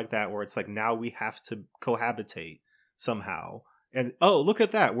something like that where it's like now we have to cohabitate somehow. And oh, look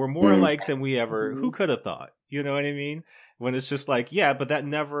at that. We're more alike than we ever, who could have thought? You know what I mean? When it's just like, yeah, but that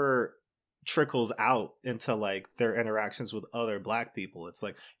never trickles out into like their interactions with other black people. It's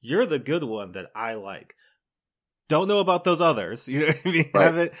like, you're the good one that I like. Don't know about those others. You know what I mean?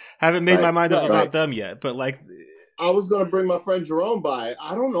 Right. Haven't made my mind up about them yet. But like, I was going to bring my friend Jerome by.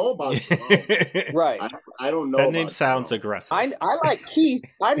 I don't know about Jerome. Right. I don't know. That name sounds Jerome. aggressive. I like Keith.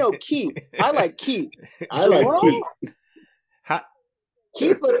 I know Keith. I like Keith. I like Keith.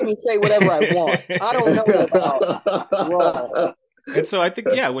 Keith lets me say whatever I want. I don't know about. And so I think,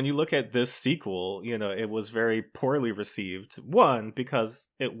 yeah, when you look at this sequel, you know, it was very poorly received. One, because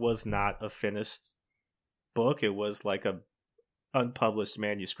it was not a finished book. It was like a unpublished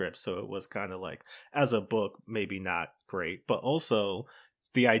manuscript. So it was kind of like, as a book, maybe not great. But also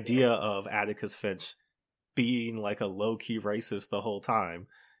the idea of Atticus Finch being like a low-key racist the whole time.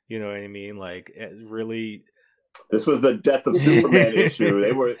 You know what I mean? Like, it really... This was the Death of Superman issue.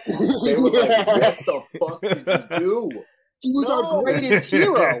 They were like, what the fuck did you do? He was our greatest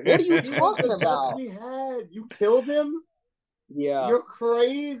hero. What are you talking about? We had. You killed him? Yeah. You're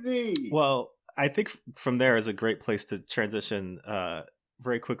crazy. Well, I think from there is a great place to transition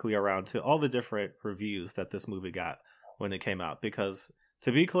very quickly around to all the different reviews that this movie got when it came out. Because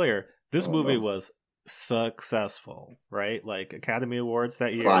to be clear, this movie was successful, right? Like Academy Awards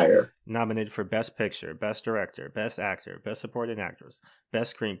that year, nominated for Best Picture, Best Director, Best Actor, Best Supporting Actress,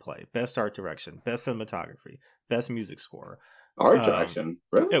 Best Screenplay, Best Art Direction, Best Cinematography, Best Music Score. Art Direction?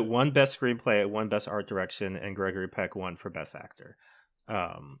 Really? It won Best Screenplay, it won Best Art Direction, and Gregory Peck won for Best Actor.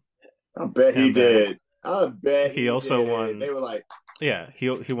 I bet he did. I bet he also won. They were like, yeah,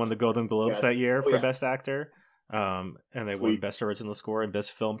 he won the Golden Globes that year for Best Actor. And they won Best Original Score and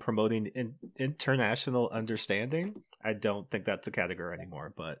Best Film promoting international understanding. I don't think that's a category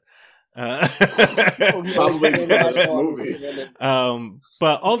anymore, but probably the movie.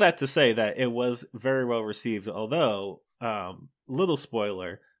 But all that to say that it was very well received, although little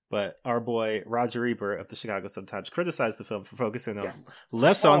spoiler, but our boy Roger Ebert of the Chicago Sun-Times criticized the film for focusing on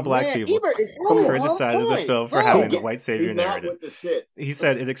less on black people. Criticized the film for having the white savior narrative. He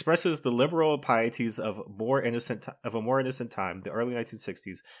said it expresses the liberal pieties of a more innocent time, the early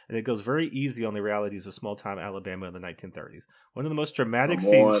 1960s, and it goes very easy on the realities of small-town Alabama in the 1930s. One of the most dramatic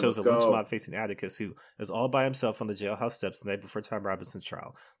scenes shows a lynch mob facing Atticus, who is all by himself on the jailhouse steps the night before Tom Robinson's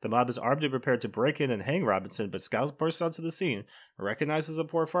trial. The mob is armed and prepared to break in and hang Robinson, but scouts burst onto the scene, recognizes a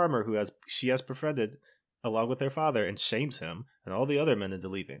poor farmer who she has befriended along with their father, and shames him and all the other men into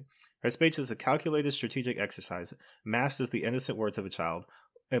leaving. Her speech is a calculated strategic exercise, masked as the innocent words of a child.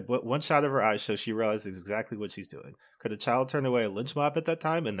 But one shot of her eyes shows she realizes exactly what she's doing. Could a child turn away a lynch mob at that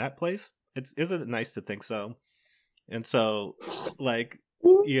time in that place? Isn't it nice to think so? And so, like,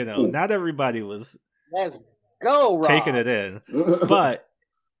 you know, not everybody was taking it in. But,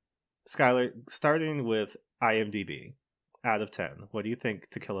 Skyler, starting with IMDb, out of 10, what do you think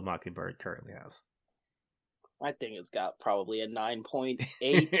To Kill a Mockingbird currently has? I think it's got probably a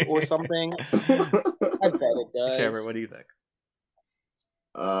 9.8 or something. I bet it does. Cameron, what do you think?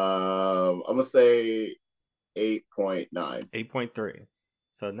 I'm gonna say 8.9. 8.3.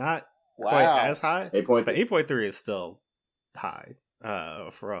 So not quite as high. 8.3. But 8.3 is still high.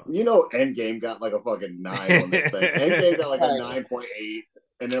 You know, Endgame got like a fucking 9 on this thing. Endgame got like a 9.8.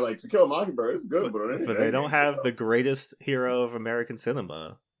 And they're like, To Kill a Mockingbird is good, but they don't have the greatest hero of American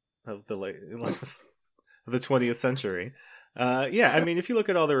cinema of the the 20th century. Yeah, I mean, if you look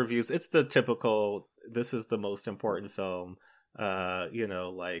at all the reviews, it's the typical, this is the most important film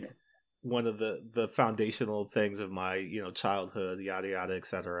like one of the foundational things of my, childhood, yada yada,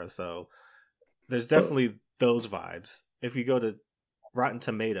 etc. So there's definitely those vibes. If you go to Rotten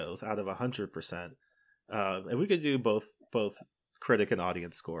Tomatoes out of 100%, and we could do both critic and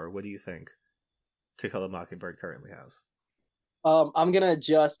audience score. What do you think To Kill a Mockingbird currently has? I'm gonna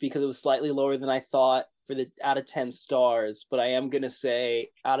adjust because it was slightly lower than I thought for the out of 10 stars, but I am gonna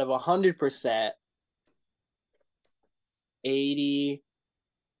say out of 100%, 80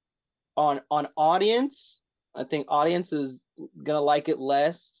 on audience. I think audience is gonna like it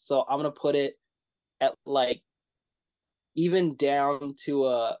less, so I'm gonna put it at like even down to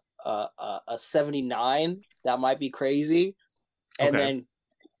a 79. That might be crazy, and then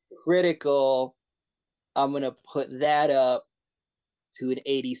critical, I'm gonna put that up to an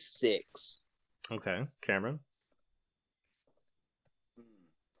 86. Okay, Cameron.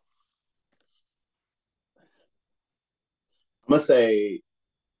 I'm gonna say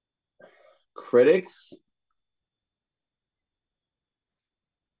critics.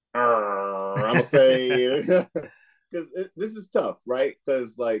 I'm gonna say because this is tough, right?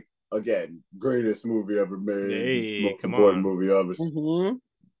 Because like again, greatest movie ever made, most important movie ever. Mm-hmm.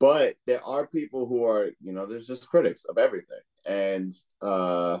 But there are people who are, there's just critics of everything, and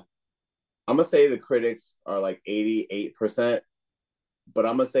I'm gonna say the critics are like 88%, but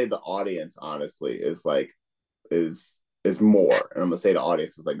I'm gonna say the audience honestly is like is more, and I'm gonna say the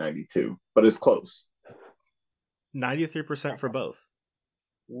audience is like 92, but it's close. 93% for both.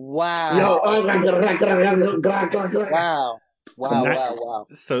 Wow. Wow.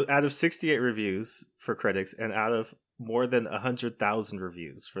 So out of 68 reviews for critics and out of more than 100,000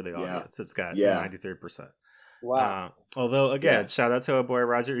 reviews for the audience, it's got 93%. Wow. Although, again, shout out to our boy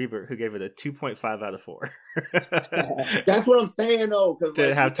Roger Ebert, who gave it a 2.5 out of 4. That's what I'm saying, though. Because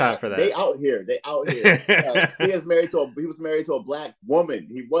didn't have time for that. They out here. He was married to a black woman.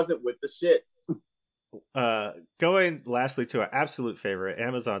 He wasn't with the shits. Going lastly to our absolute favorite,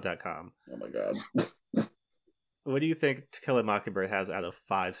 Amazon.com. Oh my god. What do you think To Kill a Mockingbird has out of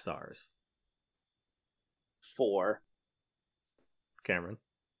 5 stars? 4. Cameron?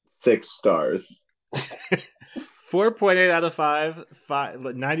 6 stars. 4.8 out of 5,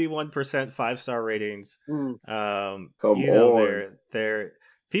 91% 5-star ratings. Come on. They're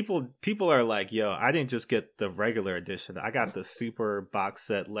people are like, yo, I didn't just get the regular edition. I got the super box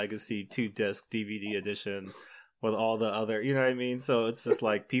set legacy 2-disc DVD edition with all the other, you know what I mean? So it's just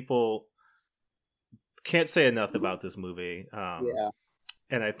like people can't say enough about this movie.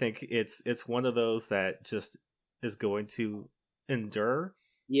 And I think it's one of those that just is going to endure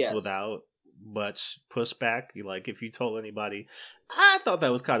without much pushback. Like if you told anybody, I thought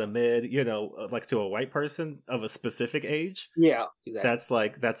that was kind of mid, like to a white person of a specific age. Yeah,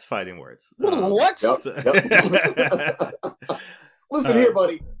 exactly. That's fighting words. What? Listen here,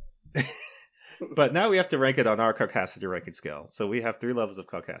 buddy. But now we have to rank it on our caucasity ranking scale. So we have 3 levels of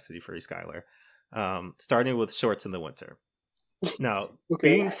caucasity for you, Skyler. Starting with shorts in the winter. Now,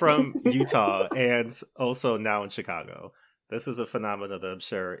 being from Utah and also now in Chicago, this is a phenomenon that I'm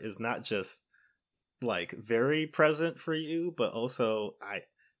sure is not just like very present for you, but also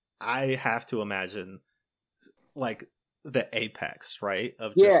I have to imagine like the apex, right?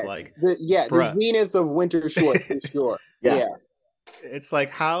 Of just like the zenith of winter shorts for sure. Yeah. It's like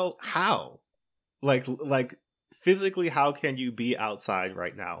how like physically how can you be outside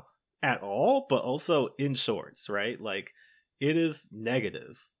right now at all, but also in shorts, right? Like it is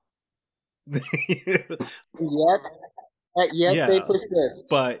negative. Yes, they persist.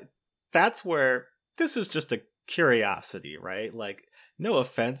 But that's where this is just a curiosity, right? Like no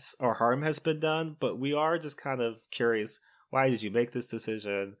offense or harm has been done, but we are just kind of curious. Why did you make this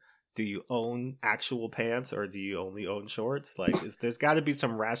decision? Do you own actual pants or do you only own shorts? Like there's got to be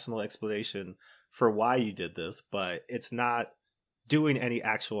some rational explanation for why you did this, but it's not doing any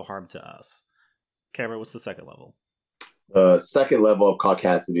actual harm to us. Cameron, what's the second level? The second level of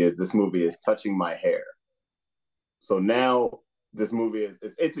caucasity is this movie is touching my hair. So now this movie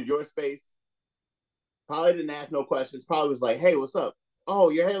is into your space. Probably didn't ask no questions. Probably was like, hey, what's up? Oh,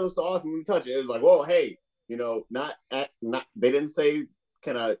 your hair looks so awesome. Let me touch it. It was like, whoa, hey, not they didn't say,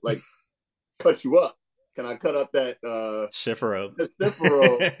 can I like cut you up? Can I cut up that Schifferobe?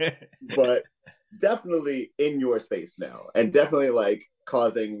 But definitely in your space now. And definitely like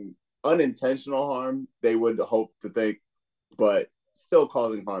causing unintentional harm, they would hope to think, but still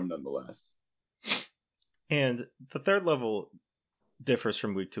causing harm nonetheless. And the third level differs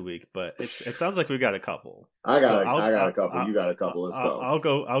from week to week, but it sounds like we got a couple. I got a couple. You got a couple. Let's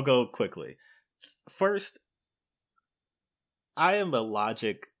go. I'll go quickly. First, I am a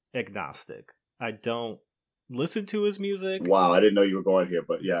logic agnostic. I don't listen to his music. Wow, I didn't know you were going here,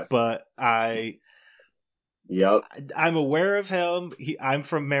 but yes. But Yep. I'm aware of him. I'm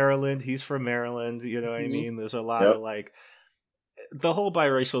from Maryland. He's from Maryland. You know what I mean? There's a lot of like the whole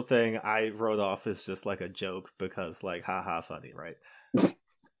biracial thing I wrote off as just like a joke because like haha funny, right?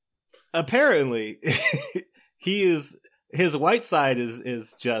 Apparently his white side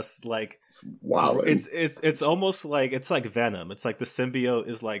is just like wow. It's almost like it's like Venom. It's like the symbiote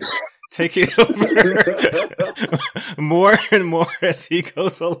is like taking over more and more as he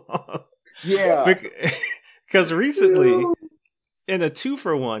goes along. Yeah. Because recently, in a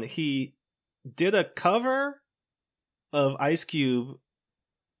 2-for-1, he did a cover of Ice Cube,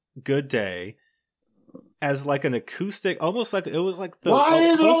 "Good Day," as like an acoustic, almost like it was like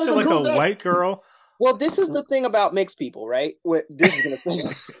close to like a white girl. Well, this is the thing about mixed people, right? This is gonna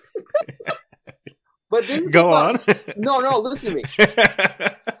say, but go on. No, listen to me.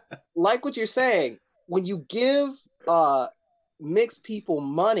 Like what you're saying, when you give mixed people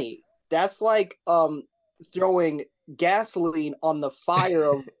money, that's like throwing gasoline on the fire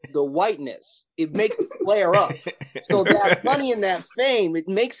of the whiteness. It makes it flare up. So that money and that fame, it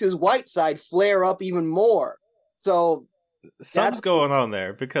makes his white side flare up even more. So something's going on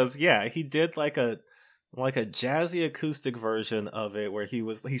there because he did like a jazzy acoustic version of it where he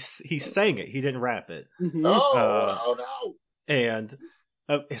sang it. He didn't rap it. Mm-hmm. Oh no! And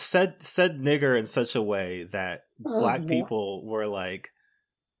said nigger in such a way that black people were like,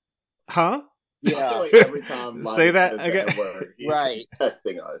 "Huh?" Yeah. Like every time say that again. He's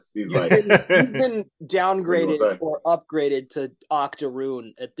testing us. He's you've been downgraded or upgraded to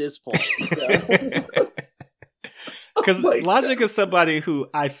Octoroon at this point. Because Logic is somebody who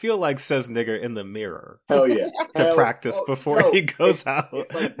I feel like says nigger in the mirror. Hell yeah. To practice before he goes out.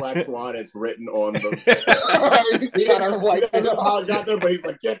 It's like Black Swan. It's written on the... He's trying to wipe it up. How it got there, but he's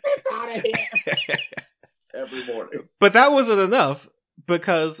like, get this out of here. Every morning. But that wasn't enough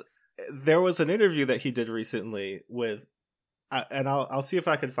because there was an interview that he did recently with, and I'll see if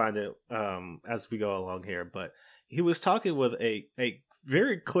I can find it as we go along here, but he was talking with a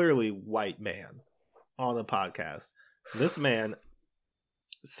very clearly white man on a podcast. This man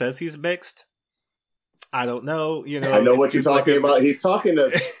says he's mixed. I don't know, I know what you're talking about. He's talking to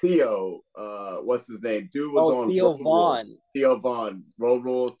Theo. What's his name? Dude was on Theo Vaughn. Theo Vaughn. Road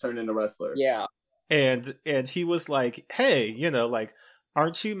Rules turned into wrestler. Yeah. And he was like, hey, like,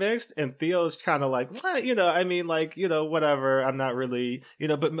 aren't you mixed? And Theo's kind of like, what? I mean, like, whatever. I'm not really,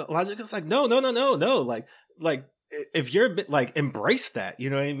 but Logic is like, no. Like, if you're like, embrace that, you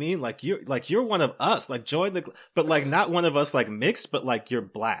know what I mean? Like you're one of us, like join the, but like not one of us like mixed, but like you're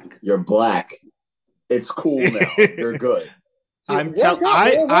black. You're black. It's cool now. You're good. I'm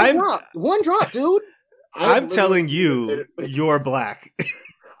one drop, dude. I'm telling you, you're black.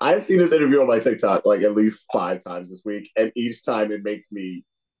 I've seen this interview on my TikTok like at least 5 times this week, and each time it makes me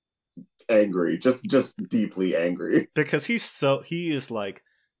angry, just deeply angry. Because he is like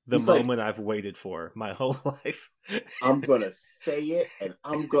the moment I've waited for my whole life. I'm gonna say it, and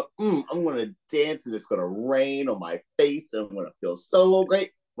I'm gonna dance, and it's gonna rain on my face, and I'm gonna feel so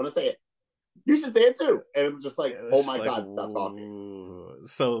great. I'm gonna say it. You should say it too. And it was just like, oh my God, stop talking.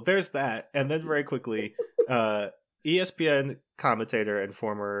 So there's that. And then very quickly, ESPN commentator and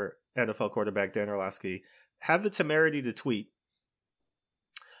former NFL quarterback Dan Orlovsky had the temerity to tweet,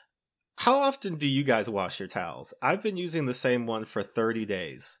 how often do you guys wash your towels? I've been using the same one for 30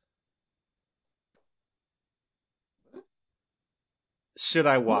 days. Should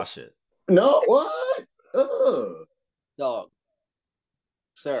I wash it? No, what? Ugh. Dog.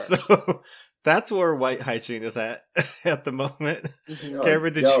 Sir. So that's where white hygiene is at the moment.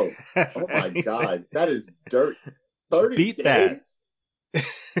 Cameron, did you have oh my God, that is dirt. 30 Beat days? That.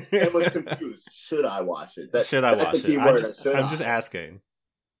 I was confused. Should I wash it? Should I wash it? I'm just asking.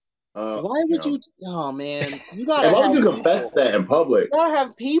 Why would you? Oh man, you gotta. Why would you confess that in public? You gotta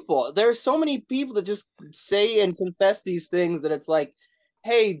have people. There's so many people that just say and confess these things that it's like,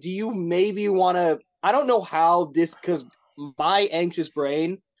 hey, do you maybe want to? I don't know how this, because my anxious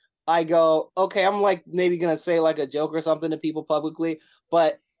brain, I go, okay, I'm like maybe gonna say like a joke or something to people publicly,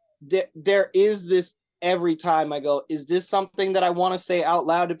 but there is this every time I go, is this something that I want to say out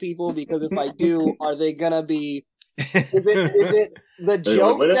loud to people? Because if I do, are they gonna be? Is it the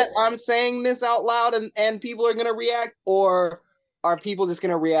joke that I'm saying this out loud and people are gonna react, or are people just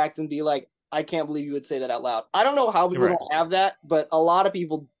gonna react and be like, I can't believe you would say that out loud? I don't know how people don't have that, but a lot of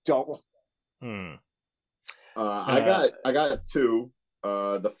people don't. I got 2.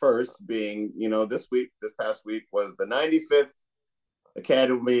 The first being, this past week was the 95th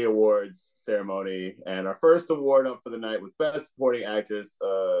Academy Awards ceremony, and our first award up for the night was Best Supporting Actress.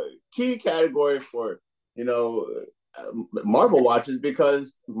 Key category for Marvel watches,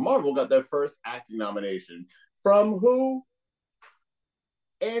 because Marvel got their first acting nomination from who?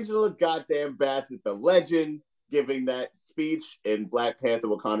 Angela goddamn Bassett, the legend, giving that speech in Black Panther: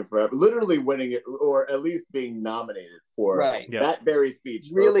 Wakanda Forever, literally winning it, or at least being nominated for that very speech.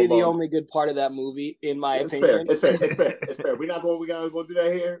 Really, the only good part of that movie, in my opinion. It's fair. We're not going to do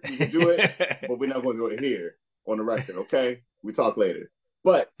that here. We can do it, but we're not going to do it here on the record. Okay, we talk later.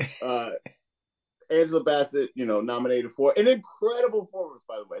 But Angela Bassett, nominated for an incredible performance.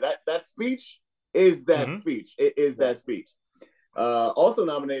 By the way, that speech is that speech. It is that speech. Also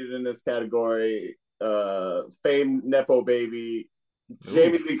nominated in this category, famed Nepo baby,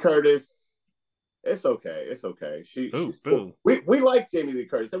 Jamie Lee Curtis. It's okay. She's cool. We like Jamie Lee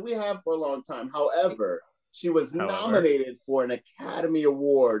Curtis, and we have for a long time. However, she was nominated for an Academy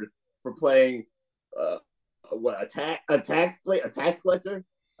Award for playing a tax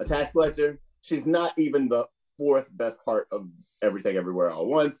collector. She's not even the fourth best part of Everything Everywhere All at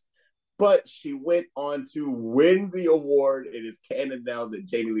Once. But she went on to win the award. It is canon now that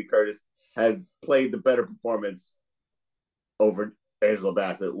Jamie Lee Curtis has played the better performance over Angela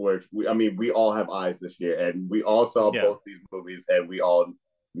Bassett, which we all have eyes this year, and we all saw both these movies, and we all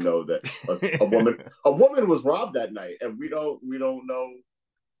know that a woman was robbed that night, and we don't know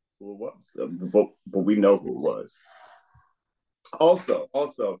who it was, but we know who it was.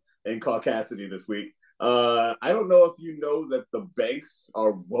 Also in Caucasity this week. I don't know if you know that the banks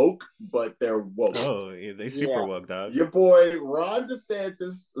are woke, but they're woke. Oh, yeah, they super woke, dog. Your boy Ron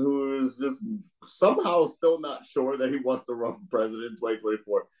DeSantis, who is just somehow still not sure that he wants to run for president in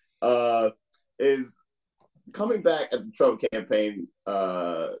 2024, is coming back at the Trump campaign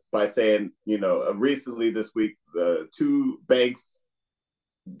by saying, recently this week, the two banks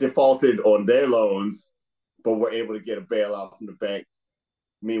defaulted on their loans, but were able to get a bailout from the bank.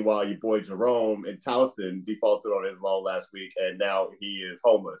 Meanwhile, your boy Jerome in Towson defaulted on his loan last week, and now he is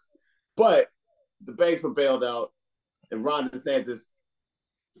homeless. But the banks were bailed out, and Ron DeSantis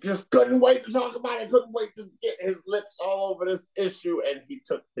just couldn't wait to talk about it, couldn't wait to get his lips all over this issue, and he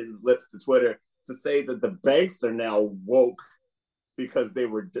took his lips to Twitter to say that the banks are now woke because they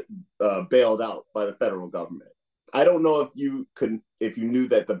were bailed out by the federal government. I don't know if you knew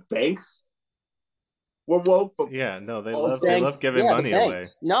that the banks were woke, but they love giving money away.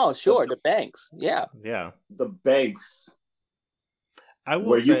 No, sure, the banks, the banks. I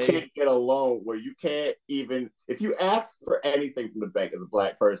will say, you can't get a loan, where you can't even, if you ask for anything from the bank as a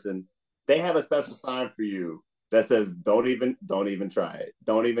Black person, they have a special sign for you that says, "Don't even try it.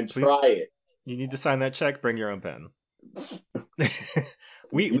 Don't even try it." You need to sign that check. Bring your own pen.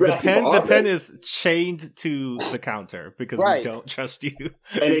 The pen is chained to the counter because we don't trust you.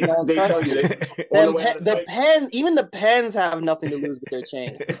 And they tell you even the pens have nothing to lose with their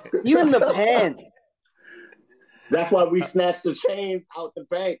chains. Even the pens. That's why we snatched the chains out the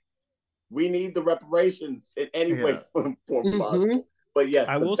bank. We need the reparations in any way form possible. But yes,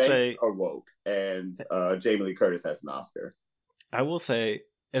 I will say are woke, and Jamie Lee Curtis has an Oscar. I will say,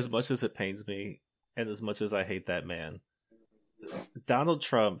 as much as it pains me, and as much as I hate that man, Donald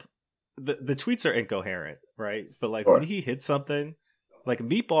Trump, the tweets are incoherent, right? But when he hits something, like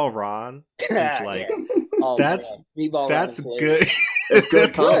Meatball Ron is like, that's good. It's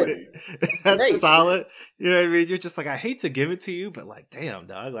good comedy. That's solid. You know what I mean? You're just like, I hate to give it to you, but damn,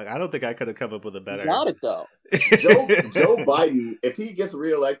 dog. I don't think I could have come up with a better. Got it though. Joe Biden, if he gets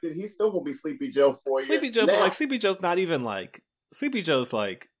reelected, he's still gonna be Sleepy Joe 4 years. Sleepy Joe, but Sleepy Joe's not even Sleepy Joe's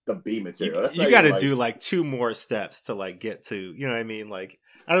like the B material. You got to do 2 more steps to get to. You know what I mean?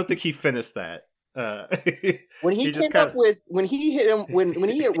 I don't think he finished that. When he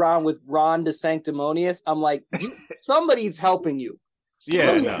hit Ron with Ron DeSanctimonious, I'm like, somebody's helping you.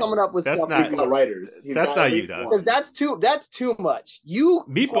 Somebody's coming up with stuff. He's not writers. That's not you, dog. Because that's too much. You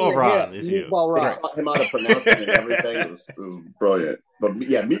Meatball Ron is you. Meatball Ron. They taught him how to pronounce it and everything. It was brilliant. But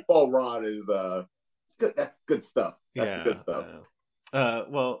yeah, Meatball Ron is it's good. That's good stuff. That's good stuff.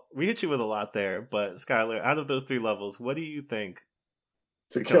 Well, we hit you with a lot there, but Skyler, out of those 3 levels, what do you think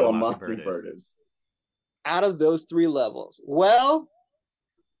To Kill a Mockingbird is? Out of those 3 levels, well,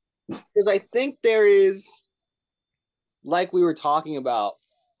 because I think there is, like we were talking about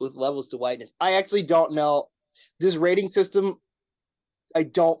with levels to whiteness, I actually don't know this rating system. I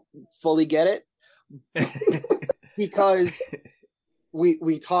don't fully get it because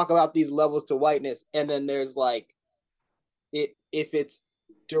we talk about these levels to whiteness, and then there's if it's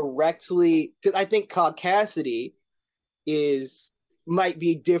directly, because I think Caucasity might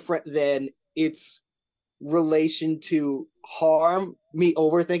be different than its relation to harm, me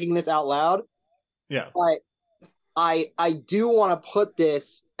overthinking this out loud. Yeah. But I do want to put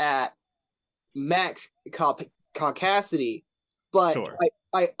this at Max caucasity, but Sure.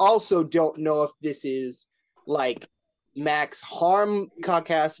 I also don't know if this is like Max harm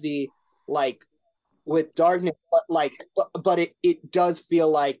caucasity, like with darkness, but it does feel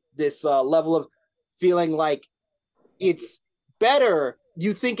like this level of feeling like it's better.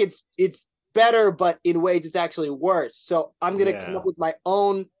 You think it's better, but in ways it's actually worse. So I'm gonna come up with my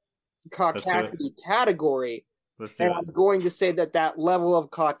own caucasity category, and I'm going to say that level of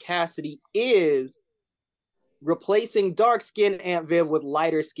caucasity is replacing dark skin Aunt Viv with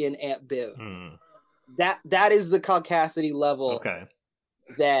lighter skin Aunt Viv. That is the caucasity level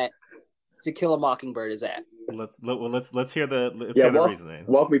that To Kill a Mockingbird is at. Let's hear the reasoning.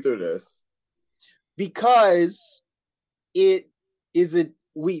 Walk me through this. Because it is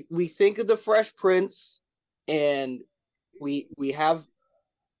we think of the Fresh Prince and we have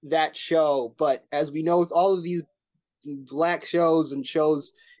that show, but as we know with all of these black shows and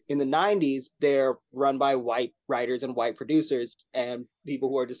shows in the 90s, they're run by white writers and white producers and people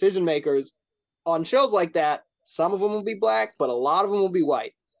who are decision makers on shows like that. Some of them will be black, but a lot of them will be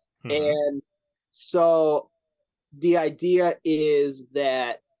white. And so the idea is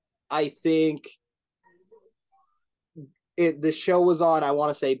that I think the show was on, I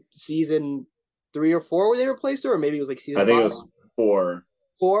want to say season 3 or 4 where they replaced her, or maybe it was like season 5. I think it was 4.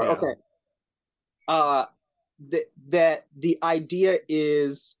 4? Yeah. Okay. That the idea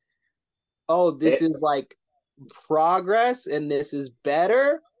is, this is like progress and this is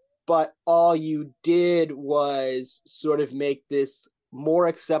better, but all you did was sort of make this more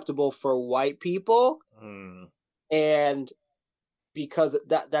acceptable for white people. And because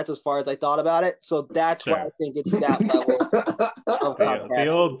that's as far as I thought about it. So that's why I think it's that level of the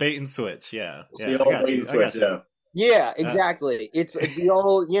old bait and switch. Yeah. The old bait and switch, Yeah, exactly. It's the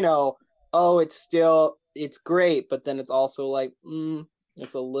old, it's great, but then it's also like,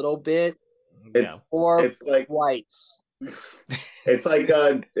 it's a little bit it's like whites. It's like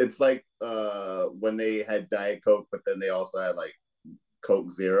when they had Diet Coke, but then they also had like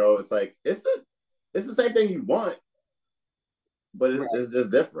Coke Zero. It's like it's the same thing you want, but it's just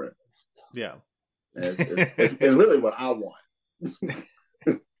different. Yeah, it's really what I want.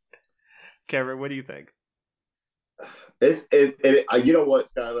 Cameron, what do you think? You know what,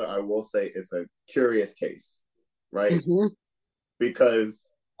 Skyler? I will say it's a curious case, right? Because,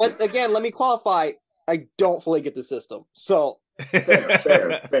 but again, let me qualify. I don't fully get the system, so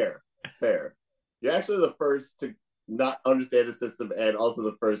fair. You're actually the first to not understand the system, and also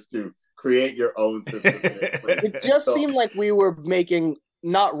the first to create your own system. It just seemed like we were making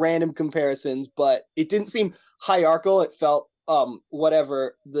not random comparisons, but it didn't seem hierarchical. It felt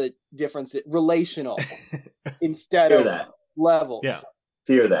whatever the difference is, relational instead of level. Yeah.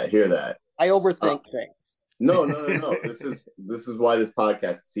 Hear that. I overthink things. No. This is why this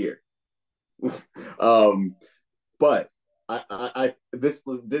podcast is here. But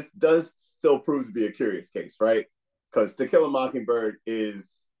this does still prove to be a curious case, right? Because To Kill a Mockingbird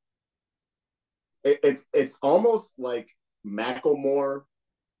is it's almost like Macklemore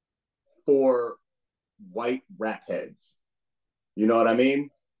for white rap heads. You know what I mean?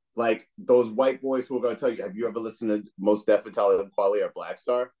 Like those white boys who are going to tell you, have you ever listened to Mos Def and Talib Kweli or Black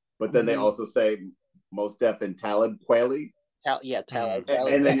Star? But then they also say Mos Def and Talib Kweli. Talib.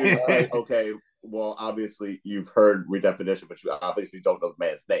 And then you're just like, okay, well, obviously you've heard redefinition, but you obviously don't know the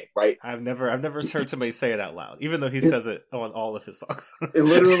man's name, right? I've never heard somebody say it out loud, even though he says it on all of his songs. It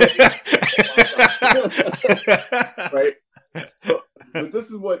literally, right? So, but this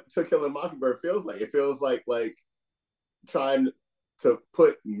is what To Kill a Mockingbird feels like. It feels like trying to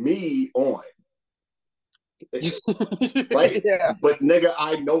put me on, right? Yeah. But nigga,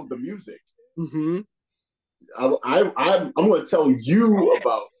 I know the music. Mm-hmm. I'm going to tell you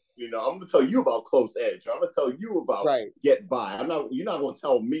about. I'm going to tell you about Close Edge. I'm going to tell you about Get By. You're not going to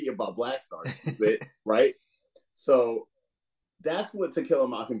tell me about Black Star, stupid, right? So that's what To Kill a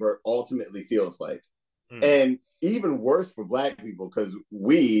Mockingbird ultimately feels like. And even worse for black people, because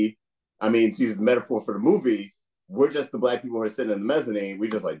to use the metaphor for the movie, we're just the black people who are sitting in the mezzanine. We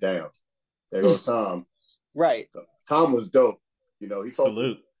just like, damn, there goes Tom. Right. So, Tom was dope. He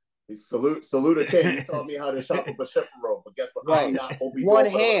salute. Salute a kid. He taught me how to shop up a shiffer roll. But guess what? Right. I'm not going to be one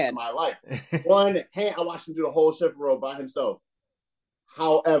doing hand in my life. One hand. I watched him do the whole shiffer roll by himself.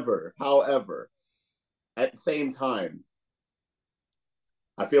 However, at the same time,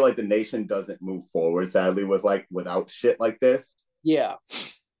 I feel like the nation doesn't move forward, sadly, without shit like this. Yeah.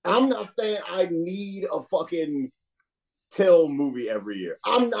 I'm not saying I need a fucking Till movie every year.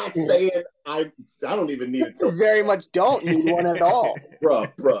 I'm not saying I don't even need a Till. Very much don't need one at all.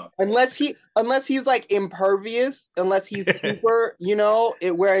 Bruh. Unless he's like impervious, unless he's super,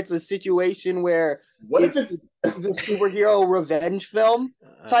 where it's a situation where what if it's the superhero revenge film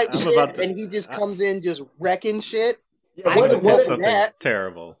type shit, and he just comes in just wrecking shit. Yeah, what if something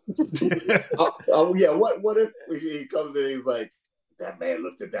terrible? What if he comes in and he's like, that man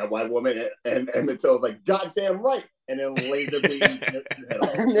looked at that white woman and Mattel's like, goddamn right, and then laser beams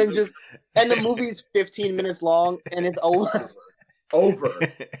and the movie's 15 minutes long and it's over.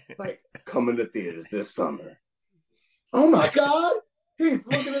 Like, coming to theaters this summer. Oh my god, he's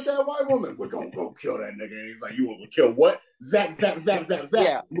looking at that white woman. We're gonna go kill that nigga. And he's like, you want to kill what? Zap.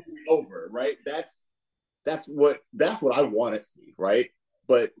 Yeah. Movie over, right? That's what I want to see, right?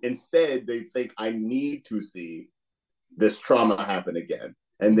 But instead, they think I need to see this trauma happen again,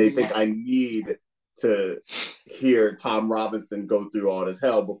 and they think I need to hear Tom Robinson go through all this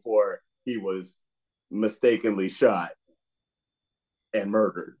hell before he was mistakenly shot and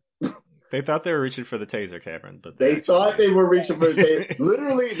murdered. They thought they were reaching for the taser, Cameron, but they thought they were reaching for the taser.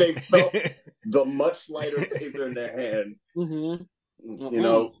 Literally, they felt the much lighter taser in their hand.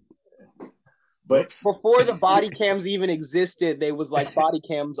 But before the body cams even existed, they was like, body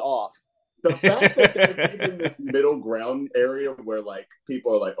cams off. The fact that there's even this middle ground area where like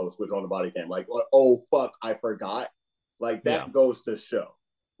people are like, oh, switch on the body cam, like, oh fuck, I forgot. Like that goes to show,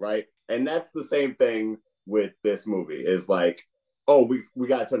 right? And that's the same thing with this movie. Is like, oh, we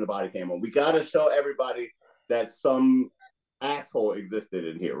gotta turn the body cam on. We gotta show everybody that some asshole existed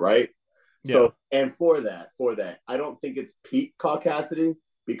in here, right? Yeah. So, and for that, I don't think it's peak caucasity,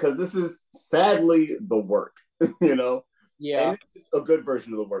 because this is sadly the work, Yeah. And it's a good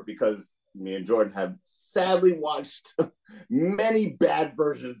version of the work, because me and Jordan have sadly watched many bad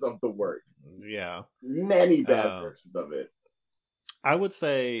versions of the work. Yeah. Many bad versions of it. I would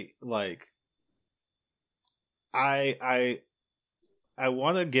say, like, I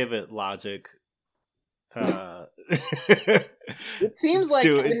want to give it logic. It seems like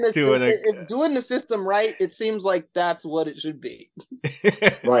if doing the system right, it seems like that's what it should be.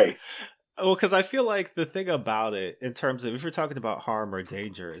 Right. Well, because I feel like the thing about it, in terms of if you're talking about harm or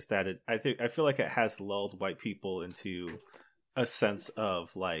danger, is that I feel like it has lulled white people into a sense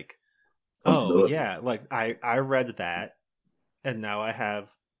of like, oh yeah, like I read that, and now I have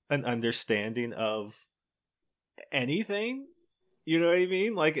an understanding of anything. You know what I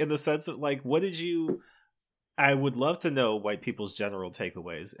mean? Like, in the sense of like, what did you? I would love to know white people's general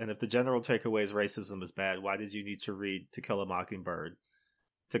takeaways, and if the general takeaway is racism is bad, why did you need to read To Kill a Mockingbird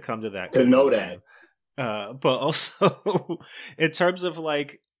to come to that conclusion? Know that. But also in terms of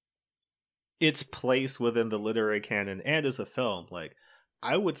like its place within the literary canon and as a film, like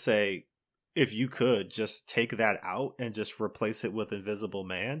I would say if you could just take that out and just replace it with Invisible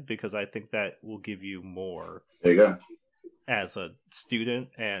Man, because I think that will give you more. There you go. As a student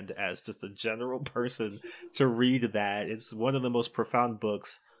and as just a general person to read that. It's one of the most profound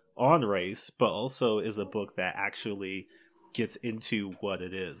books on race, but also is a book that actually gets into what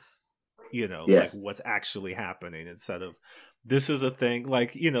it is, like what's actually happening, instead of this is a thing,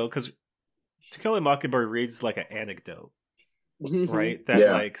 like, because To Kill a Mockingbird reads like an anecdote, right?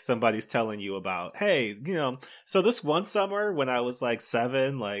 That like somebody's telling you about, hey, so this one summer when I was like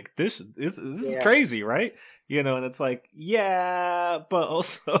 7, like this is crazy, right? And it's like, yeah, but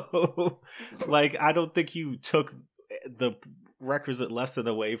also like I don't think you took the requisite lesson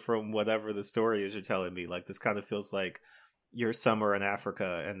away from whatever the story is you're telling me. Like, this kind of feels like your summer in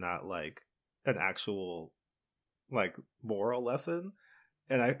Africa and not like an actual like moral lesson.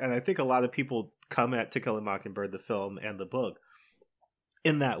 And I think a lot of people come at To Kill a Mockingbird, the film and the book,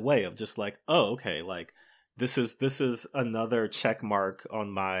 in that way of just like, oh, okay, like this is another check mark on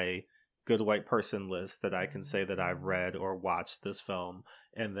my good white person list that I can say that I've read or watched this film,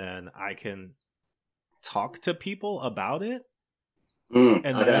 and then I can talk to people about it. And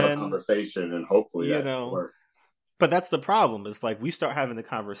I can have a conversation, and hopefully that'll work. But that's the problem, is like we start having the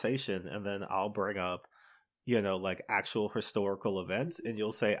conversation, and then I'll bring up, like actual historical events, and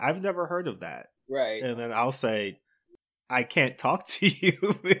you'll say, I've never heard of that. Right. And then I'll say, I can't talk to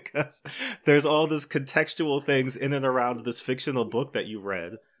you because there's all this contextual things in and around this fictional book that you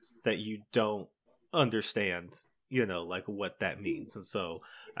read that you don't understand, like what that means. And so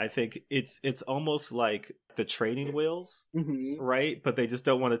I think it's almost like the training wheels, right? But they just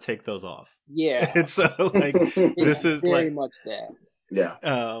don't want to take those off. Yeah. And so like this is very like much that. Yeah.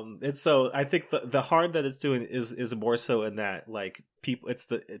 And so I think the harm that it's doing is more so in that like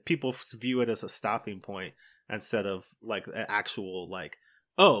people view it as a stopping point instead of like an actual like,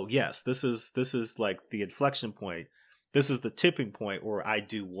 oh yes, this is like the inflection point. this is the tipping point where I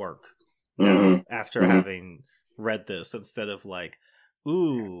do work now after having read this, instead of like,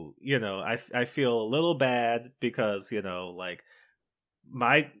 ooh, you know, I feel a little bad because, you know, like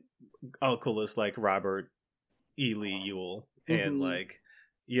my uncle is like Robert E. Lee Ewell, and like,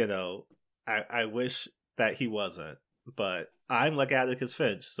 you know, I wish that he wasn't, but I'm like Atticus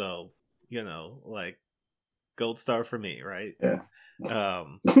Finch, so, you know, like, gold star for me, right? Yeah.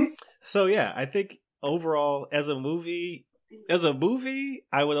 So yeah, I think overall as a movie,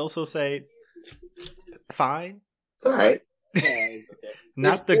 I would also say fine. It's all right.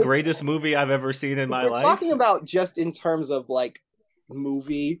 Not the greatest movie I've ever seen in my life. Talking about just in terms of like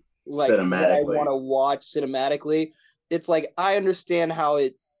movie, like what I want to watch cinematically, it's like I understand how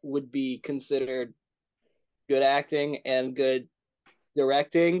it would be considered good acting and good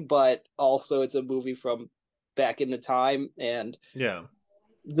directing, but also it's a movie from back in the time, and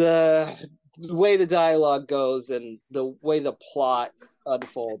the way the dialogue goes and the way the plot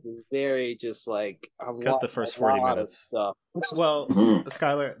unfolds is very just like I'm cut the first 40 minutes stuff. Well,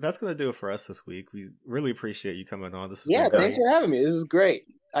 Skyler, that's gonna do it for us this week. We really appreciate you coming on. This is thanks for having me. This is great.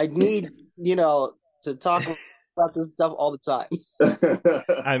 I need to talk about this stuff all the time.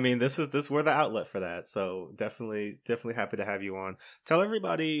 I mean, this we're the outlet for that, so definitely happy to have you on. Tell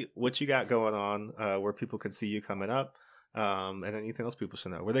everybody what you got going on, where people can see you coming up, and anything else people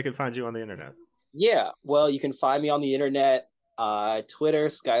should know, where they can find you on the internet. Yeah, well, you can find me on the internet, Twitter,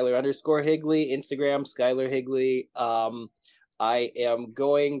 Skyler_Higley, Instagram, Skyler Higley. I am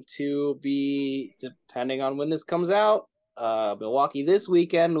going to be, depending on when this comes out, Milwaukee this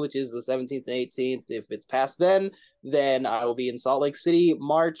weekend, which is the 17th and 18th. If it's past then I will be in Salt Lake City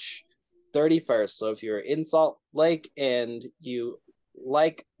March 31st. So if you're in Salt Lake and you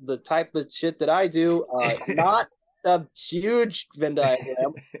like the type of shit that I do, not a huge Venn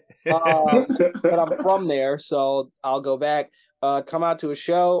diagram, but I'm from there, so I'll go back. Come out to a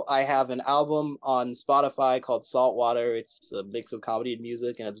show. I have an album on Spotify called Saltwater. It's a mix of comedy and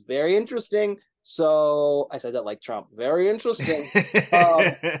music, and it's very interesting. So I said that like Trump. Very interesting.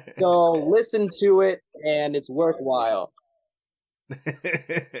 So listen to it, and it's worthwhile.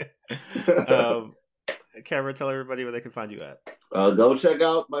 Cameron, tell everybody where they can find you at. Go check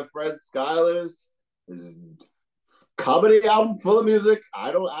out my friend Skyler's comedy album full of music. I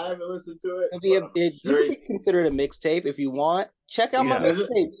haven't listened to it. You can consider it a mixtape if you want. Check out my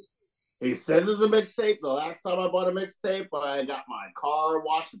mixtapes. He says it's a mixtape. The last time I bought a mixtape, I got my car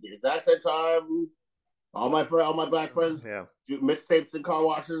washed at the exact same time. All my black friends do mixtapes and car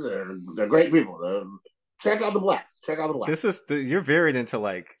washes. They're great people. Check out the blacks. You're very into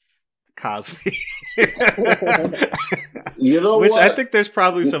like Cosby. You know which what? I think there's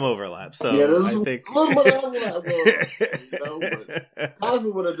probably some overlap. So I think a little bit of overlap. But Cosby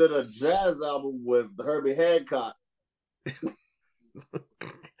would have done a jazz album with Herbie Hancock.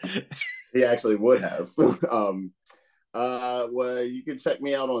 He actually would have. Well, you can check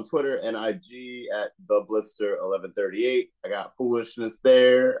me out on Twitter and IG at theblipster1138. I got foolishness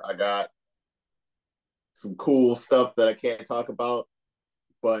there. I got some cool stuff that I can't talk about,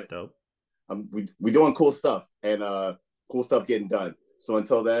 but we doing cool stuff and cool stuff getting done. So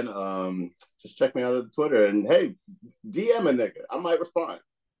until then, just check me out on Twitter and hey, DM a nigga. I might respond.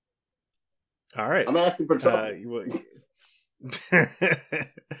 All right. I'm asking for trouble.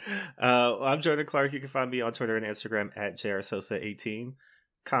 I'm Jordan Clark. You can find me on Twitter and Instagram at JRSosa18.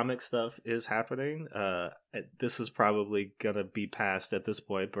 Comic stuff is happening. This is probably gonna be past at this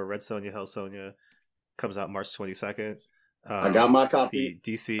point, but Red Sonja, Hell Sonja comes out March 22nd. I got my copy.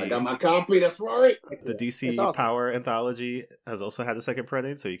 DC. I got my copy. That's right. The DC Power Anthology has also had a second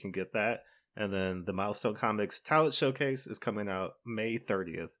printing, so you can get that. And then the Milestone Comics Talent Showcase is coming out May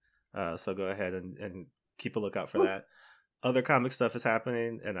 30th. So go ahead and keep a lookout for that. Other comic stuff is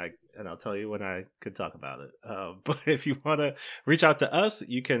happening, and I'll tell you when I could talk about it. But if you want to reach out to us,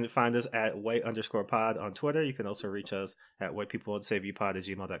 you can find us at white_pod on Twitter. You can also reach us at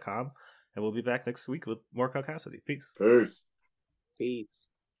whitepeoplewouldsaveyupod@gmail.com. And we'll be back next week with more Caucasity. Peace. Peace.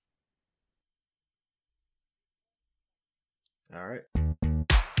 All right.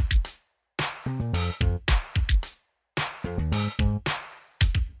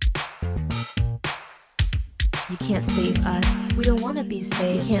 You can't save us. We don't want to be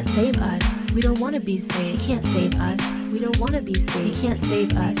saved. You can't save us. We don't want to be saved. You can't save us. We don't want to be saved. You can't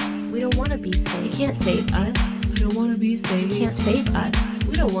save us. We don't want to be saved. You can't save us. We don't want to be saved. You can't save us.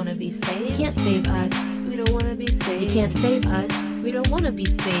 We don't want to be saved. You can't save us. We don't want to be saved. You can't save us. We don't want to be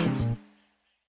saved.